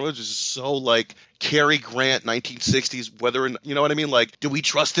performance is so like Cary Grant 1960s, whether, you know what I mean? Like, do we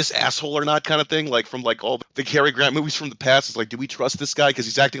trust this asshole or not kind of thing? Like from like all the Cary Grant movies from the past, it's like, do we trust this guy? Because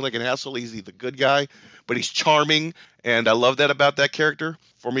he's acting like an asshole. He's the good guy, but he's charming. And I love that about that character.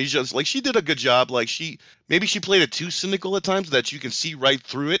 For me, just like she did a good job. Like maybe she played it too cynical at times that you can see right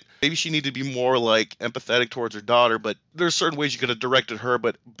through it. Maybe she needed to be more like empathetic towards her daughter, but there's certain ways you could have directed her.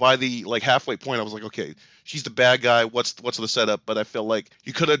 But by the like halfway point, I was like, okay, she's the bad guy. What's the setup? But I felt like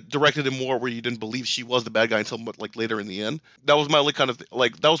you could have directed it more where you didn't believe she was the bad guy until like later in the end. That was my only kind of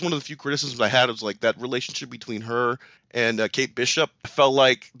like, that was one of the few criticisms I had, was like that relationship between her and Kate Bishop. I felt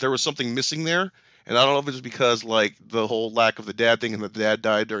like there was something missing there. And I don't know if it's because like the whole lack of the dad thing, and the dad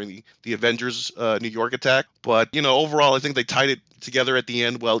died during the Avengers New York attack. But, you know, overall, I think they tied it together at the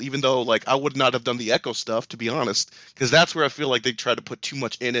end well, even though like I would not have done the Echo stuff, to be honest, because that's where I feel like they tried to put too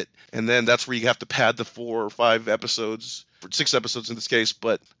much in it. And then that's where you have to pad the 4 or 5 episodes, for 6 episodes in this case.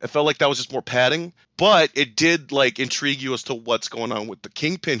 But I felt like that was just more padding. But it did like intrigue you as to what's going on with the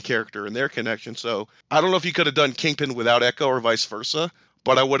Kingpin character and their connection. So I don't know if you could have done Kingpin without Echo or vice versa.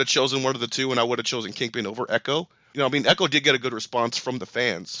 But I would have chosen one of the two, and I would have chosen Kingpin over Echo. You know, I mean, Echo did get a good response from the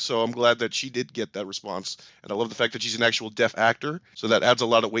fans, so I'm glad that she did get that response. And I love the fact that she's an actual deaf actor, so that adds a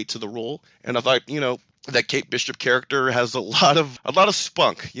lot of weight to the role. And I thought, you know, that Kate Bishop character has a lot of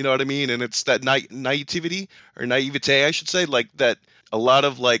spunk, you know what I mean? And it's that naivety, I should say, like that a lot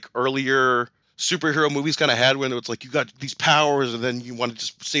of like earlier superhero movies kind of had, when it's like you got these powers and then you want to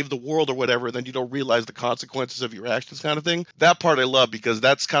just save the world or whatever, and then you don't realize the consequences of your actions kind of thing. That part I love, because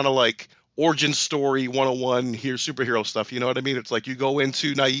that's kind of like origin story 101 here, superhero stuff, you know what I mean? It's like you go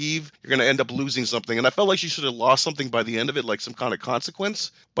into naive, you're going to end up losing something. And I felt like she should have lost something by the end of it, like some kind of consequence,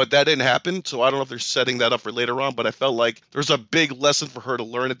 but that didn't happen. So I don't know if they're setting that up for later on, but I felt like there's a big lesson for her to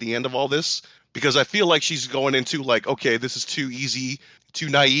learn at the end of all this, because I feel like she's going into like, okay, this is too easy, too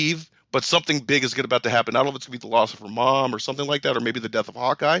naive, but something big is about to happen. I don't know if it's going to be the loss of her mom or something like that, or maybe the death of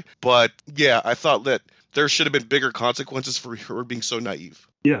Hawkeye. But yeah, I thought that there should have been bigger consequences for her being so naive.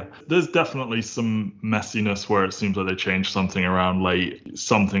 Yeah, there's definitely some messiness where it seems like they changed something around late,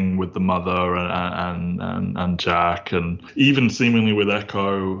 something with the mother and Jack, and even seemingly with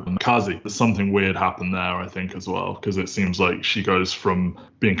Echo and Kazi. There's something weird happened there, I think, as well, because it seems like she goes from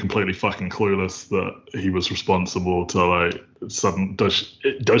being completely fucking clueless that he was responsible to like sudden, does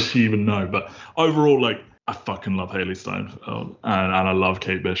she even know? But overall, like, I fucking love Hayley Steinfeld, and I love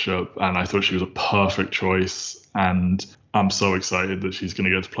Kate Bishop, and I thought she was a perfect choice, and I'm so excited that she's going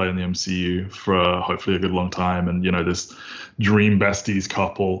to get to play in the MCU for hopefully a good long time. And, you know, this dream besties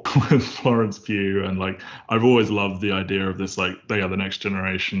couple with Florence Pugh. And, like, I've always loved the idea of this, like, they are the next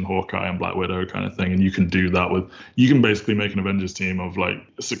generation Hawkeye and Black Widow kind of thing. And you can do that with, you can basically make an Avengers team of, like,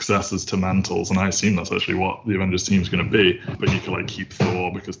 successors to Mantles. And I assume that's actually what the Avengers team is going to be. But you can, like, keep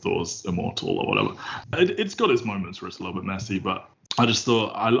Thor because Thor's immortal or whatever. It's got its moments where it's a little bit messy, but I just thought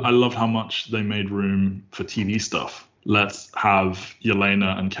I loved how much they made room for TV stuff let's have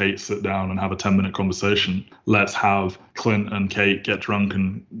Yelena and Kate sit down and have a 10-minute conversation. Let's have Clint and Kate get drunk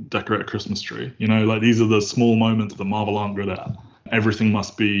and decorate a Christmas tree. You know, like, these are the small moments that Marvel aren't good at. Everything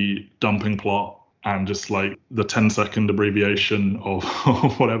must be dumping plot and just like the 10-second abbreviation of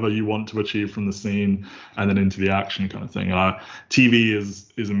whatever you want to achieve from the scene and then into the action kind of thing. TV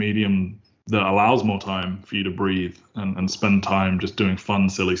is a medium that allows more time for you to breathe and spend time just doing fun,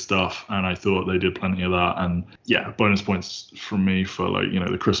 silly stuff. And I thought they did plenty of that. And yeah, bonus points from me for, like, you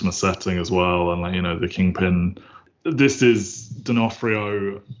know, the Christmas setting as well. And, like, you know, the Kingpin. This is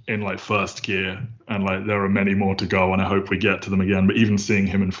D'Onofrio in, like, first gear, and, like, there are many more to go, and I hope we get to them again. But even seeing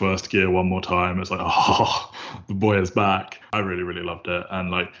him in first gear one more time, it's like, oh, the boy is back. I really, really loved it.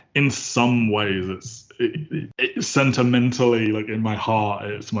 And, like, in some ways, it's sentimentally, like, in my heart,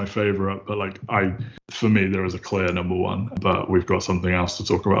 it's my favorite. But, like, for me, there is a clear number one. But we've got something else to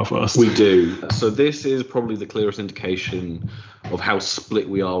talk about first. We do. So this is probably the clearest indication of how split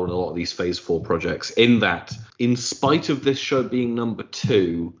we are on a lot of these Phase 4 projects, in that, in spite of this show being number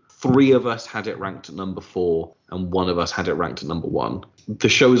 2, 3 of us had it ranked at number 4, and 1 of us had it ranked at number 1. The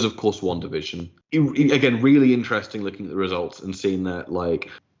show is, of course, WandaVision. Again, really interesting looking at the results and seeing that,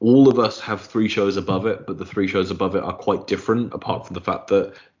 like, all of us have 3 shows above it, but the 3 shows above it are quite different, apart from the fact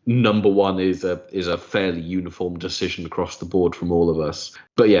that number 1 is a fairly uniform decision across the board from all of us.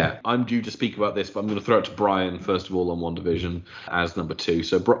 But yeah, I'm due to speak about this, but I'm going to throw it to Brian first of all on WandaVision as number 2.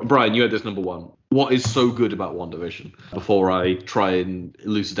 So Brian, you had this number 1. What is so good about WandaVision? Before I try and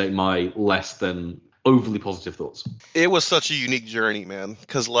elucidate my less than overly positive thoughts. It was such a unique journey, man,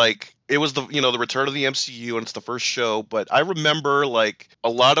 because, like, it was the return of the MCU, and it's the first show. But I remember, like, a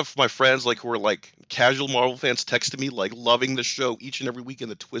lot of my friends, like, who were, like, casual Marvel fans, texted me, like, loving the show each and every week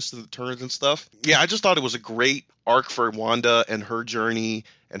and the twists and the turns and stuff. Yeah, I just thought it was a great arc for Wanda and her journey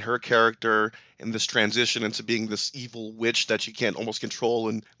and her character and this transition into being this evil witch that she can't almost control,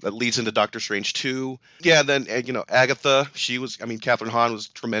 and that leads into Doctor Strange 2. Yeah, then, Agatha, Catherine Hahn was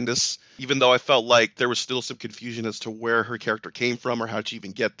tremendous, even though I felt like there was still some confusion as to where her character came from or how to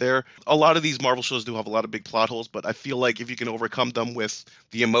even get there. A lot of these Marvel shows do have a lot of big plot holes, but I feel like if you can overcome them with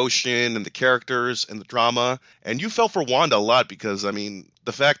the emotion and the characters and the drama, and you felt for Wanda a lot, because,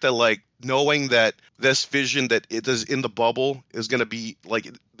 the fact that, like, knowing that this vision that it is in the bubble is going to be, like,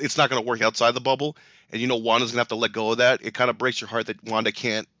 it's not going to work outside the bubble, and Wanda's going to have to let go of that, it kind of breaks your heart that Wanda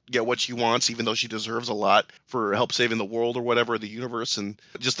can't get what she wants, even though she deserves a lot for help saving the world or whatever, the universe. And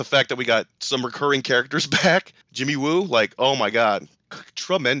just the fact that we got some recurring characters back. Jimmy Woo, like, oh my God,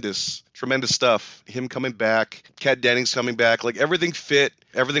 tremendous stuff. Him coming back, Kat Dennings coming back, like, everything fit.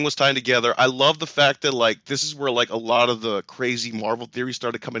 Everything was tied together. I love the fact that, like, this is where, like, a lot of the crazy Marvel theories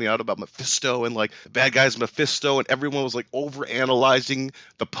started coming out about Mephisto, and, like, the bad guy's Mephisto, and everyone was, like, over analyzing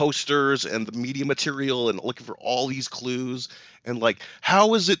the posters and the media material and looking for all these clues. And, like,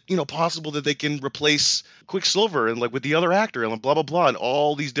 how is it, possible that they can replace Quicksilver and, like, with the other actor and blah, blah, blah, and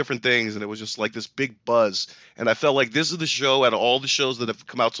all these different things. And it was just, like, this big buzz. And I felt like this is the show out of all the shows that have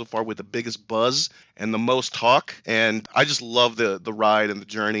come out so far with the biggest buzz and the most talk. And I just love the ride and the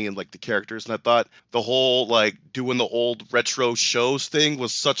journey and, like, the characters. And I thought the whole, like, doing the old retro shows thing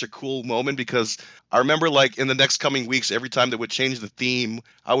was such a cool moment, because I remember, like, in the next coming weeks, every time they would change the theme,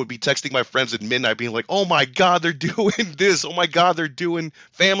 I would be texting my friends at midnight being like, oh my God, they're doing this. Oh my God, they're doing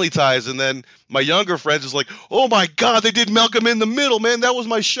Family Ties. And then my younger friends is like, oh my God, they did Malcolm in the Middle, man. That was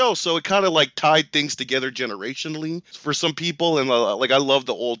my show. So it kind of, like, tied things together generationally for some people. And, like, I love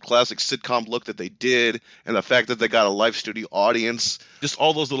the old classic sitcom look that they did, and the fact that they got a live studio audience, just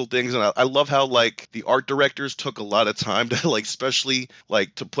all those little things. And I love how, like, the art directors took a lot of time to, like, especially,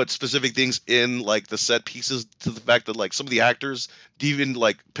 like, to put specific things in, like, the set pieces, to the fact that, like, some of the actors even,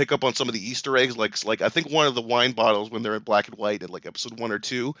 like, pick up on some of the Easter eggs, like I think one of the wine bottles, when they're in black and white in, like, episode 1 or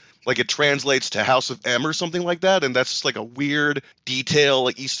 2, like, it translates to House of M or something like that, and that's just, like, a weird detail,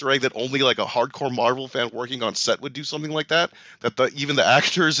 like, Easter egg that only, like, a hardcore Marvel fan working on set would do something like that even the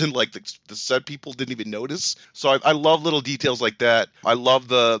actors and, like, the set people didn't even notice. So I love little details like that. I love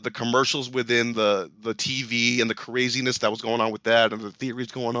the commercials within the TV and the craziness that was going on with that, and the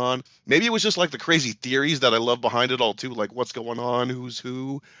theories going on. Maybe it was just, like, the crazy theories that I love behind it all too, like what's going on, who's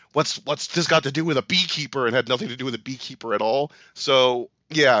who, what's this got to do with a beekeeper, and had nothing to do with a beekeeper at all. So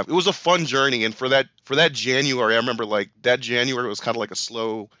yeah, it was a fun journey. And for that January, I remember, like, that January was kind of like a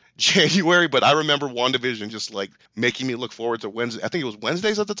slow January, but I remember WandaVision just, like, making me look forward to Wednesday. I think it was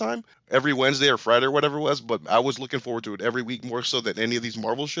Wednesdays at the time, every Wednesday or Friday or whatever it was, but I was looking forward to it every week more so than any of these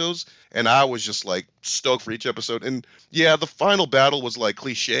Marvel shows. And I was just, like, stoked for each episode. And yeah, the final battle was, like,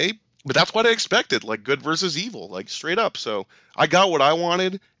 cliche, but that's what I expected, like, good versus evil, like, straight up. So I got what I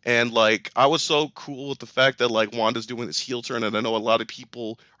wanted. And like, I was so cool with the fact that like Wanda's doing this heel turn, and I know a lot of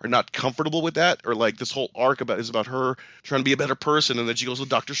people are not comfortable with that, or like this whole arc is about her trying to be a better person, and then she goes to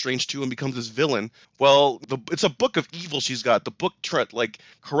Doctor Strange 2 and becomes this villain. Well, it's a book of evil she's got. The book like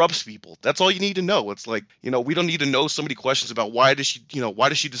corrupts people. That's all you need to know. It's like, we don't need to know so many questions about why does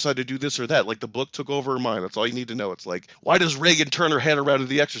she decide to do this or that. Like, the book took over her mind. That's all you need to know. It's like, why does Reagan turn her head around to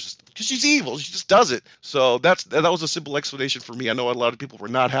The Exorcist? Because she's evil. She just does it. So that was a simple explanation for me. I know a lot of people were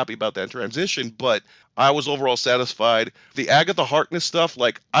not happy about that transition, but I was overall satisfied. The Agatha Harkness stuff,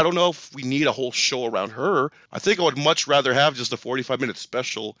 like, I don't know if we need a whole show around her. I think I would much rather have just a 45-minute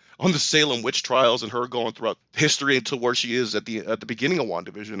special on the Salem witch trials and her going throughout history until where she is at the beginning of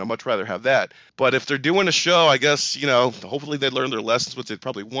WandaVision. I'd much rather have that. But if they're doing a show, I guess, hopefully they learn their lessons, which they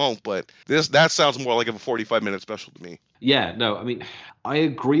probably won't. But that sounds more like a 45-minute special to me. Yeah, no, I mean, I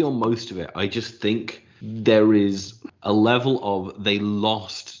agree on most of it. I just think there is a level of they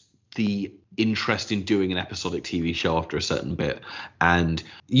lost the interest in doing an episodic TV show after a certain bit. And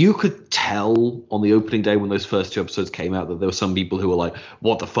you could tell on the opening day when those first 2 episodes came out that there were some people who were like,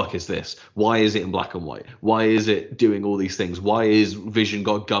 what the fuck is this? Why is it in black and white? Why is it doing all these things? Why is Vision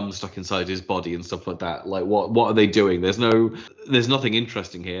got gum stuck inside his body and stuff like that? Like, what are they doing? There's nothing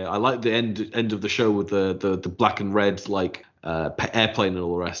interesting here. I like the end of the show with the black and red, like, airplane and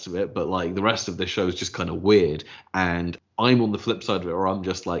all the rest of it, but like the rest of the show is just kind of weird. And I'm on the flip side of it, where I'm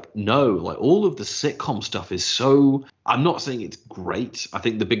just like, no, like, all of the sitcom stuff is so, I'm not saying it's great. I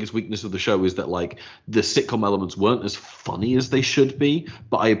think the biggest weakness of the show is that like the sitcom elements weren't as funny as they should be,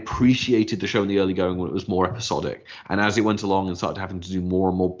 but I appreciated the show in the early going when it was more episodic. And as it went along and started having to do more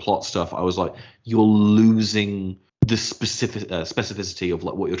and more plot stuff, I was like, you're losing the specificity of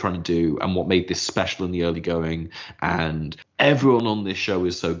like what you're trying to do and what made this special in the early going. And everyone on this show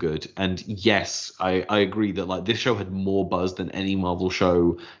is so good. And yes, I agree that like this show had more buzz than any Marvel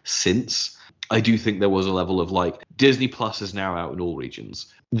show since. I do think there was a level of like, Disney Plus is now out in all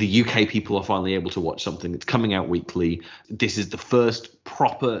regions. The UK people are finally able to watch something that's coming out weekly. This is the first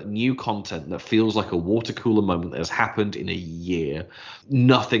proper new content that feels like a water cooler moment that has happened in a year.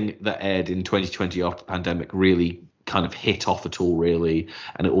 Nothing that aired in 2020 after the pandemic really kind of hit off at all, really.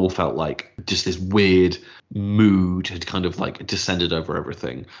 And it all felt like just this weird mood had kind of like descended over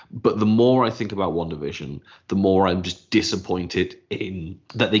everything. But the more I think about WandaVision, the more I'm just disappointed in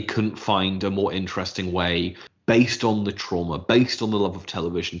that they couldn't find a more interesting way, based on the trauma, based on the love of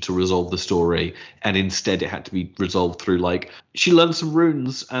television, to resolve the story. And instead it had to be resolved through like, she learned some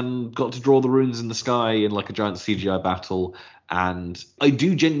runes and got to draw the runes in the sky in like a giant CGI battle. And I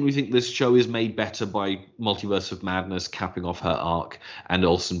do genuinely think this show is made better by Multiverse of Madness capping off her arc, and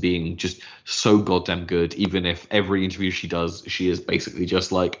Olsen being just so goddamn good. Even if every interview she does, she is basically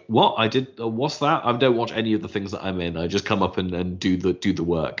just like, what? What's that? I don't watch any of the things that I'm in. I just come up and do the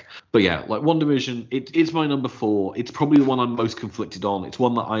work. But yeah, like WandaVision, it's my number 4. It's probably the one I'm most conflicted on. It's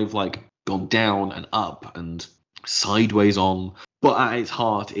one that I've like gone down and up and sideways on. But at its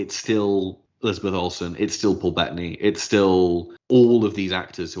heart, it's still Elizabeth Olsen, it's still Paul Bettany, it's still all of these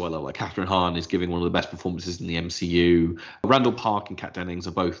actors who I love. Like Catherine Hahn is giving one of the best performances in the MCU. Randall Park and Kat Dennings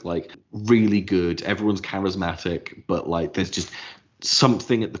are both like really good. Everyone's charismatic, but like there's just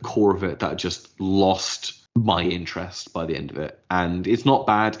something at the core of it that just lost my interest by the end of it. And it's not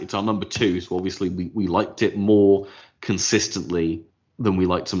bad. It's our number 2, so obviously we liked it more consistently than we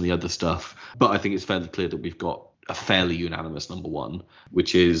liked some of the other stuff. But I think it's fairly clear that we've got a fairly unanimous number 1,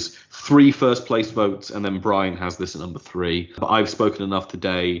 which is 3 first place votes, and then Brian has this at number 3. But I've spoken enough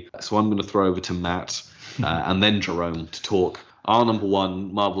today, so I'm going to throw over to Matt and then Jerome to talk our number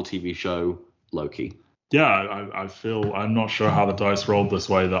 1 Marvel TV show, Loki. Yeah, I feel, I'm not sure how the dice rolled this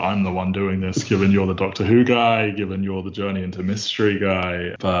way that I'm the one doing this, given you're the Doctor Who guy, given you're the Journey into Mystery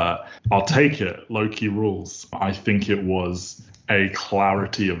guy, but I'll take it. Loki rules. I think it was a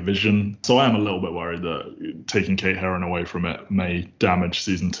clarity of vision. So I am a little bit worried that taking Kate Herron away from it may damage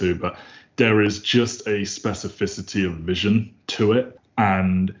season 2, but there is just a specificity of vision to it.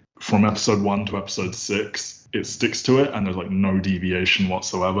 And from episode 1 to episode 6, it sticks to it, and there's like no deviation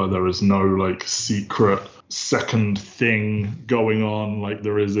whatsoever. There is no like secret second thing going on like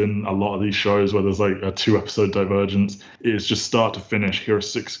there is in a lot of these shows where there's like a 2-episode divergence. It is just start to finish. Here are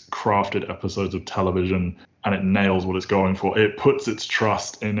 6 crafted episodes of television, and it nails what it's going for. It puts its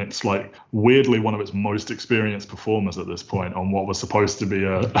trust in its like weirdly one of its most experienced performers at this point on what was supposed to be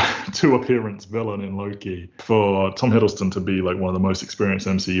a 2-appearance villain in Loki. For Tom Hiddleston to be like one of the most experienced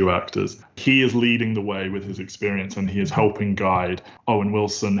MCU actors, he is leading the way with his experience, and he is helping guide Owen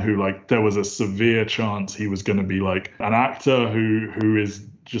Wilson, who like there was a severe chance he was going to be like an actor who is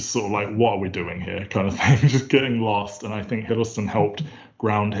just sort of like, what are we doing here kind of thing, just getting lost. And I think Hiddleston helped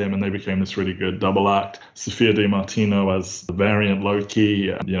ground him, and they became this really good double act. Sophia Di Martino as the variant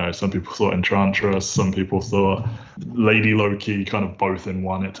Loki. Some people thought Enchantress, some people thought Lady Loki, kind of both in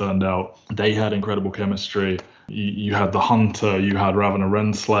one, it turned out. They had incredible chemistry. You had the Hunter, you had Ravonna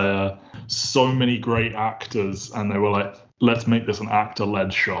Renslayer, so many great actors, and they were like, let's make this an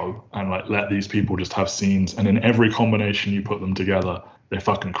actor-led show and like let these people just have scenes. And in every combination you put them together, they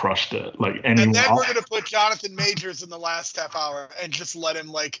fucking crushed it. Like anyone. And then we're gonna put Jonathan Majors in the last half hour and just let him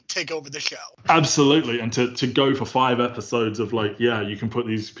like take over the show. Absolutely. And to go for 5 episodes of like, yeah, you can put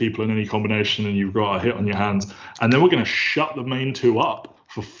these people in any combination and you've got a hit on your hands. And then we're gonna shut the main two up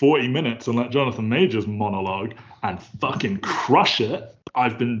for 40 minutes and let Jonathan Majors monologue and fucking crush it.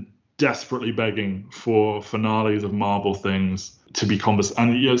 I've been desperately begging for finales of Marvel things to be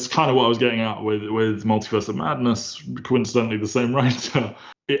and it's kind of what I was getting at with Multiverse of Madness, coincidentally the same writer.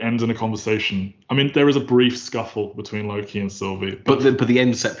 It ends in a conversation. I mean, there is a brief scuffle between Loki and Sylvie, but the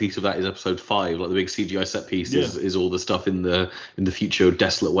end set piece of that is episode 5, like the big CGI set piece is all the stuff in the future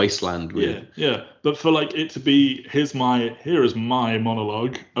desolate wasteland. Yeah. But for like it to be here is my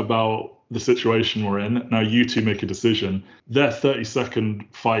monologue about the situation we're in. Now you two make a decision. Their 30-second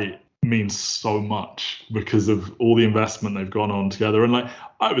fight means so much because of all the investment they've gone on together. And like,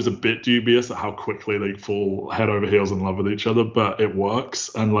 I was a bit dubious at how quickly they fall head over heels in love with each other, but it works.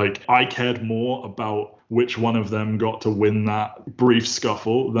 And like, I cared more about which one of them got to win that brief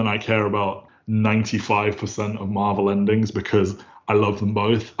scuffle than I care about 95% of Marvel endings, because I love them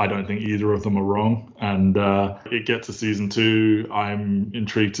both. I don't think either of them are wrong. And it gets to season 2. I'm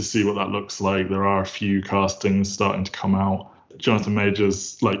intrigued to see what that looks like. There are a few castings starting to come out. Jonathan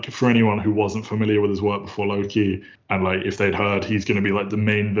Majors, like, for anyone who wasn't familiar with his work before Loki, and like if they'd heard he's going to be like the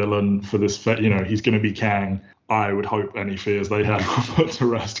main villain for this, he's going to be Kang, I would hope any fears they had were put to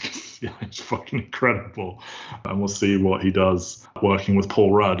rest, because he's fucking incredible. And we'll see what he does working with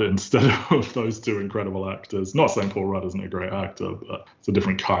Paul Rudd instead of those two incredible actors. Not saying Paul Rudd isn't a great actor, but it's a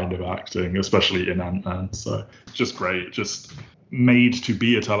different kind of acting, especially in Ant-Man. So just great, just made to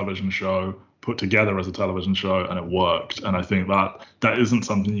be a television show, put together as a television show, and it worked. And I think that isn't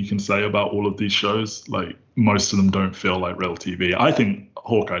something you can say about all of these shows. Like, most of them don't feel like real TV. I think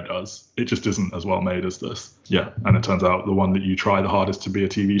Hawkeye does. It just isn't as well made as this. Yeah, and it turns out the one that you try the hardest to be a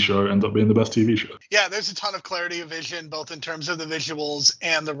TV show ends up being the best TV show. Yeah, there's a ton of clarity of vision, both in terms of the visuals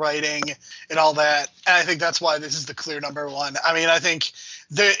and the writing and all that. And I think that's why this is the clear number one. I mean, I think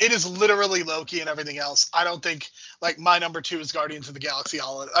it is literally Loki and everything else. I don't think, like, my number 2 is Guardians of the Galaxy.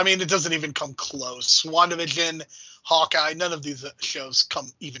 I mean, it doesn't even come close. WandaVision, Hawkeye, none of these shows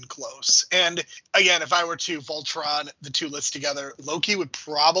come even close. And again, if I were to Voltron the two lists together, Loki would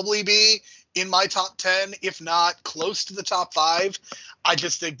probably be in my top 10, if not close to the top 5. I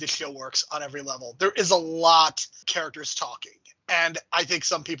just think this show works on every level. There is a lot of characters talking. And I think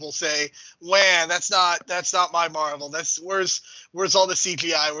some people say, "Man, that's not my Marvel. Where's all the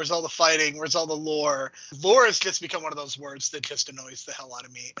CGI? Where's all the fighting? Where's all the lore?" Lore has just become one of those words that just annoys the hell out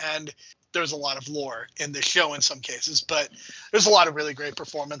of me. And there's a lot of lore in this show in some cases, but there's a lot of really great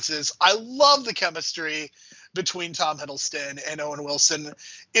performances. I love the chemistry between Tom Hiddleston and Owen Wilson.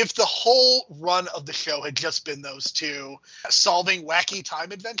 If the whole run of the show had just been those two solving wacky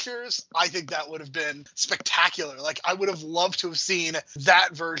time adventures, I think that would have been spectacular. Like, I would have loved to have seen that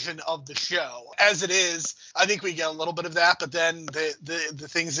version of the show. As it is, I think we get a little bit of that, but then the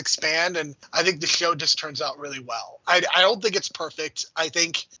things expand, and I think the show just turns out really well. I don't think it's perfect. I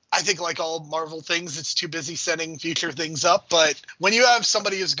think like all Marvel things, it's too busy setting future things up. But when you have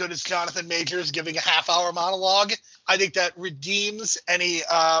somebody as good as Jonathan Majors giving a half-hour monologue, I think that redeems any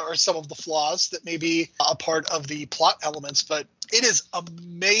or some of the flaws that may be a part of the plot elements. But it is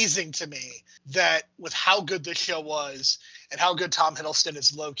amazing to me that with how good this show was and how good Tom Hiddleston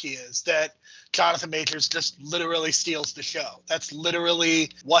as Loki is, that Jonathan Majors just literally steals the show. That's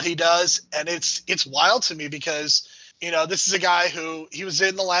literally what he does. And it's wild to me because, this is a guy who, he was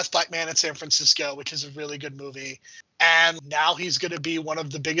in The Last Black Man in San Francisco, which is a really good movie. And now he's going to be one of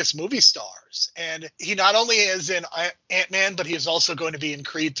the biggest movie stars. And he not only is in Ant-Man, but he is also going to be in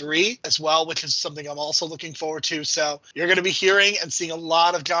Creed 3 as well, which is something I'm also looking forward to. So you're going to be hearing and seeing a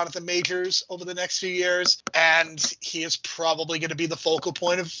lot of Jonathan Majors over the next few years. And he is probably going to be the focal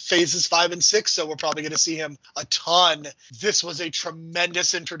point of phases 5 and 6. So we're probably going to see him a ton. This was a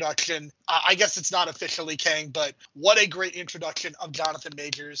tremendous introduction. I guess it's not officially Kang, but what a great introduction of Jonathan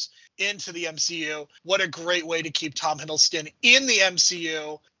Majors into the MCU. What a great way to keep Tom Hiddleston in the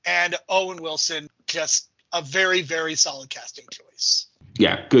MCU, and Owen Wilson, just a very, very solid casting choice.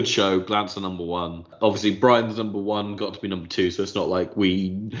 Yeah, good show. Glance to number one. Obviously, Brian's number one got to be number two, so it's not like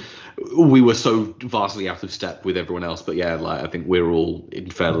we were so vastly out of step with everyone else. But yeah, like I think we're all in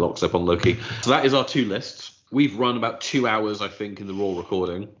fair lockstep on Loki. So that is our two lists. We've run about 2 hours, I think, in the raw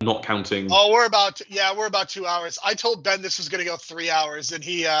recording, not counting. Oh, we're about 2 hours. I told Ben this was going to go 3 hours, and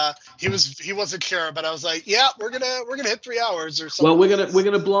he wasn't sure, but I was like, yeah, we're gonna hit 3 hours or something. Well, we're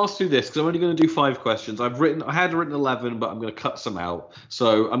gonna blast through this because I'm only gonna do 5 questions. I had written 11, but I'm gonna cut some out.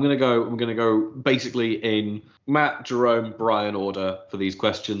 So I'm gonna go basically in Matt, Jerome, Brian order for these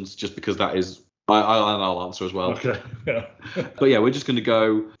questions, just because that is I'll answer as well. Okay. Yeah. But yeah, we're just gonna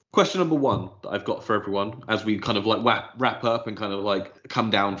go. Question number one that I've got for everyone as we kind of like wrap up and kind of like come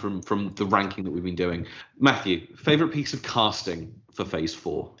down from the ranking that we've been doing. Matthew, favorite piece of casting for Phase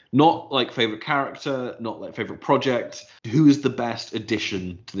 4? Not like favorite character, not like favorite project. Who is the best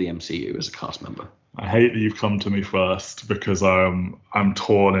addition to the MCU as a cast member? I hate that you've come to me first because I'm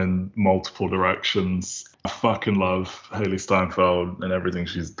torn in multiple directions. I fucking love Haley Steinfeld and everything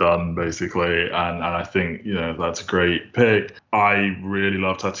she's done, basically, and I think, you know, that's a great pick. I really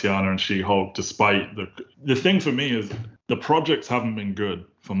love Tatiana and She-Hulk, despite the thing for me is the projects haven't been good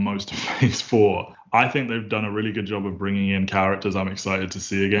for most of Phase 4. I think they've done a really good job of bringing in characters I'm excited to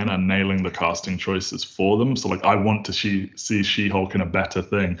see again and nailing the casting choices for them. So, like, I want to see She-Hulk in a better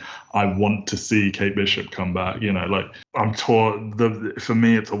thing. I want to see Kate Bishop come back. You know, like, I'm torn. For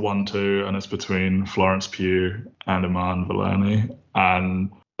me, it's a 1-2, and it's between Florence Pugh and Iman Vellani.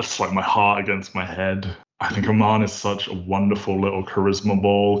 And it's like my heart against my head. I think Iman is such a wonderful little charisma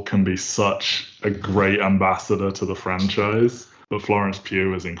ball, can be such a great ambassador to the franchise. But Florence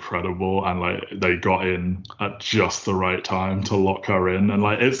Pugh is incredible, and like they got in at just the right time to lock her in. And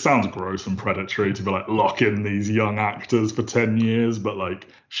like it sounds gross and predatory to be like lock in these young actors for 10 years, but like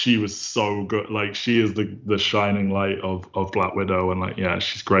she was so good. Like she is the shining light of Black Widow, and like yeah,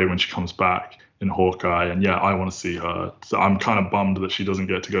 she's great when she comes back in Hawkeye, and yeah, I want to see her. So I'm kind of bummed that she doesn't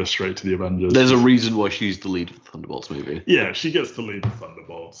get to go straight to the Avengers. There's a reason why she's the lead of the Thunderbolts movie. Yeah, she gets to lead the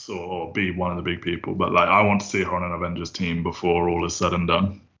Thunderbolts or be one of the big people, but like I want to see her on an Avengers team before all is said and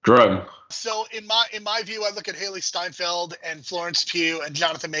done. Jerome. So in my view, I look at Haley Steinfeld and Florence Pugh and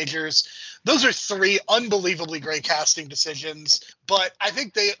Jonathan Majors. Those are 3 unbelievably great casting decisions, but I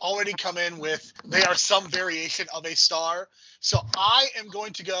think they already come in with they are some variation of a star. So I am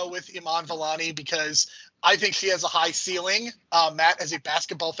going to go with Iman Vellani because I think she has a high ceiling. Matt, as a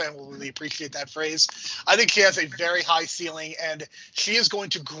basketball fan, will really appreciate that phrase. I think she has a very high ceiling, and she is going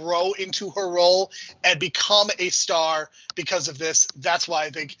to grow into her role and become a star because of this. That's why I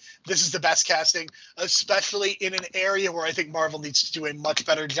think this is the best casting, especially in an area where I think Marvel needs to do a much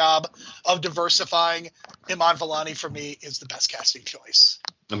better job of diversifying. Iman Vellani, for me, is the best casting choice.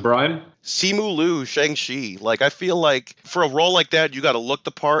 And Brian? Simu Liu, Shang-Chi. Like, I feel like for a role like that, you got to look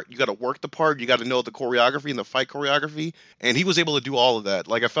the part, you got to work the part, you got to know the choreography and the fight choreography, and he was able to do all of that.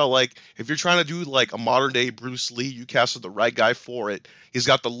 Like, I felt like if you're trying to do, like, a modern-day Bruce Lee, you casted the right guy for it. He's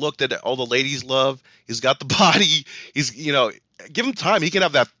got the look that all the ladies love. He's got the body. He's, you know, give him time. He can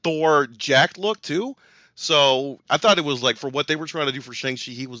have that Thor jacked look, too. So I thought it was like for what they were trying to do for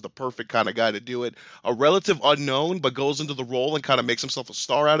Shang-Chi, he was the perfect kind of guy to do it. A relative unknown, but goes into the role and kind of makes himself a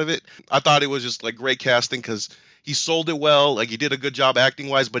star out of it. I thought it was just like great casting because he sold it well. Like he did a good job acting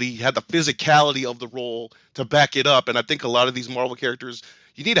wise, but he had the physicality of the role to back it up. And I think a lot of these Marvel characters,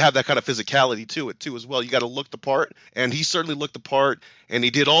 you need to have that kind of physicality to it too as well. You got to look the part, and he certainly looked the part, and he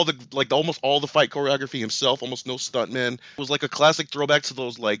did all the almost all the fight choreography himself, almost no stuntman. It was like a classic throwback to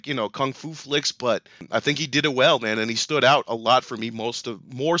those like, you know, kung fu flicks, but I think he did it well, man, and he stood out a lot for me,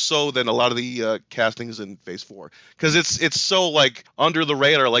 more so than a lot of the castings in Phase 4, because it's so like under the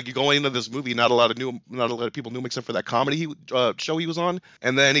radar. Like you going into this movie, not a lot of people knew him except for that comedy show he was on,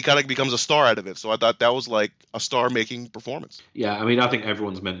 and then he kind of becomes a star out of it. So I thought that was like a star-making performance. Yeah, I mean, I think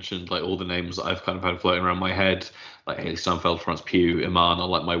everyone's mentioned like all the names that I've kind of had floating around my head, like Haley Steinfeld, Florence Pugh, Iman are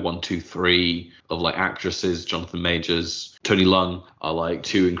like my 1, 2, 3 of like actresses. Jonathan Majors, Tony Leung are like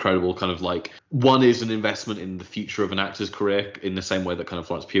 2 incredible kind of like, one is an investment in the future of an actor's career in the same way that kind of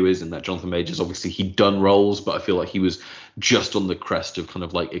Florence Pugh is, in that Jonathan Majors, obviously he'd done roles, but I feel like he was just on the crest of kind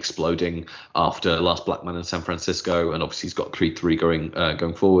of like exploding after Last Black Man in San Francisco, and obviously he's got Creed 3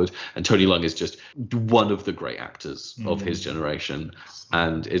 going forward. And Tony Leung is just one of the great actors of his generation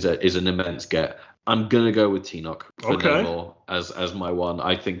and is an immense get. I'm gonna go with Tinoch for Namor as my one.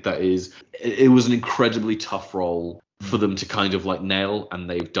 I think it was an incredibly tough role, for them to kind of like nail, and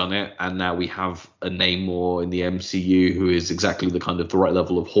they've done it. And now we have a Namor in the MCU who is exactly the kind of the right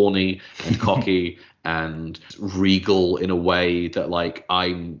level of horny and cocky and regal in a way that, like,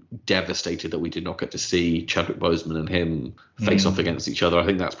 I'm devastated that we did not get to see Chadwick Boseman and him face off against each other. I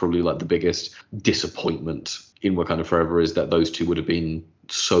think that's probably like the biggest disappointment in Wakanda Forever, is that those two would have been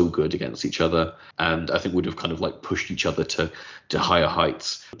so good against each other, and I think would have kind of like pushed each other to higher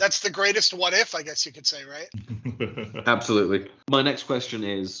heights. That's the greatest what if, I guess you could say, right? Absolutely. My next question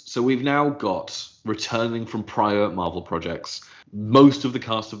is, so we've now got, returning from prior Marvel projects, most of the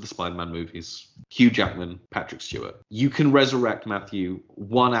cast of the Spider-Man movies: Hugh Jackman, Patrick Stewart. You can resurrect, Matthew,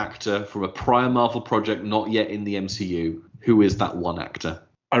 one actor from a prior Marvel project not yet in the MCU. Who is that one actor?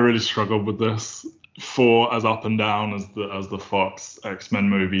 I really struggled with this. For as up and down as the Fox X-Men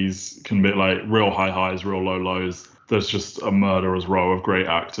movies can be, like real high highs, real low lows, there's just a murderer's row of great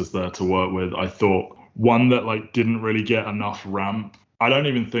actors there to work with. I thought one that like didn't really get enough ramp. I don't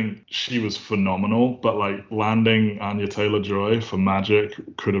even think she was phenomenal, but like landing Anya Taylor-Joy for Magic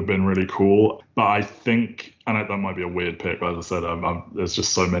could have been really cool. But I think, and that might be a weird pick, as I said, there's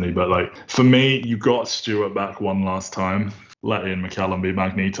just so many. But like for me, you got Stewart back one last time. Let Ian McKellen be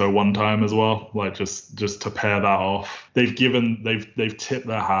Magneto one time as well. Like just to pair that off. They've tipped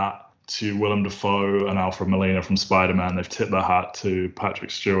their hat to Willem Dafoe and Alfred Molina from Spider-Man. They've tipped their hat to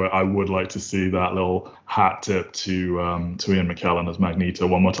Patrick Stewart. I would like to see that little hat tip to Ian McKellen as Magneto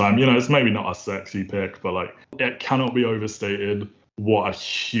one more time. You know, it's maybe not a sexy pick, but like it cannot be overstated what a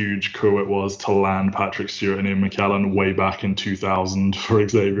huge coup it was to land Patrick Stewart and Ian McKellen way back in 2000 for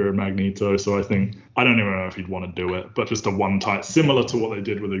Xavier and Magneto. So I think, I don't even know if he'd want to do it, but just a one time, similar to what they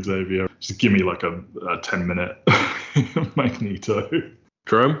did with Xavier, just give me like a 10-minute Magneto.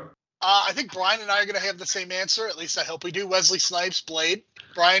 Jerome? I think Brian and I are going to have the same answer. At least I hope we do. Wesley Snipes, Blade.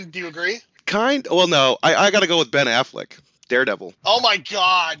 Brian, do you agree? Well, no. I got to go with Ben Affleck, Daredevil. Oh, my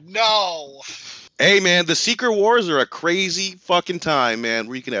God. No. Hey, man, the Secret Wars are a crazy fucking time, man,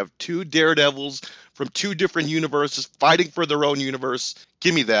 where you can have two Daredevils from two different universes fighting for their own universe.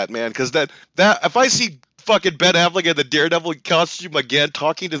 Give me that, man, because that if I see fucking Ben Affleck in the Daredevil costume again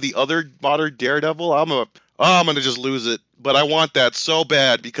talking to the other modern Daredevil, I'm going to just lose it. But I want that so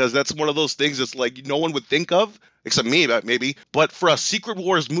bad, because that's one of those things that's like no one would think of, except me, maybe. But for a Secret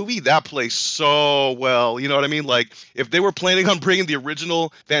Wars movie, that plays so well. You know what I mean? Like, if they were planning on bringing the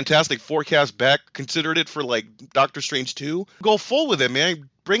original Fantastic Four cast back, considered it for, like, Doctor Strange 2, go full with it, man.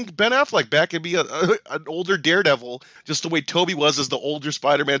 Bring Ben Affleck back and be an older Daredevil, just the way Toby was as the older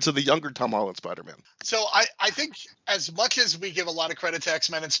Spider-Man to the younger Tom Holland Spider-Man. So I think as much as we give a lot of credit to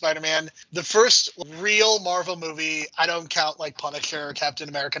X-Men and Spider-Man, the first real Marvel movie, I don't count like Punisher or Captain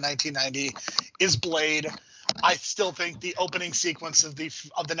America 1990, is Blade. I still think the opening sequence of the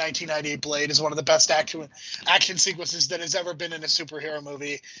 1998 Blade is one of the best action sequences that has ever been in a superhero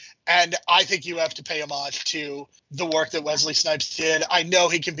movie. And I think you have to pay homage to the work that Wesley Snipes did. I know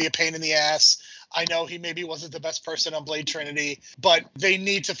he can be a pain in the ass. I know he maybe wasn't the best person on Blade Trinity, but they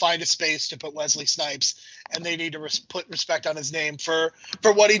need to find a space to put Wesley Snipes, and they need to put respect on his name for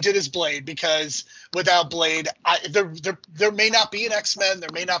what he did as Blade, because without Blade, there may not be an X-Men,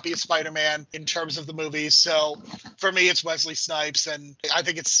 there may not be a Spider-Man in terms of the movies. So for me, it's Wesley Snipes, and I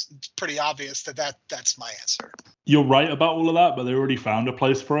think it's pretty obvious that's my answer. You're right about all of that, but they already found a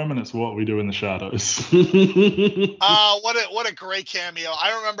place for him, and it's What We Do in the Shadows. What a great cameo.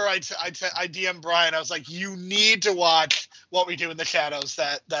 I remember I DM'd Brian. I was like, you need to watch What We Do in the Shadows,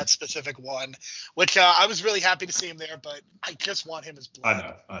 that specific one, which I was really happy to see him there, but I just want him as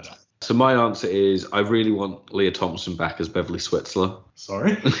Blade. I know. So my answer is, I really want Leah Thompson back as Beverly Switzler.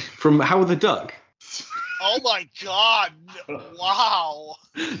 Sorry? From Howard the Duck. Oh my God! Wow.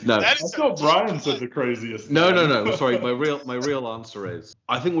 No, I thought Brian said the craziest. No. Sorry, my real answer is,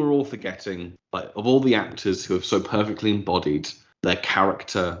 I think we're all forgetting, like, of all the actors who have so perfectly embodied their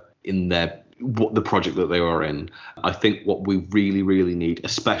character in the project that they are in. I think what we really, really need,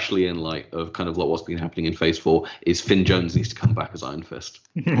 especially in light of kind of like what's been happening in Phase 4, is Finn Jones needs to come back as Iron Fist.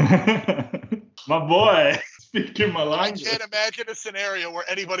 My boy. Speaking my language. I can't imagine a scenario where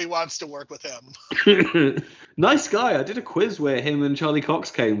anybody wants to work with him. Nice guy. I did a quiz where him and Charlie Cox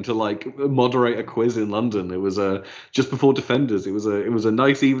came to like moderate a quiz in London. It was just before Defenders. It was a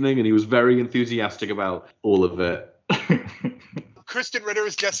nice evening, and he was very enthusiastic about all of it. Kristen Ritter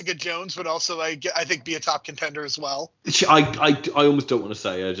as Jessica Jones would also, I think, be a top contender as well. I almost don't want to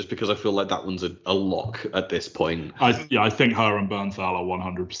say her, just because I feel like that one's a lock at this point. I think her and Bernthal are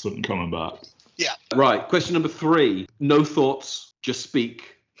 100% coming back. Yeah. Right. Question number 3. No thoughts, just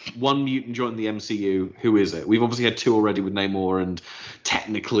speak. One mutant joined the MCU. Who is it? We've obviously had 2 already with Namor and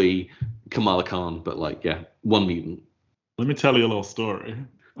technically Kamala Khan, but like, yeah, one mutant. Let me tell you a little story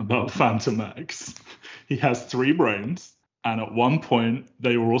about Phantom X. He has 3 brains, and at one point,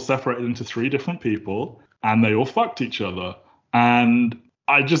 they were all separated into 3 different people, and they all fucked each other. And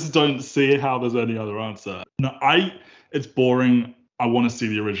I just don't see how there's any other answer. No, it's boring. I want to see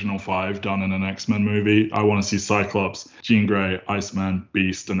the original 5 done in an X-Men movie. I want to see Cyclops, Jean Grey, Iceman,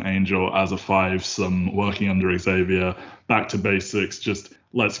 Beast, and Angel as a 5-some working under Xavier. Back to basics. Just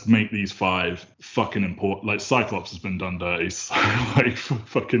let's make these 5 fucking important. Like, Cyclops has been done dirty like for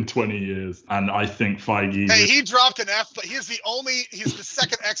fucking 20 years. And I think Feige... Hey, he dropped an F, but he's the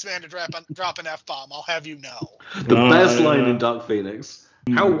second X-Man to drop an F-bomb. I'll have you know. The best line in Dark Phoenix.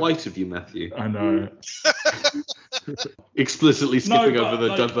 How white of you, Matthew? I know. Explicitly skipping over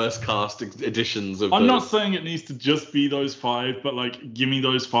the diverse cast editions of. I'm not saying it needs to just be those 5, but like, give me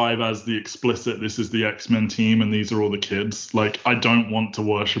those 5 as the explicit. This is the X-Men team, and these are all the kids. Like, I don't want to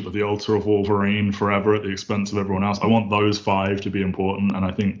worship at the altar of Wolverine forever at the expense of everyone else. I want those 5 to be important, and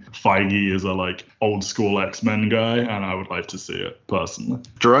I think Feige is a like old school X-Men guy, and I would like to see it personally.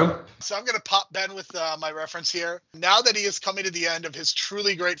 Jerome. So I'm going to pop Ben with my reference here. Now that he is coming to the end of his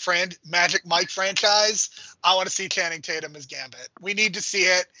truly great friend Magic Mike franchise, I want to see Channing Tatum as Gambit. We need to see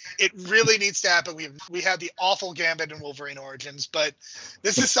it. It really needs to happen. We had the awful Gambit in Wolverine Origins, but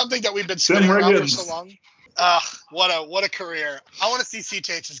this is something that we've been spinning around for so long. What a career. I want to see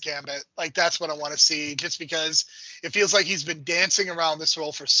C-Tates as Gambit. Like, that's what I want to see, just because it feels like he's been dancing around this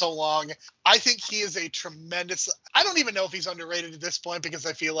role for so long. I think he is a tremendous... I don't even know if he's underrated at this point, because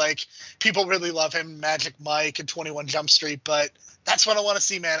I feel like people really love him, Magic Mike and 21 Jump Street, but that's what I want to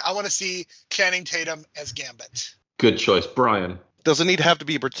see, man. I want to see Channing Tatum as Gambit. Good choice. Brian. Doesn't need to have to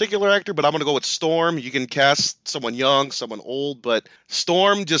be a particular actor, but I'm going to go with Storm. You can cast someone young, someone old, but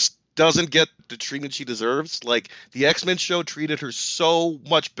Storm just doesn't get the treatment she deserves. Like, the X-Men show treated her so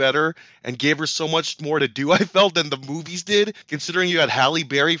much better and gave her so much more to do, I felt, than the movies did, considering you had Halle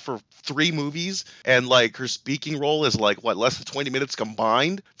Berry for 3 movies, and like her speaking role is like less than 20 minutes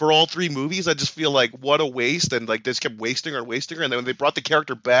combined for all 3 movies. I just feel like what a waste, and like they just kept wasting her, and then when they brought the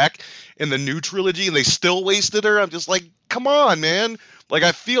character back in the new trilogy and they still wasted her, I'm just like, come on, man. Like,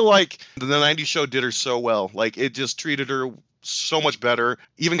 I feel like the 90s show did her so well. Like, it just treated her so much better.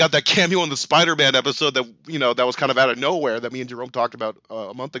 Even got that cameo in the Spider-Man episode that, you know, that was kind of out of nowhere that me and Jerome talked about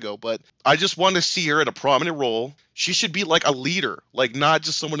a month ago. But I just want to see her in a prominent role. She should be like a leader, like not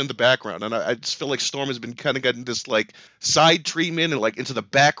just someone in the background. And I just feel like Storm has been kind of getting this like side treatment and like into the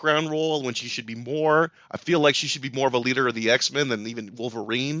background role when she should be more. I feel like she should be more of a leader of the X-Men than even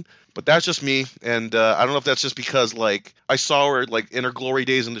Wolverine. But that's just me. And I don't know if that's just because like I saw her like in her glory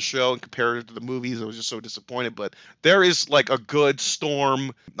days in the show and compared it to the movies. I was just so disappointed. But there is like a good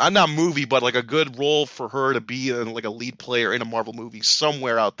Storm, not movie, but like a good role for her to be like a lead player in a Marvel movie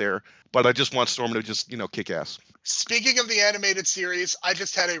somewhere out there. But I just want Storm to just, you know, kick ass. Speaking of the animated series, I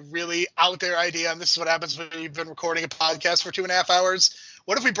just had a really out there idea, and this is what happens when you've been recording a podcast for 2.5 hours.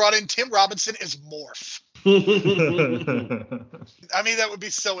 What if we brought in Tim Robinson as Morph? I mean, that would be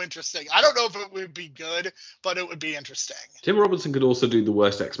so interesting. I don't know if it would be good, but it would be interesting. Tim Robinson could also do the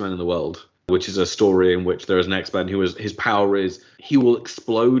worst X-Men in the world, which is a story in which there is an X-Men who is, his power is he will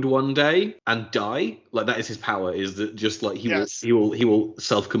explode one day and die. Like, that is his power, is that just like he will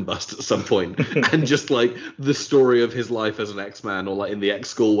self-combust at some point. And just like the story of his life as an X-Man, or like in the X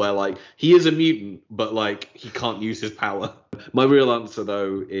school where like he is a mutant but like he can't use his power. My real answer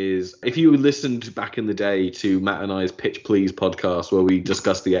though is, if you listened back in the day to Matt and I's Pitch Please podcast where we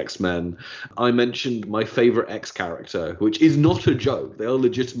discussed the X-Men, I mentioned my favorite X character, which is not a joke. They are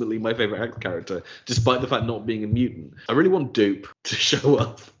legitimately my favorite X character, despite the fact not being a mutant. I really want Dupe to show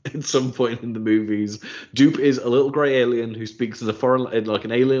up at some point in the movies. Dupe is a little grey alien who speaks in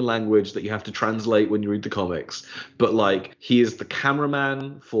an alien language that you have to translate when you read the comics. But like, he is the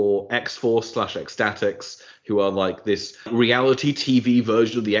cameraman for X-Force/Ecstatics, who are like this reality TV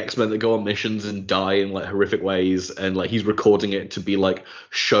version of the X-Men that go on missions and die in like horrific ways, and like he's recording it to be like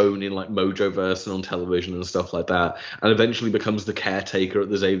shown in like Mojoverse and on television and stuff like that, and eventually becomes the caretaker at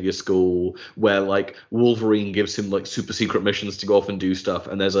the Xavier School, where like Wolverine gives him like super secret missions to go off and do stuff.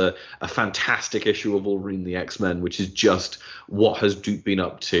 And there's a fantastic issue of Wolverine the X-Men, which is just what has Duke been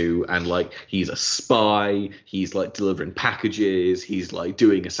up to, and like he's a spy, he's like delivering packages, he's like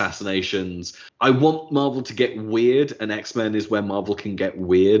doing assassinations. I want Marvel to get weird, and X-Men is where Marvel can get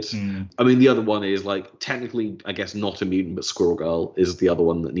weird. I mean, the other one is like technically, I guess, not a mutant, but Squirrel Girl is the other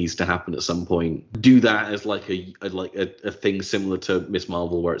one that needs to happen at some point. Do that as like a thing similar to Miss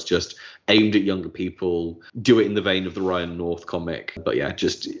Marvel, where it's just aimed at younger people. Do it in the vein of the Ryan North comic. But yeah,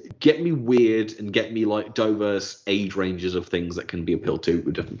 just get me weird and get me like diverse age ranges of things that can be appealed to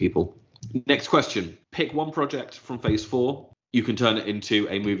with different people. Next question. Pick one project from Phase 4. You can turn it into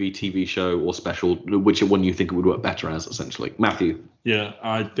a movie, TV show, or special, which one you think it would work better as, essentially. Matthew. Yeah,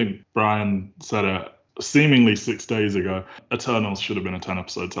 I think Brian said it seemingly 6 days ago. Eternals should have been a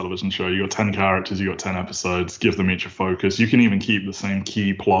 10-episode television show. You got 10 characters, you got 10 episodes, give them each a focus. You can even keep the same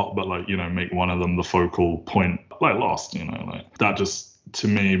key plot, but make one of them the focal point, like Lost, that just, to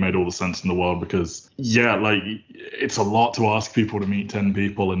me, made all the sense in the world because, it's a lot to ask people to meet 10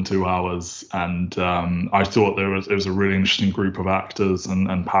 people in 2 hours. And I thought it was a really interesting group of actors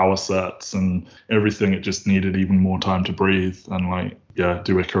and power sets and everything. It just needed even more time to breathe and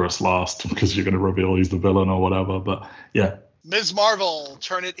do Icarus last because you're going to reveal he's the villain or whatever. But yeah. Ms. Marvel,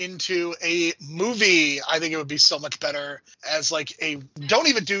 turn it into a movie. I think it would be so much better as don't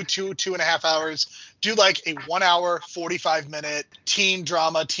even do 2.5 hours. Do a 1 hour, 45-minute teen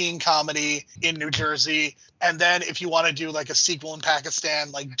drama, teen comedy in New Jersey. And then if you want to do a sequel in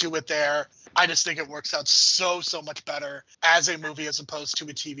Pakistan, do it there. I just think it works out so much better as a movie as opposed to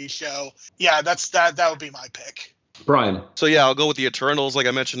a TV show. Yeah, that would be my pick. Brian. So yeah, I'll go with the Eternals, like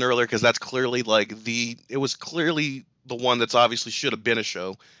I mentioned earlier, because that's clearly it was clearly the one that's obviously should have been a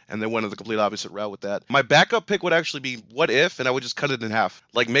show, and they went the complete opposite route with that. My backup pick would actually be What If, and I would just cut it in half.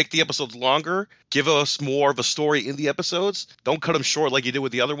 Make the episodes longer, give us more of a story in the episodes, don't cut them short like you did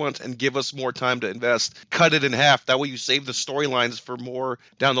with the other ones, and give us more time to invest. Cut it in half. That way you save the storylines for more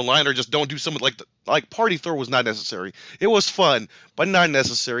down the line, or just don't do something like Party Thor was not necessary. It was fun, but not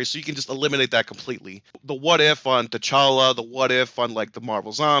necessary, so you can just eliminate that completely. The What If on T'Challa, the What If on the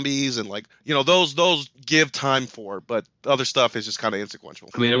Marvel Zombies, and those give time for, but other stuff is just kind of insequential.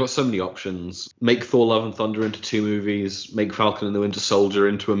 I mean, I've got so many options. Make Thor: Love and Thunder into 2 movies. Make Falcon and the Winter Soldier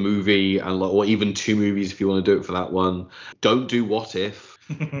into a movie, or even 2 movies if you want to do it for that one. Don't do What If.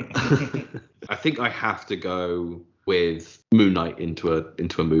 I think I have to go with Moon Knight into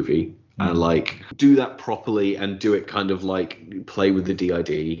a movie. And do that properly and do it kind of play with the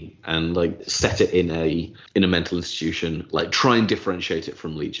DID and set it in a mental institution. Try and differentiate it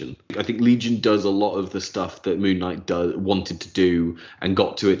from Legion. I think Legion does a lot of the stuff that Moon Knight wanted to do and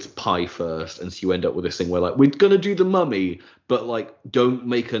got to its pie first, and so you end up with this thing where we're gonna do the Mummy, but don't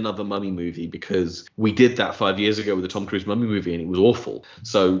make another Mummy movie because we did that 5 years ago with the Tom Cruise Mummy movie and it was awful.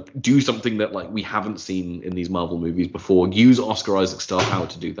 So do something that we haven't seen in these Marvel movies before. Use Oscar Isaac style power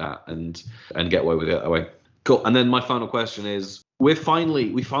to do that and get away with it that way. Cool. And then my final question is: we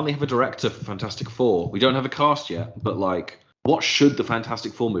finally have a director for Fantastic Four. We don't have a cast yet, but what should the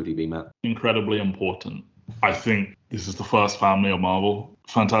Fantastic Four movie be, Matt? Incredibly important. I think this is the first family of Marvel.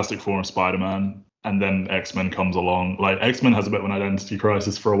 Fantastic Four and Spider-Man. And then X-Men comes along. X-Men has a bit of an identity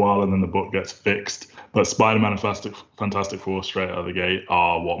crisis for a while, and then the book gets fixed. But Spider-Man and Fantastic Four straight out of the gate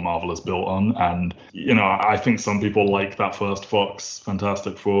are what Marvel is built on. And, I think some people like that first Fox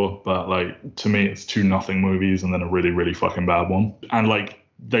Fantastic Four, but, to me, it's 2 nothing movies and then a really, really fucking bad one. And,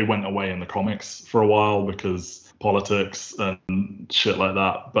 they went away in the comics for a while because politics and shit like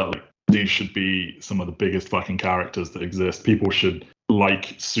that. But, these should be some of the biggest fucking characters that exist. People should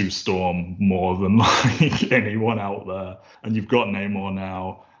like Sue Storm more than anyone out there. And you've got Namor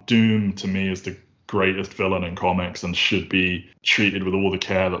now. Doom, to me, is the greatest villain in comics and should be treated with all the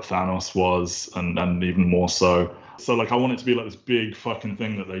care that Thanos was, and even more so. So, I want it to be this big fucking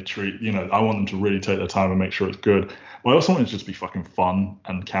thing that they treat, I want them to really take their time and make sure it's good. But I also want it to just be fucking fun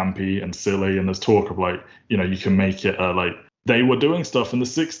and campy and silly. And there's talk of you can make it they were doing stuff in the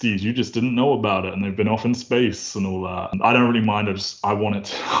 60s, you just didn't know about it, and they've been off in space and all that. I don't really mind. I want it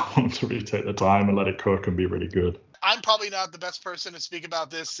to really take the time and let it cook and be really good. I'm probably not the best person to speak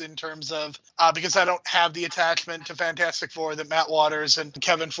about this in terms of because I don't have the attachment to Fantastic Four that Matt Waters and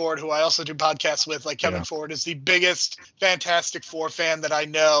Kevin Ford, who I also do podcasts with, Kevin Ford is the biggest Fantastic Four fan that I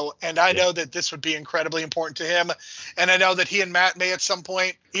know. And I know that this would be incredibly important to him. And I know that he and Matt may at some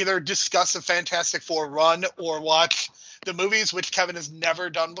point either discuss a Fantastic Four run or watch the movies, which Kevin has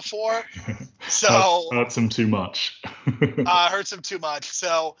never done before. So hurts him too much. Hurts him too much.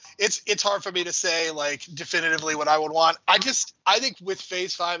 So it's hard for me to say definitively what I would want. I think with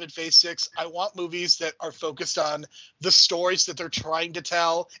Phase 5 and Phase 6, I want movies that are focused on the stories that they're trying to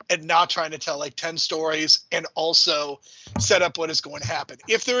tell and not trying to tell 10 stories and also set up what is going to happen.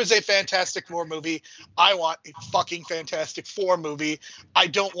 If there is a Fantastic Four movie, I want a fucking Fantastic Four movie. I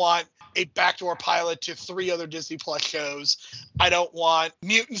don't want a backdoor pilot to 3 other Disney Plus shows. I don't want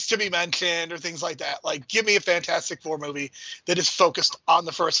mutants to be mentioned or things like that. Give me a Fantastic Four movie that is focused on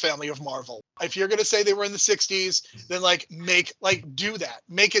the first family of Marvel. If you're going to say they were in the 60s, then do that.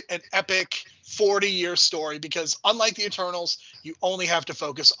 Make it an epic 40-year story, because unlike the Eternals, you only have to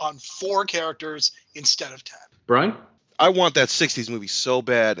focus on 4 characters instead of 10. Brian? I want that 60s movie so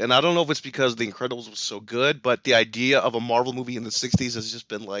bad. And I don't know if it's because The Incredibles was so good, but the idea of a Marvel movie in the 60s has just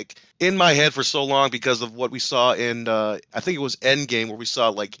been like in my head for so long because of what we saw in, I think it was Endgame, where we saw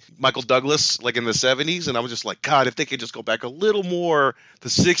like Michael Douglas like in the 70s. And I was just like, God, if they could just go back a little more, the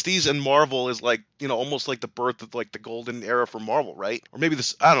 60s and Marvel is like, almost like the birth of like the golden era for Marvel, right? Or maybe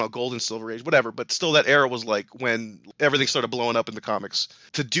this, I don't know, golden silver age, whatever. But still, that era was like when everything started blowing up in the comics.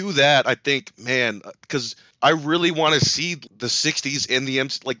 To do that, I think, man, because I really want to see the 60s in the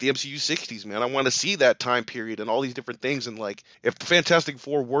MCU 60s, man. I want to see that time period and all these different things. And like, if the Fantastic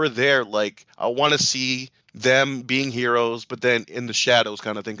Four were there, like, I want to see them being heroes, but then in the shadows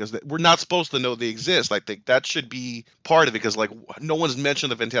kind of thing, because we're not supposed to know they exist. I think that should be part of it, because like no one's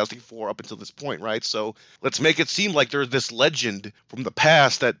mentioned the Fantastic Four up until this point, right? So let's make it seem like there's this legend from the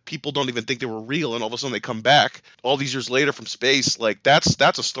past that people don't even think they were real, and all of a sudden they come back all these years later from space. Like that's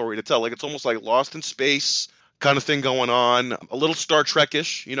a story to tell. Like it's almost like Lost in Space kind of thing going on, a little Star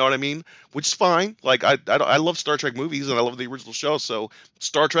Trek-ish, you know what I mean? Which is fine. Like I love Star Trek movies and I love the original show, so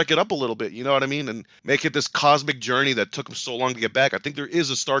Star Trek it up a little bit, you know what I mean? And make it this cosmic journey that took them so long to get back. I think there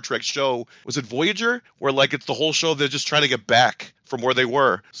is a Star Trek show, was it Voyager? Where like it's the whole show they're just trying to get back from where they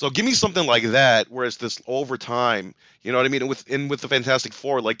were. So give me something like that, where it's this over time, you know what I mean? And with the Fantastic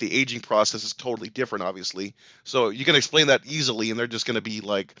Four, like the aging process is totally different, obviously. So you can explain that easily, and they're just going to be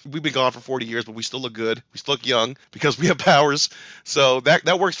like, we've been gone for 40 years, but we still look good. We still look young because we have powers. So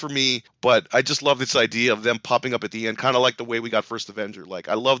that works for me. But I just love this idea of them popping up at the end, kind of like the way we got First Avenger. Like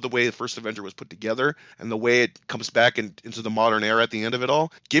I love the way the First Avenger was put together and the way it comes back into the modern era at the end of it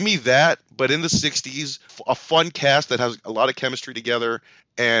all. Give me that, but in the 60s, a fun cast that has a lot of chemistry together,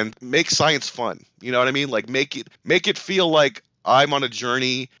 and make science fun. You know what I mean? Like make it feel like I'm on a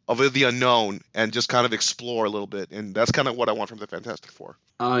journey of the unknown and just kind of explore a little bit. And that's kind of what I want from the Fantastic Four.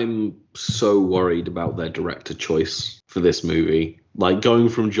 I'm so worried about their director choice for this movie. Like going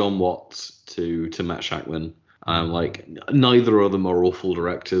from John Watts to Matt Shakman. Like neither of them are awful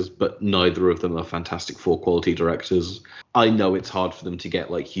directors, but neither of them are Fantastic Four quality directors. I know it's hard for them to get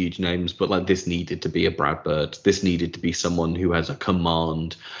like huge names, but like this needed to be a Brad Bird. This needed to be someone who has a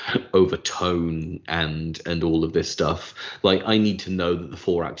command over tone and all of this stuff. Like I need to know that the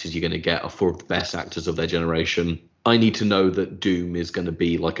four actors you're going to get are four of the best actors of their generation. I need to know that Doom is going to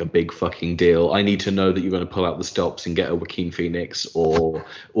be like a big fucking deal. I need to know that you're going to pull out the stops and get a Joaquin Phoenix or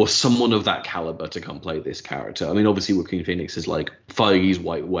someone of that caliber to come play this character. I mean, obviously Joaquin Phoenix is like Feige's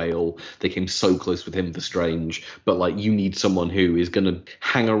White Whale. They came so close with him for Strange, but like you need someone who is going to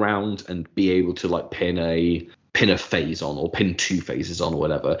hang around and be able to like pin a phase on, or pin two phases on, or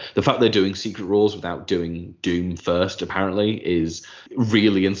whatever. The fact they're doing Secret Wars without doing Doom first apparently is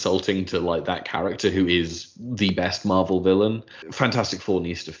really insulting to like that character who is the best Marvel villain. Fantastic Four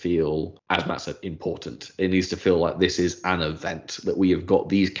needs to feel, as Matt said, important. It needs to feel like this is an event, that we have got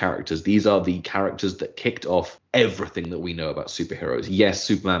these characters. These are the characters that kicked off everything that we know about superheroes. Yes,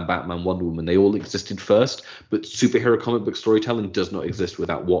 Superman, Batman, Wonder Woman, they all existed first, but superhero comic book storytelling does not exist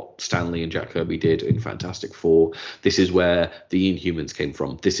without what Stan Lee and Jack Kirby did in Fantastic Four. This is where the Inhumans came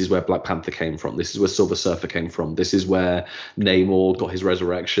from. This is where Black Panther came from. This is where Silver Surfer came from. This is where Namor got his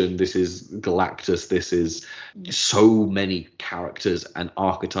resurrection. This is Galactus. This is so many characters and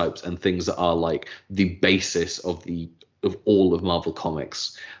archetypes and things that are like the basis of all of Marvel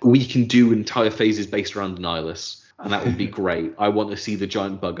Comics. We can do entire phases based around Nihilus, and that would be great. I want to see the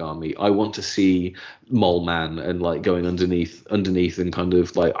giant bug army. I want to see Mole Man and like going underneath and kind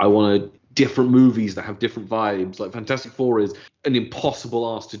of like, I want different movies that have different vibes. Like Fantastic Four is an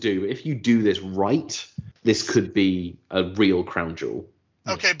impossible ask to do, but if you do this right, this could be a real crown jewel.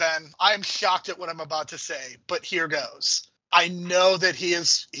 Okay, Ben, I'm shocked at what I'm about to say, but here goes. I know that he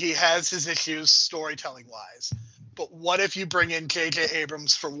has his issues storytelling wise. But what if you bring in J.J.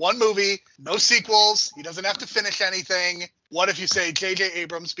 Abrams for one movie, no sequels, he doesn't have to finish anything. What if you say J.J.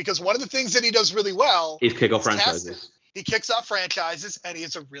 Abrams, because one of the things that he does really well is kick off franchises. Casting. He kicks off franchises, and he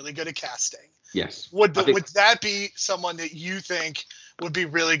is a really good at casting. Yes. Would that be someone that you think would be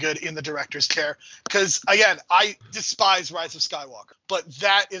really good in the director's chair? Because, again, I despise Rise of Skywalker, but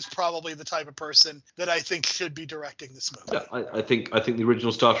that is probably the type of person that I think should be directing this movie. Yeah, I think the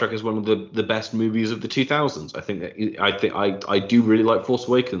original Star Trek is one of the best movies of the 2000s. I do really like Force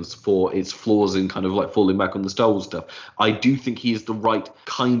Awakens for its flaws in kind of like falling back on the Star Wars stuff. I do think he is the right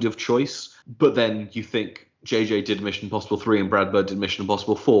kind of choice, but then you think JJ did Mission Impossible 3 and Brad Bird did Mission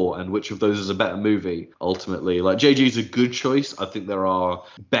Impossible 4, and which of those is a better movie ultimately? Like JJ's a good choice. I think there are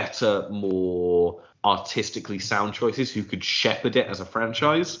better, more artistically sound choices who could shepherd it as a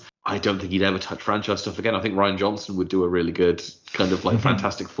franchise. I don't think he'd ever touch franchise stuff again. I think Rian Johnson would do a really good kind of like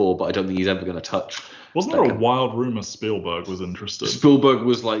Fantastic Four, but I don't think he's ever going to touch. Wasn't there a wild rumor Spielberg was interested? Spielberg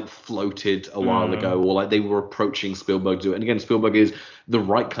was like floated a while ago, or like they were approaching Spielberg to do it. And again, Spielberg is the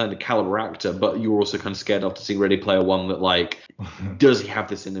right kind of caliber actor, but you're also kind of scared after seeing Ready Player One that like, does he have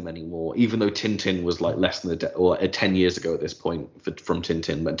this in him anymore? Even though Tintin was like less than 10 years ago at this point from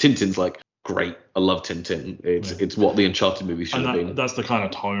Tintin, but Tintin's like great. I love Tintin. It's what the Uncharted movie should have been. That's the kind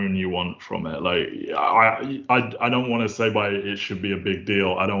of tone you want from it. Like I don't want to say by it should be a big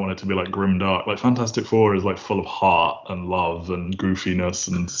deal. I don't want it to be like grimdark. Like Fantastic Four is like full of heart and love and goofiness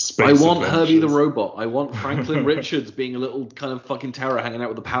and space. I want adventures. Herbie the robot. I want Franklin Richards being a little kind of fucking terror hanging out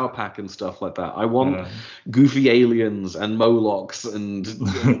with the power pack and stuff like that. I want goofy aliens and Molochs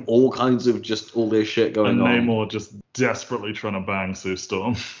and all kinds of just all this shit going on. And Namor just desperately trying to bang Sue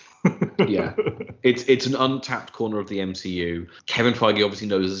Storm. Yeah, it's an untapped corner of the MCU. Kevin Feige obviously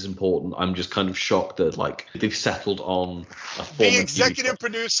knows it's important. I'm just kind of shocked that like they've settled on a form. The executive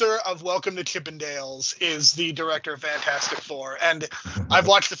producer of Welcome to Chippendales is the director of Fantastic Four, and I've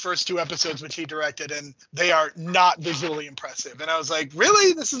watched the first 2 episodes which he directed, and they are not visually impressive. And I was like,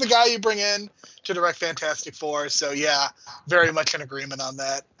 really? This is the guy you bring in to direct Fantastic Four? So yeah, very much in agreement on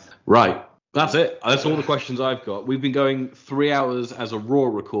that. Right. That's it. That's all the questions I've got. We've been going 3 hours as a raw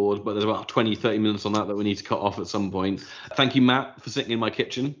record, but there's about 20, 30 minutes on that we need to cut off at some point. Thank you, Matt, for sitting in my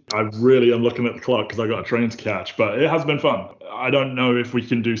kitchen. I really am looking at the clock because I got a train to catch, but it has been fun. I don't know if we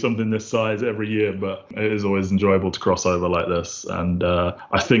can do something this size every year, but it is always enjoyable to cross over like this. And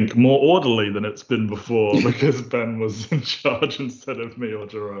I think more orderly than it's been before because Ben was in charge instead of me or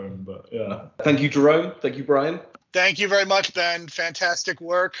Jerome. But yeah. Thank you, Jerome. Thank you, Brian. Thank you very much, Ben. Fantastic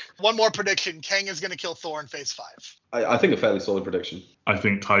work. One more prediction. Kang is going to kill Thor in Phase 5. I think a fairly solid prediction. I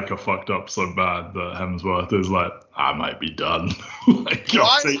think Taika fucked up so bad that Hemsworth is like, I might be done. Like,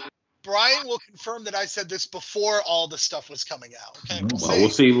 Brian will confirm that I said this before all the stuff was coming out. Okay,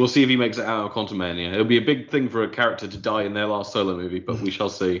 we'll see. We'll see if he makes it out of Quantumania. It'll be a big thing for a character to die in their last solo movie, but we shall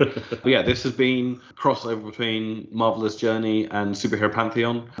see. But yeah, this has been a crossover between Marvellous Journey and Superhero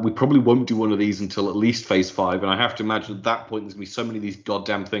Pantheon. We probably won't do one of these until at least Phase 5, and I have to imagine at that point there's going to be so many of these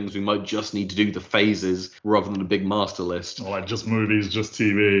goddamn things we might just need to do the phases rather than a big master list. Or like just movies, just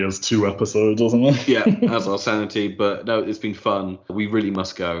TV as 2 episodes or something. Yeah, that's our sanity. But no, it's been fun. We really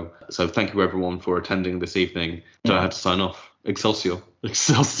must go. So thank you everyone for attending this evening. So I had to sign off. Excelsior.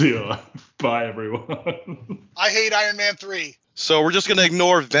 Excelsior. Bye everyone. I hate Iron Man 3. So we're just going to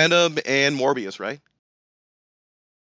ignore Venom and Morbius, right?